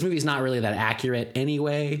 this movie's not really that accurate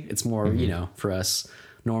anyway. It's more, for us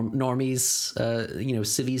normies,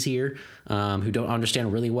 civvies here, who don't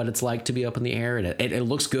understand really what it's like to be up in the air. And it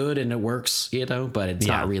looks good and it works, but it's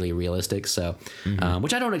not really realistic. So,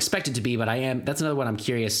 which I don't expect it to be, but that's another one I'm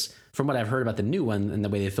curious from what I've heard about the new one and the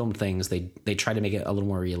way they filmed things. They try to make it a little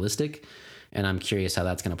more realistic, and I'm curious how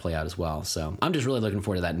that's going to play out as well. So I'm just really looking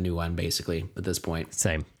forward to that new one, basically at this point.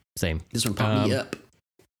 Same. This one popped me up.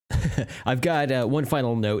 I've got one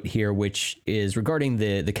final note here, which is regarding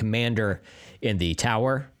the commander in the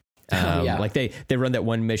tower. Like they run that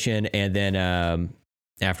one mission, and then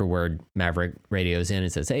afterward, Maverick radios in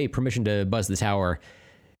and says, "Hey, permission to buzz the tower."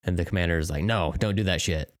 And the commander is like, "No, don't do that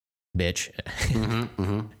shit, bitch."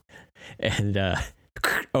 And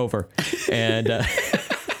over. And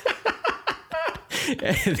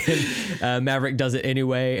and then Maverick does it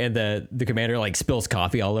anyway, and the commander like spills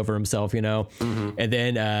coffee all over himself, and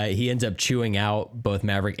then he ends up chewing out both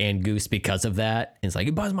Maverick and Goose because of that. And it's like,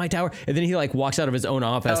 "You buzzed my tower," and then he like walks out of his own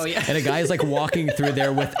office, and a guy is like walking through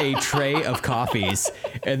there with a tray of coffees,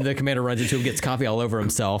 and the commander runs into him, gets coffee all over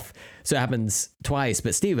himself. So it happens twice.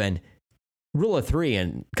 But Steven, rule of 3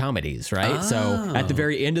 in comedies, right? So at the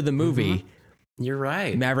very end of the movie, you're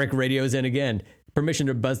right, Maverick radios in again, permission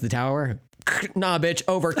to buzz the tower. Nah, bitch,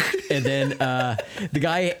 over. And then the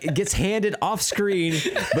guy gets handed off screen,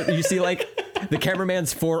 but you see like the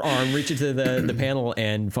cameraman's forearm reach into the panel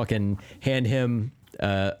and fucking hand him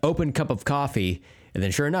open cup of coffee. And then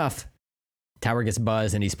sure enough, tower gets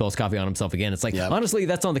buzzed and he spills coffee on himself again. It's like, honestly,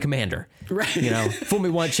 that's on the commander. Right. Fool me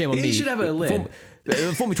once, shame on me. He should have a lid.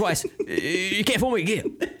 Fool me twice. You can't fool me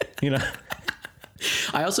again.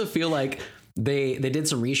 I also feel like they did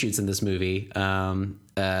some reshoots in this movie,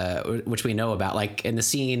 which we know about, like in the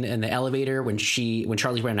scene in the elevator when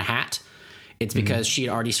Charlie's wearing a hat it's because she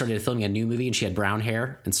had already started filming a new movie and she had brown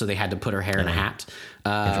hair, and so they had to put her hair in a hat.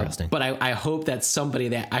 Interesting. But I hope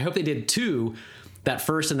that I hope they did two, that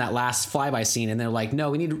first and that last flyby scene, and they're like,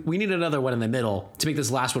 no, we need another one in the middle to make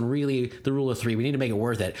this last one really the rule of three. We need to make it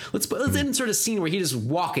worth it. Let's insert a scene where he's just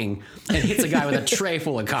walking and hits a guy with a tray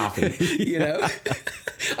full of coffee. You know,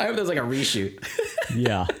 I hope there's like a reshoot.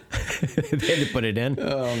 Yeah, they had to put it in.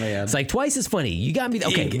 Oh man, it's like twice as funny. You got me.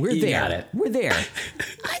 Okay, we're there. Got it. We're there.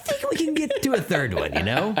 I think we can get to a third one. You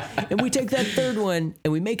know, and we take that third one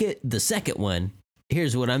and we make it the second one.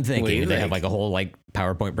 Here's what I'm thinking. They have like a whole like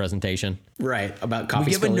PowerPoint presentation. Right. About coffee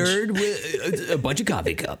We give spillage. a nerd with a bunch of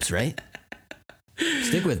coffee cups, right?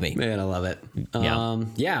 Stick with me. Man, I love it.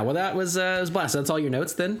 Yeah. Well, that was blast. That's all your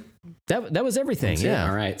notes then? That was everything. Yeah.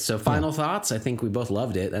 All right. So final thoughts. I think we both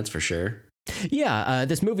loved it. That's for sure. Yeah.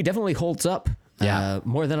 This movie definitely holds up.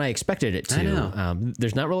 More than I expected it to. I know.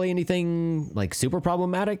 There's not really anything like super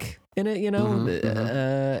problematic in it, you know?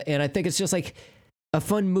 And I think it's just like a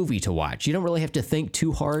fun movie to watch. You don't really have to think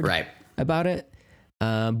too hard about it.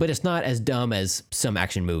 But it's not as dumb as some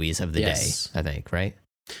action movies of the day, I think, right?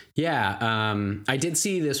 Yeah. I did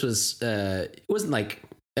see this was, it wasn't like,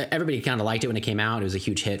 everybody kind of liked it when it came out. It was a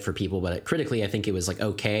huge hit for people, but critically, I think it was like,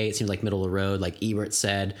 okay. It seemed like middle of the road. Like Ebert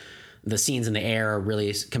said, the scenes in the air are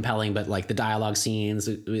really compelling, but like the dialogue scenes,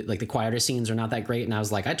 like the quieter scenes are not that great. And I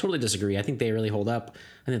was like, I totally disagree. I think they really hold up.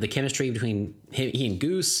 I think the chemistry between he and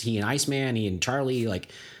Goose, he and Iceman, he and Charlie, like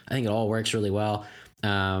I think it all works really well.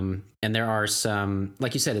 And there are some,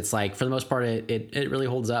 like you said, it's like for the most part, it really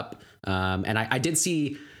holds up. And I did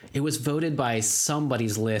see it was voted by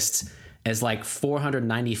somebody's list as like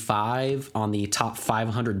 495 on the top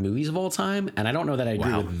 500 movies of all time. And I don't know that I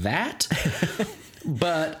agree with that.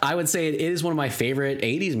 But I would say it is one of my favorite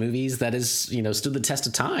 80s movies that has, you know, stood the test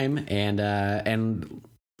of time. And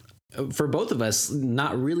for both of us,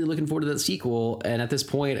 not really looking forward to that sequel. And at this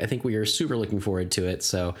point, I think we are super looking forward to it.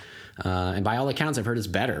 So, and by all accounts, I've heard it's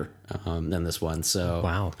better than this one. So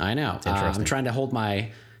wow, I know. I'm trying to hold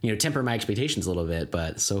my, temper my expectations a little bit.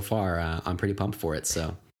 But so far, I'm pretty pumped for it.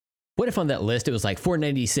 So. What if on that list it was like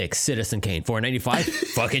 496 Citizen Kane, 495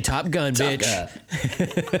 fucking Top Gun, bitch.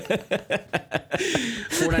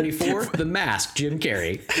 494 The Mask, Jim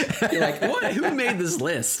Carrey. You're like, what? Who made this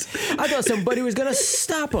list? I thought somebody was gonna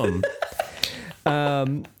stop him.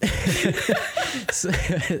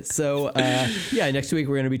 Next week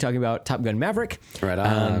we're going to be talking about Top Gun Maverick. Right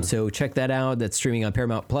on. So check that out. That's streaming on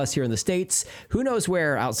Paramount Plus here in the States. Who knows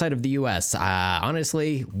where outside of the US?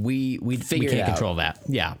 Honestly, we can't control that.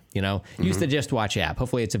 Yeah, use the Just Watch app.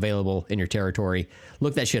 Hopefully it's available in your territory.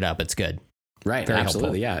 Look that shit up. It's good. Right. Very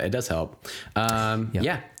absolutely. helpful. Yeah, it does help.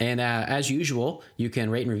 And as usual, you can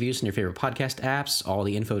rate and review us in your favorite podcast apps. All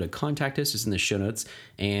the info to contact us is in the show notes.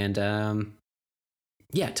 And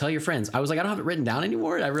tell your friends. I was like, I don't have it written down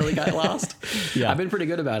anymore. I really got lost. I've been pretty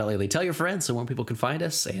good about it lately. Tell your friends so more people can find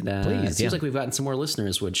us. And it seems like we've gotten some more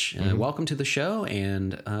listeners, which welcome to the show.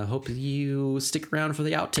 And hope you stick around for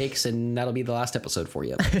the outtakes. And that'll be the last episode for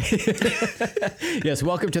you. Yes.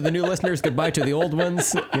 Welcome to the new listeners. Goodbye to the old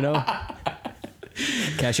ones.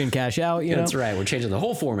 Cash in, cash out. That's right. We're changing the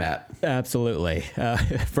whole format. Absolutely.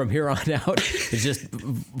 From here on out, it's just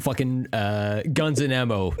fucking guns and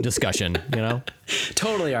ammo discussion.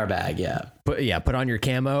 Totally our bag. Yeah. Put on your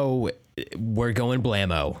camo. We're going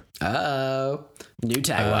blammo. Oh, new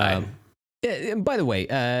tagline. And by the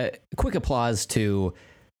way, quick applause to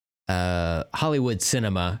Hollywood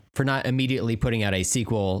Cinema for not immediately putting out a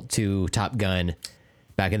sequel to Top Gun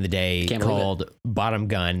back in the day called Bottom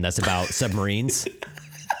Gun. That's about submarines.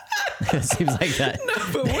 It seems like that. No,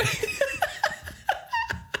 but wait.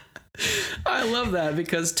 I love that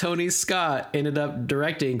because Tony Scott ended up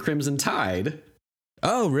directing Crimson Tide.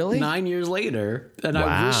 Oh, really? 9 years later. And wow.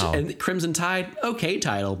 I wish, and Crimson Tide, okay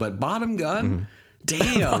title, but Bottom Gun?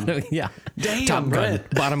 Damn. Yeah. Damn. Top Gun,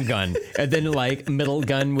 Bottom Gun. And then like Middle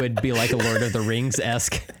Gun would be like a Lord of the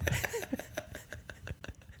Rings-esque.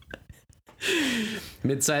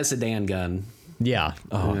 Mid-size sedan gun. Yeah.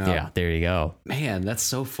 Oh, yeah. There you go. Man, that's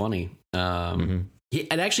so funny. And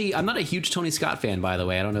actually, I'm not a huge Tony Scott fan, by the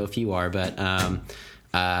way. I don't know if you are, but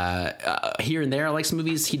here and there, I like some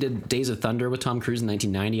movies. He did Days of Thunder with Tom Cruise in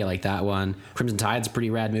 1990. I like that one. Crimson Tide's a pretty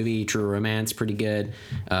rad movie. True Romance, pretty good.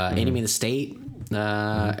 Enemy in the State.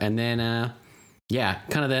 And then,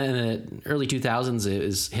 kind of in the early 2000s, it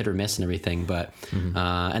was hit or miss and everything. But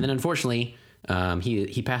and then, unfortunately,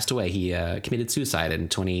 he passed away. He committed suicide in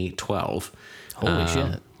 2012. Holy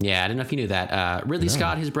shit. Yeah, I don't know if you knew that. Ridley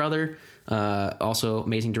Scott, his brother, also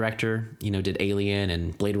amazing director. Did Alien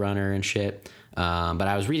and Blade Runner and shit. But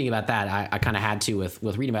I was reading about that. I kind of had to with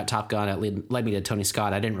reading about Top Gun. It led me to Tony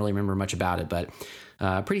Scott. I didn't really remember much about it, but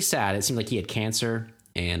pretty sad. It seemed like he had cancer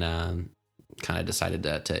and kind of decided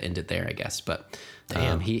to end it there, I guess. But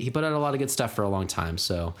he put out a lot of good stuff for a long time.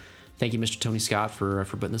 So thank you, Mr. Tony Scott, for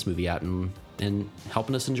putting this movie out and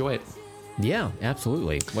helping us enjoy it. Yeah,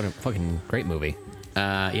 absolutely. What a fucking great movie.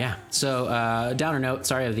 Yeah. So, downer note.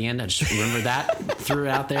 Sorry at the end. I just remembered that, threw it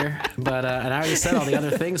out there. But and I already said all the other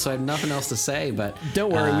things, so I have nothing else to say. But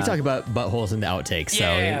don't worry, we talk about buttholes in the outtakes. So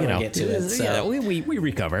we'll get to it. So yeah, we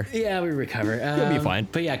recover. Yeah, we recover. You'll be fine.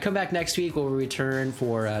 But yeah, come back next week. We'll return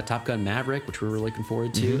for Top Gun Maverick, which we're really looking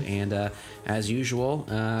forward to. Mm-hmm. And as usual,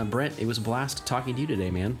 Brent, it was a blast talking to you today,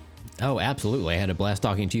 man. Oh, absolutely. I had a blast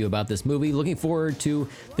talking to you about this movie. Looking forward to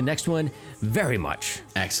the next one very much.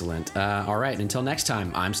 Excellent. All right. Until next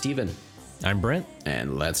time, I'm Steven. I'm Brent.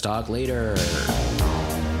 And let's talk later. Take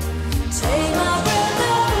my breath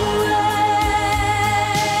away.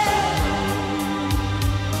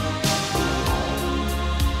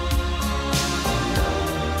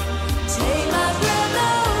 Take my breath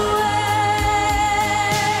away.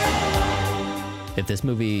 If this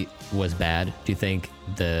movie was bad, do you think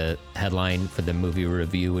the headline for the movie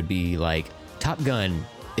review would be like, Top Gun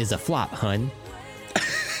is a flop, hun?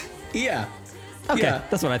 Yeah. Okay, yeah.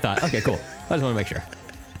 That's what I thought. Okay, cool. I just want to make sure.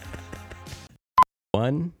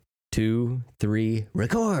 1, 2, 3,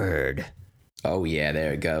 record. Oh, yeah,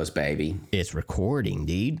 there it goes, baby. It's recording,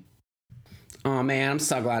 dude. Oh, man, I'm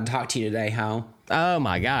so glad to talk to you today, Hal. Oh,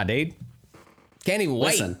 my God, dude. Can't even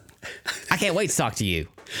wait. Listen. I can't wait to talk to you.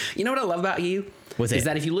 You know what I love about you? What's it? Is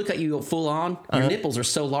that if you look at you full on, your nipples are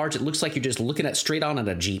so large, it looks like you're just looking at straight on at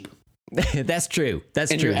a Jeep. That's true.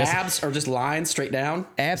 That's and true. Your abs are just lines straight down.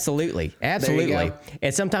 Absolutely. There you go.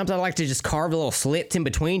 And sometimes I like to just carve a little slits in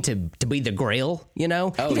between to be the grill, you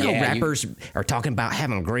know? Oh, you know, yeah, rappers are talking about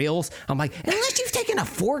having grills. I'm like, unless you've taken a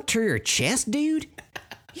fork to your chest, dude,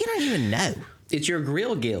 you don't even know. It's your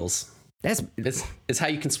grill gills. It's how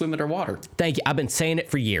you can swim underwater. Thank you. I've been saying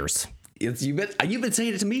it for years. You've been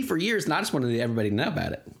saying it to me for years, and I just wanted everybody to know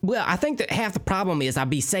about it. Well, I think that half the problem is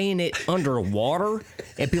I'd be saying it underwater,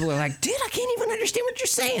 and people are like, dude, I can't even understand what you're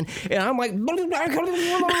saying. And I'm like, I can't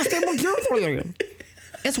even understand what you're saying.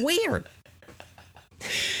 It's weird.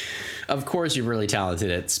 Of course, you're really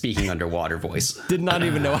talented at speaking underwater voice. Did not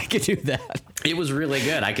even know I could do that. It was really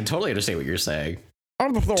good. I can totally understand what you're saying.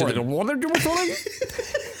 I'm sorry.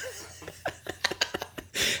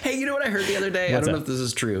 Hey, you know what I heard the other day? What's I don't know that? if this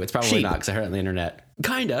is true. It's probably Sheep. not because I heard it on the internet.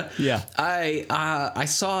 Kinda. Yeah. I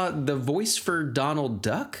saw the voice for Donald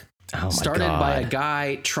Duck started by a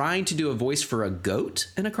guy trying to do a voice for a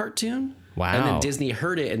goat in a cartoon. Wow. And then Disney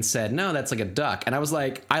heard it and said, no, that's like a duck. And I was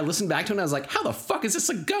like, I listened back to it and I was like, how the fuck is this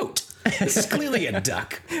a goat? This is clearly a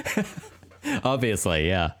duck. Obviously,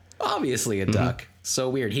 yeah. Obviously a duck. So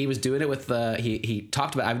weird. He was doing it with he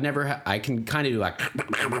talked about, I can kind of do like,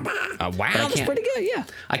 Wow, that's pretty good, yeah.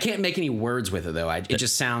 I can't make any words with it though. It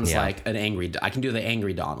just sounds like an angry, I can do the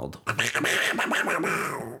angry Donald.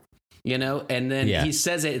 You know, and then he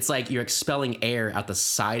says it's like you're expelling air out the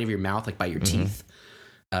side of your mouth, like by your teeth.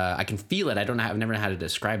 I can feel it. I've never known how to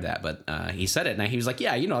describe that, but he said it, and he was like,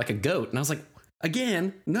 "Yeah, you know, like a goat." And I was like,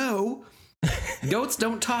 "Again, no, goats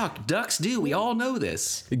don't talk. Ducks do. We all know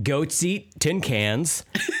this. Goats eat tin cans."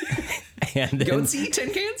 And then, Goats eat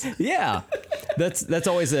tin cans? Yeah, that's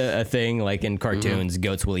always a thing. Like in cartoons,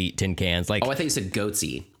 goats will eat tin cans. Like, Oh, I thought you said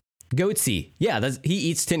goatsy. Goatsy. Yeah, he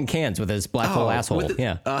eats tin cans with his black hole asshole.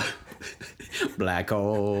 Yeah. Black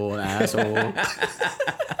hole asshole.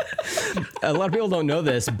 A lot of people don't know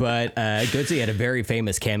this, but Goatsy had a very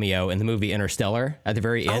famous cameo in the movie Interstellar at the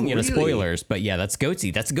very end. really? Spoilers, but yeah, that's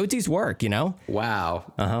Goatsy. That's Goatsy's work, you know? Wow.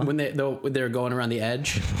 When they're going around the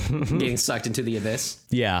edge, getting sucked into the abyss,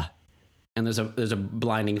 Yeah. and there's a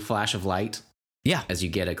blinding flash of light Yeah. as you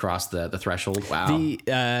get across the threshold. Wow.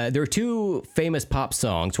 There are two famous pop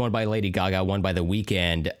songs, one by Lady Gaga, one by The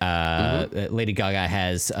Weeknd. Lady Gaga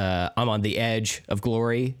has I'm on the Edge of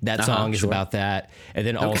Glory. That song is about that. And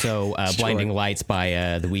then also Blinding Lights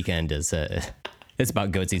by The Weeknd is it's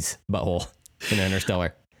about Goatsy's butthole in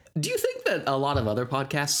Interstellar. Do you think that a lot of other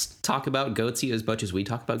podcasts talk about Goatsy as much as we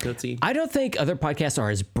talk about Goatsy? I don't think other podcasts are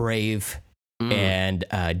as brave and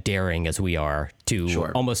daring as we are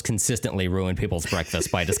to almost consistently ruin people's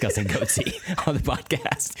breakfast by discussing Goatsy on the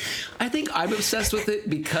podcast. I think I'm obsessed with it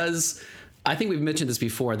because I think we've mentioned this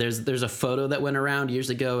before. There's a photo that went around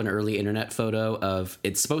years ago, an early internet photo of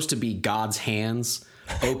it's supposed to be God's hands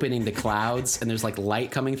opening the clouds, and there's like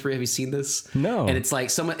light coming through. Have you seen this? No. And it's like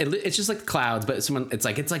it's just like the clouds, but it's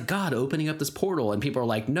like God opening up this portal, and people are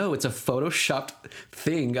like, no, it's a photoshopped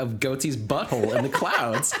thing of Goatee's butthole in the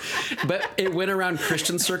clouds. But it went around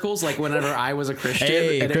Christian circles, like whenever I was a Christian.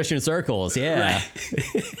 Hey, and Christian circles, yeah.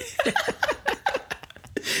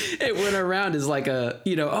 it went around as like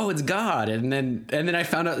it's God, and then I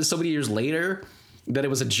found out so many years later that it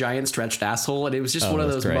was a giant stretched asshole, and it was just one of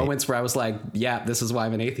that's those great. moments where I was like, yeah, this is why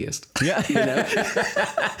I'm an atheist. Yeah.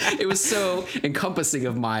 It was so encompassing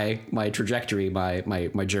of my trajectory,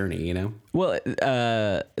 my journey, you know. Well,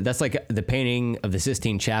 that's like the painting of the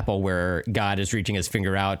Sistine Chapel where God is reaching his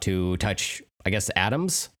finger out to touch, I guess,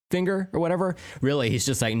 Adam's finger or whatever. Really, he's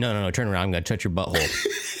just like, no, turn around, I'm gonna touch your butthole.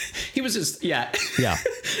 He was just Yeah.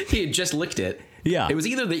 he had just licked it. Yeah. It was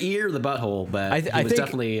either the ear or the butthole, but I it was think-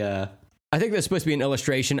 definitely I think that's supposed to be an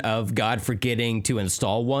illustration of God forgetting to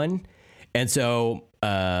install one. And so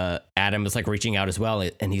Adam is like reaching out as well.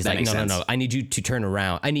 And he's That like, makes no, sense. I need you to turn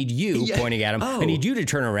around. I need you, Yeah. pointing at him. Oh. I need you to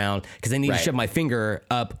turn around because I need Right. to shove my finger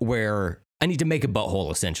up where I need to make a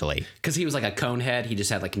butthole, essentially. because he was like a cone head. He just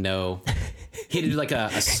had like no. He had to do like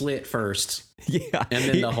a slit first, Yeah. and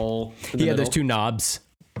then the hole. in the He had those middle. two knobs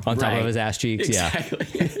on top Right. of his ass cheeks. Exactly.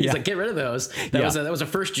 He's Yeah. like, get rid of those. That Yeah. was a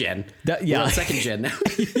first gen. Yeah. We're on second gen now.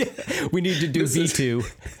 Yeah. We need to do This is- V2.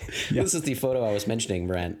 This is the photo I was mentioning,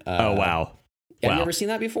 Brent. Oh, wow. Have Wow. you ever seen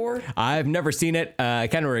that before? I've never seen it. I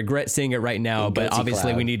kind of regret seeing it right now, but Goatee obviously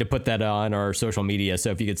cloud. we need to put that on our social media. So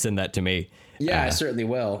if you could send that to me. Yeah, I certainly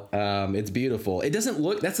will. It's beautiful. It doesn't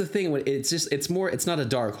look. That's the thing. When it's more. It's not a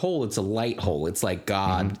dark hole. It's a light hole. It's like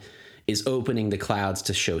God is opening the clouds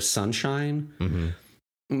to show sunshine,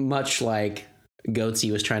 much like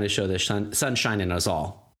Goatee was trying to show the sunshine in us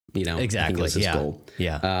all. You know, I think Exactly. was his Yeah. goal.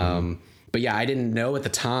 Yeah. But yeah, I didn't know at the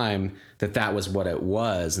time that was what it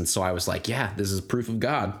was, and so I was like, yeah, this is proof of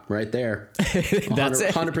God right there. That's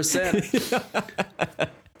it. 100%.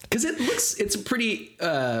 Because it's a pretty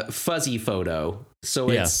fuzzy photo,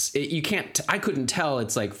 so Yeah. you can't. I couldn't tell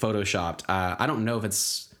it's like photoshopped. I don't know if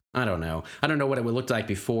it's. I don't know. I don't know what it would look like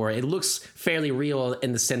before. It looks fairly real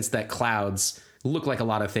in the sense that clouds look like a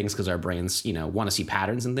lot of things because our brains, want to see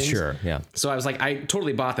patterns and things. Sure. Yeah. So I was like, I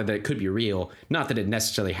totally bought that it could be real. Not that it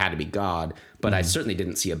necessarily had to be God, but I certainly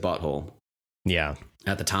didn't see a butthole Yeah.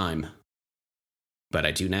 at the time. But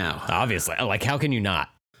I do now. Obviously. Like, how can you not?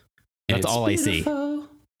 And That's it's all I see. beautiful.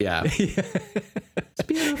 Yeah. It's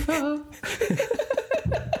beautiful.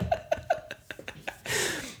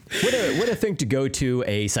 What a thing to go to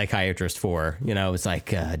a psychiatrist for. It's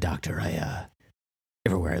like, doctor,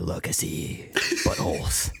 everywhere I look, I see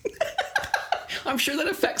buttholes. I'm sure that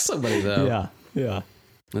affects somebody though. Yeah. Yeah.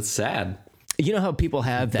 That's sad. You know how people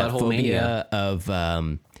have that Butthole phobia mania.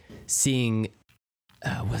 of seeing,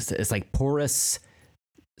 it's like porous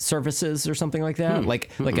surfaces or something like that, like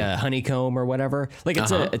a honeycomb or whatever. Like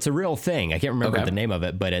it's a real thing. I can't remember Okay. the name of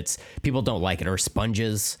it, but it's people don't like it, or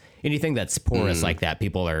sponges. Anything that's porous like that,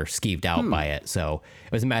 people are skeeved out by it. So I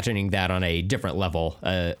was imagining that on a different level.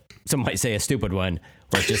 Some might say a stupid one,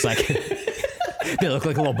 where it's just like they look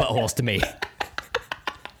like little buttholes to me.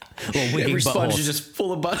 Little winking Every sponge buttholes. is just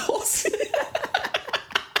full of buttholes.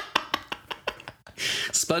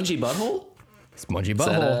 Spongy butthole? Spongy Is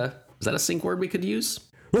butthole. is that a sync word we could use?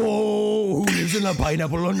 Oh, who lives in a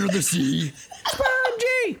pineapple under the sea?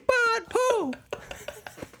 Spongy butthole.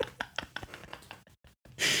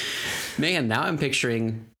 Man, now I'm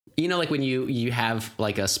picturing, like when you have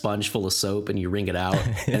like a sponge full of soap and you wring it out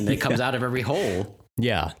and it comes out of every hole.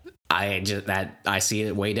 Yeah. I see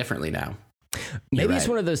it way differently now. Maybe it's right.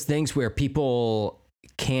 one of those things where people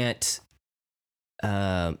can't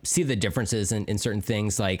see the differences in certain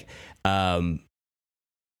things. Like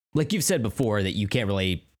you've said before, that you can't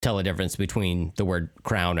really tell a difference between the word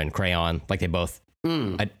crown and crayon. Like they both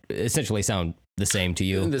essentially sound the same to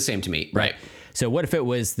you. The same to me. Right. So what if it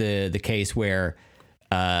was the case where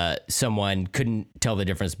someone couldn't tell the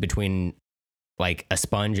difference between like a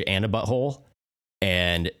sponge and a butthole?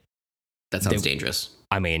 And That sounds dangerous.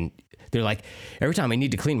 I mean, they're like, every time I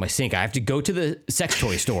need to clean my sink, I have to go to the sex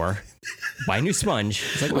toy store, buy a new sponge.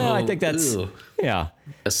 It's like, well, I think that's, Ooh. yeah,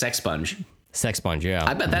 A sex sponge. sex sponge, yeah.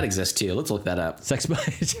 I bet that exists too. Let's look that up. Sex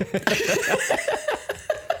sponge.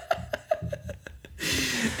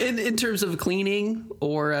 In terms of cleaning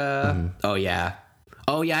or oh yeah,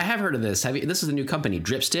 I have heard of this. This is a new company,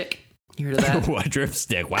 Dripstick. You heard of that? What,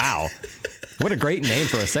 Dripstick? Wow. What a great name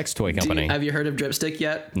for a sex toy company. Have you heard of Dripstick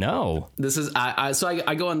yet? No. This is I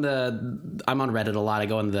go on I'm on Reddit a lot. I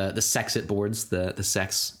go on the Sexit boards, the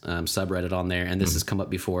sex subreddit on there, and this has come up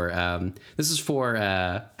before. This is for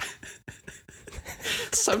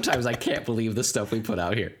Sometimes I can't believe the stuff we put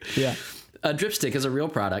out here. Yeah. A Dripstick is a real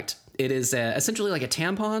product. It is essentially like a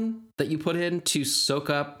tampon that you put in to soak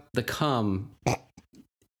up the cum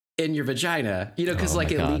in your vagina. You know, because Oh like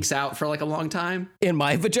my it God. leaks out for like a long time. In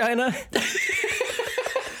my vagina?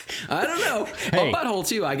 I don't know. Hey, A butthole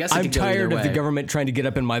too. I guess it I'm could go either tired of the way. government trying to get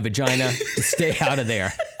up in my vagina. Stay out of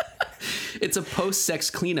there. It's a post-sex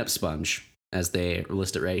cleanup sponge, as they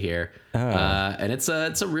list it right here. Oh. And it's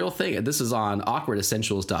a real thing. This is on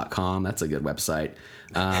awkwardessentials.com. That's a good website.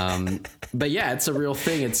 But yeah, it's a real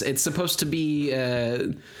thing. It's supposed to be.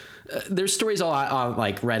 There's stories all on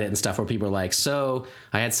like Reddit and stuff where people are like, so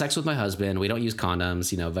I had sex with my husband. We don't use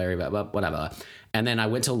condoms, you know, very whatever. And then I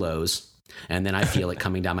went to Lowe's, and then I feel it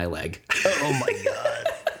coming down my leg. Oh my God.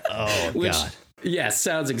 Oh Which, God. yeah,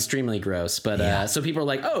 sounds extremely gross. But so people are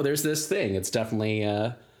like, oh, there's this thing. It's definitely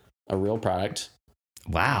a real product.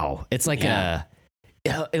 Wow. It's like Yeah.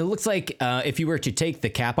 it looks like if you were to take the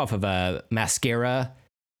cap off of a mascara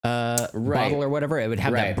bottle or whatever, it would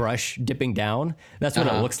have that Right. brush dipping down. That's what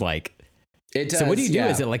it looks like. It does, So what do you do? yeah.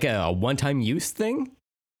 Is it like a one-time use thing?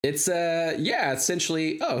 It's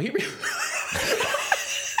essentially. Oh, here we.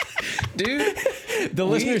 Dude, The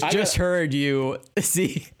listeners I just don't- heard you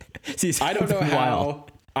see I don't know something how.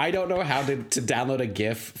 wild. I don't know how to download a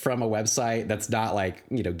GIF from a website that's not like,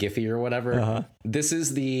 you know, Giphy or whatever. This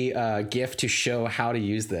is the GIF to show how to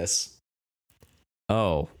use this.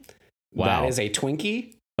 Oh. Wow. That is a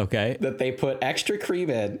Twinkie Okay. that they put extra cream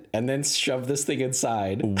in and then shove this thing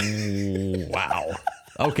inside. Wow.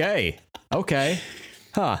 Okay. Okay.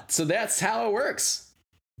 Huh. So that's how it works.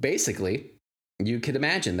 Basically, you could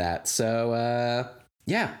imagine that. So,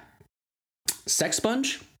 yeah. Sex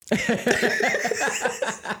sponge?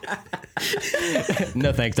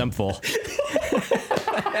 No thanks. I'm full.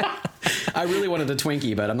 I really wanted a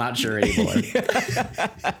Twinkie, but I'm not sure anymore.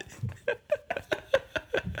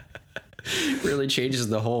 Really changes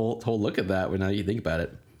the whole look of that when now you think about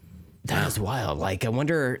it. That is wild. Like, I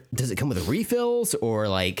wonder, does it come with refills or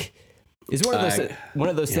like, is one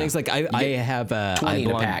of those things like I have 20 in a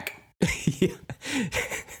belong- pack.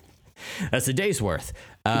 That's a day's worth.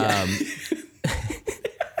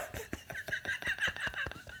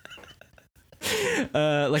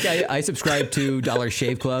 Like I subscribe to Dollar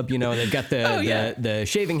Shave Club, you know, and they've got the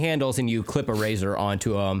shaving handles and you clip a razor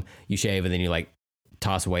onto them, you shave and then you like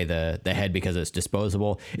toss away the head because it's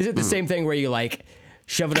disposable. Is it the same thing where you like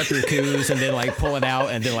shove it up your coos and then like pull it out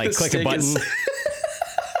and then like The click a stick button? is-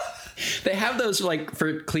 They have those like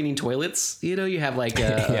for cleaning toilets. You know, you have like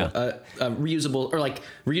a reusable or like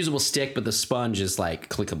reusable stick, but the sponge is like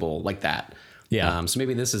clickable like that. Yeah. So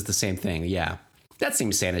maybe this is the same thing. Yeah. That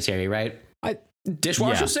seems sanitary, right?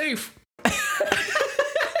 Dishwasher Yeah. safe.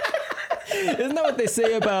 Isn't that what they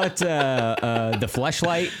say about the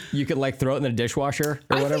fleshlight? You could like throw it in the dishwasher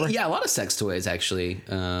or I whatever. think, yeah, a lot of sex toys actually.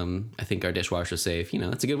 I think are dishwasher safe. You know,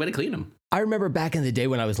 that's a good way to clean them. I remember back in the day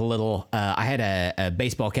when I was little, I had a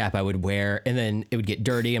baseball cap I would wear, and then it would get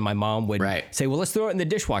dirty, and my mom would say, "Well, let's throw it in the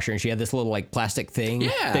dishwasher." And she had this little like plastic thing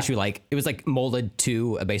that she like. It was like molded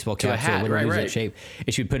to a baseball cap, a hat, so it would lose right. its shape.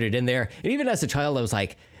 And she would put it in there. And even as a child, I was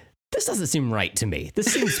like, "This doesn't seem right to me. This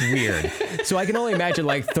seems weird." So I can only imagine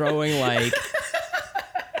like throwing like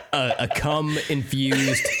a cum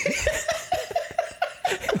infused.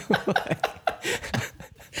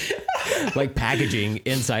 Like packaging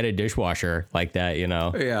inside a dishwasher like that, you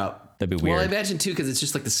know? Yeah. That'd be Well, I weird. imagine too, because it's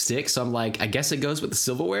just like the stick. So I'm like, I guess it goes with the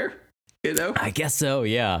silverware, you know? I guess so,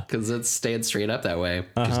 yeah. Because it's staying straight up that way,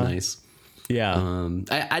 which is nice. Yeah.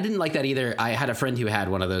 I didn't like that either. I had a friend who had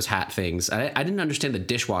one of those hat things. I didn't understand the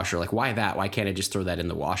dishwasher. Like, why that? Why can't I just throw that in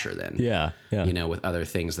the washer then? Yeah. You know, with other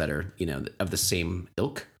things that are, you know, of the same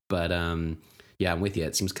ilk. But yeah, I'm with you.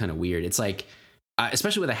 It seems kind of weird. It's like,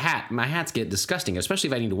 especially with a hat, my hats get disgusting, especially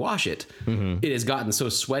if I need to wash it. It has gotten so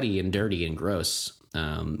sweaty and dirty and gross.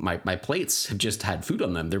 My plates have just had food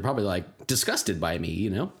on them. They're probably like disgusted by me, you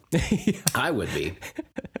know? I would be.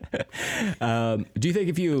 Do you think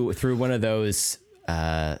if you threw one of those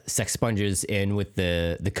sex sponges in with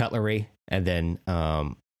the cutlery and then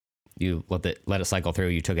you let it cycle through,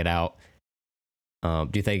 you took it out, do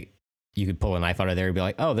you think you could pull a knife out of there and be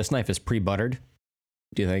like, oh, this knife is pre-buttered?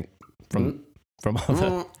 Do you think from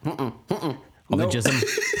all the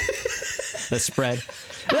jism that spread?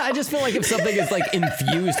 I just feel like if something is like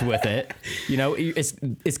infused with it, you know, it's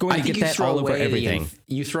going to get that all over everything.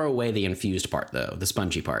 You throw away the infused part, though, the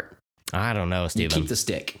spongy part. I don't know, You Steven. keep the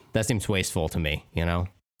stick. That seems wasteful to me, you know?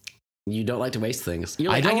 You don't like to waste things.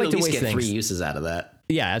 You're like, I don't can like at to least waste get 3 things. uses out of that.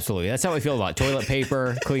 Yeah, absolutely. That's how I feel about toilet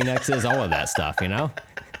paper, Kleenexes, all of that stuff, you know?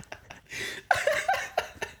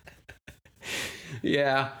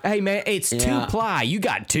 Yeah, Hey man, it's Yeah. 2-ply. You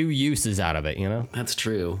got 2 uses out of it, you know? that's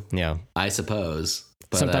true. Yeah. I suppose.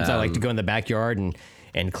 But, Sometimes I like to go in the backyard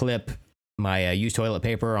and clip my used toilet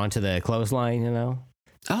paper onto the clothesline, you know?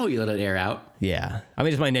 Oh, you let it air out? Yeah. I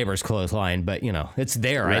mean, it's my neighbor's clothesline, but, you know, it's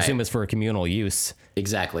there. I Right. assume it's for communal use.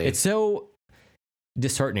 Exactly. It's so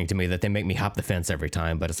disheartening to me that they make me hop the fence every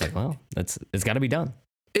time, but it's like, well, it's got to be done.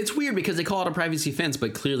 It's weird because they call it a privacy fence,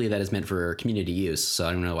 but clearly that is meant for community use. So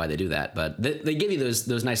I don't know why they do that, but they give you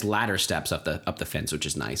those nice ladder steps up the fence, which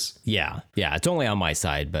is nice. Yeah. Yeah. It's only on my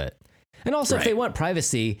side, but. And also, if they Right. want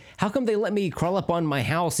privacy, how come they let me crawl up on my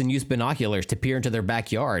house and use binoculars to peer into their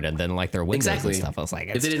backyard and then like their windows Exactly. and stuff? I was like,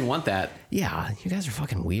 If they didn't want that, yeah, you guys are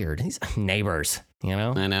fucking weird. These neighbors, you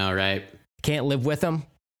know? I know, right? Can't live with them.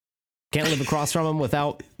 Can't live across from them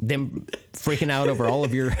without them freaking out over all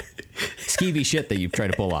of your skeevy shit that you've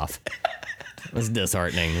tried to pull off. It's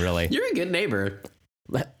disheartening, really. You're a good neighbor.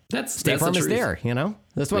 That's State that's Farm the is truth. there, you know?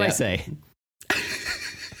 That's what I Yeah. say.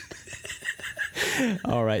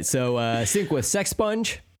 All right, so sync with Sex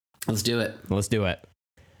Sponge. Let's do it. Let's do it.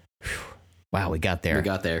 Whew. Wow, we got there. We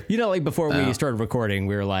got there. You know, like before we Oh. started recording,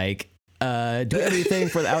 we were like, do we have anything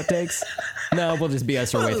for the outtakes? No, we'll just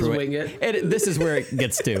BS our way Let's through wing it. it. This is where it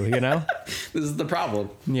gets to, you know? This is the problem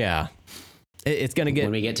Yeah. It's gonna when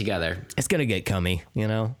get we get together. it's gonna get cummy, you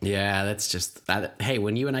know? Yeah, that's just. Hey,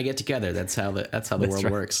 when you and I get together, that's how the world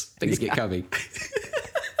right. works. Things get coming.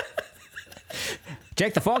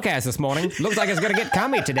 Check the forecast this morning. Looks like it's gonna get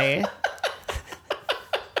cummy today.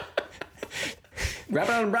 Grab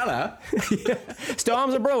an umbrella.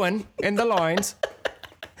 Storms are brewing in the loins.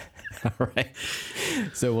 All right.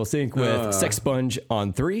 So we'll sync with Sex Sponge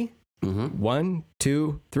on 3. 1,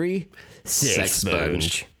 2, 3. Sex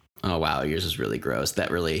Sponge. Oh wow, yours is really gross. That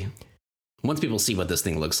really. Once people see what this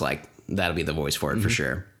thing looks like, that'll be the voice for it for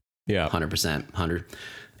sure. Yeah. 100%. 100.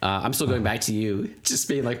 I'm still going back to you, just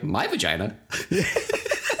being like my vagina.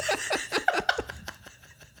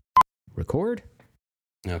 Record.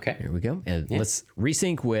 Okay. Here we go. And let's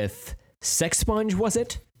resync with Sex Sponge, was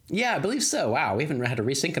it? Yeah, I believe so. Wow, we haven't had a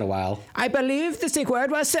resync in a while. I believe the sync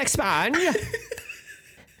word was Sex Sponge.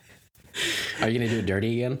 Are you gonna do it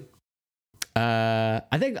dirty again? I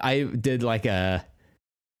think I did like a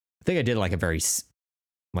very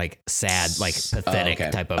sad, like pathetic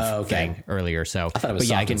okay. type of Oh, okay. thing earlier. So I thought it was but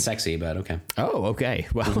soft yeah, I can. and sexy, but okay. Oh, okay.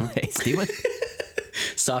 Well, hey, Steven,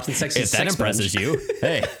 Soft and sexy. if that sex impresses sponge. you,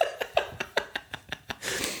 hey.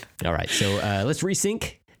 All right, so let's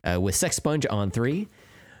resync with Sex Sponge on 3.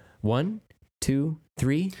 1, 2,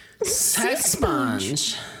 3. Sex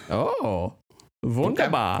sponge. Oh,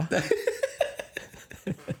 wunderbar.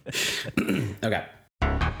 Okay.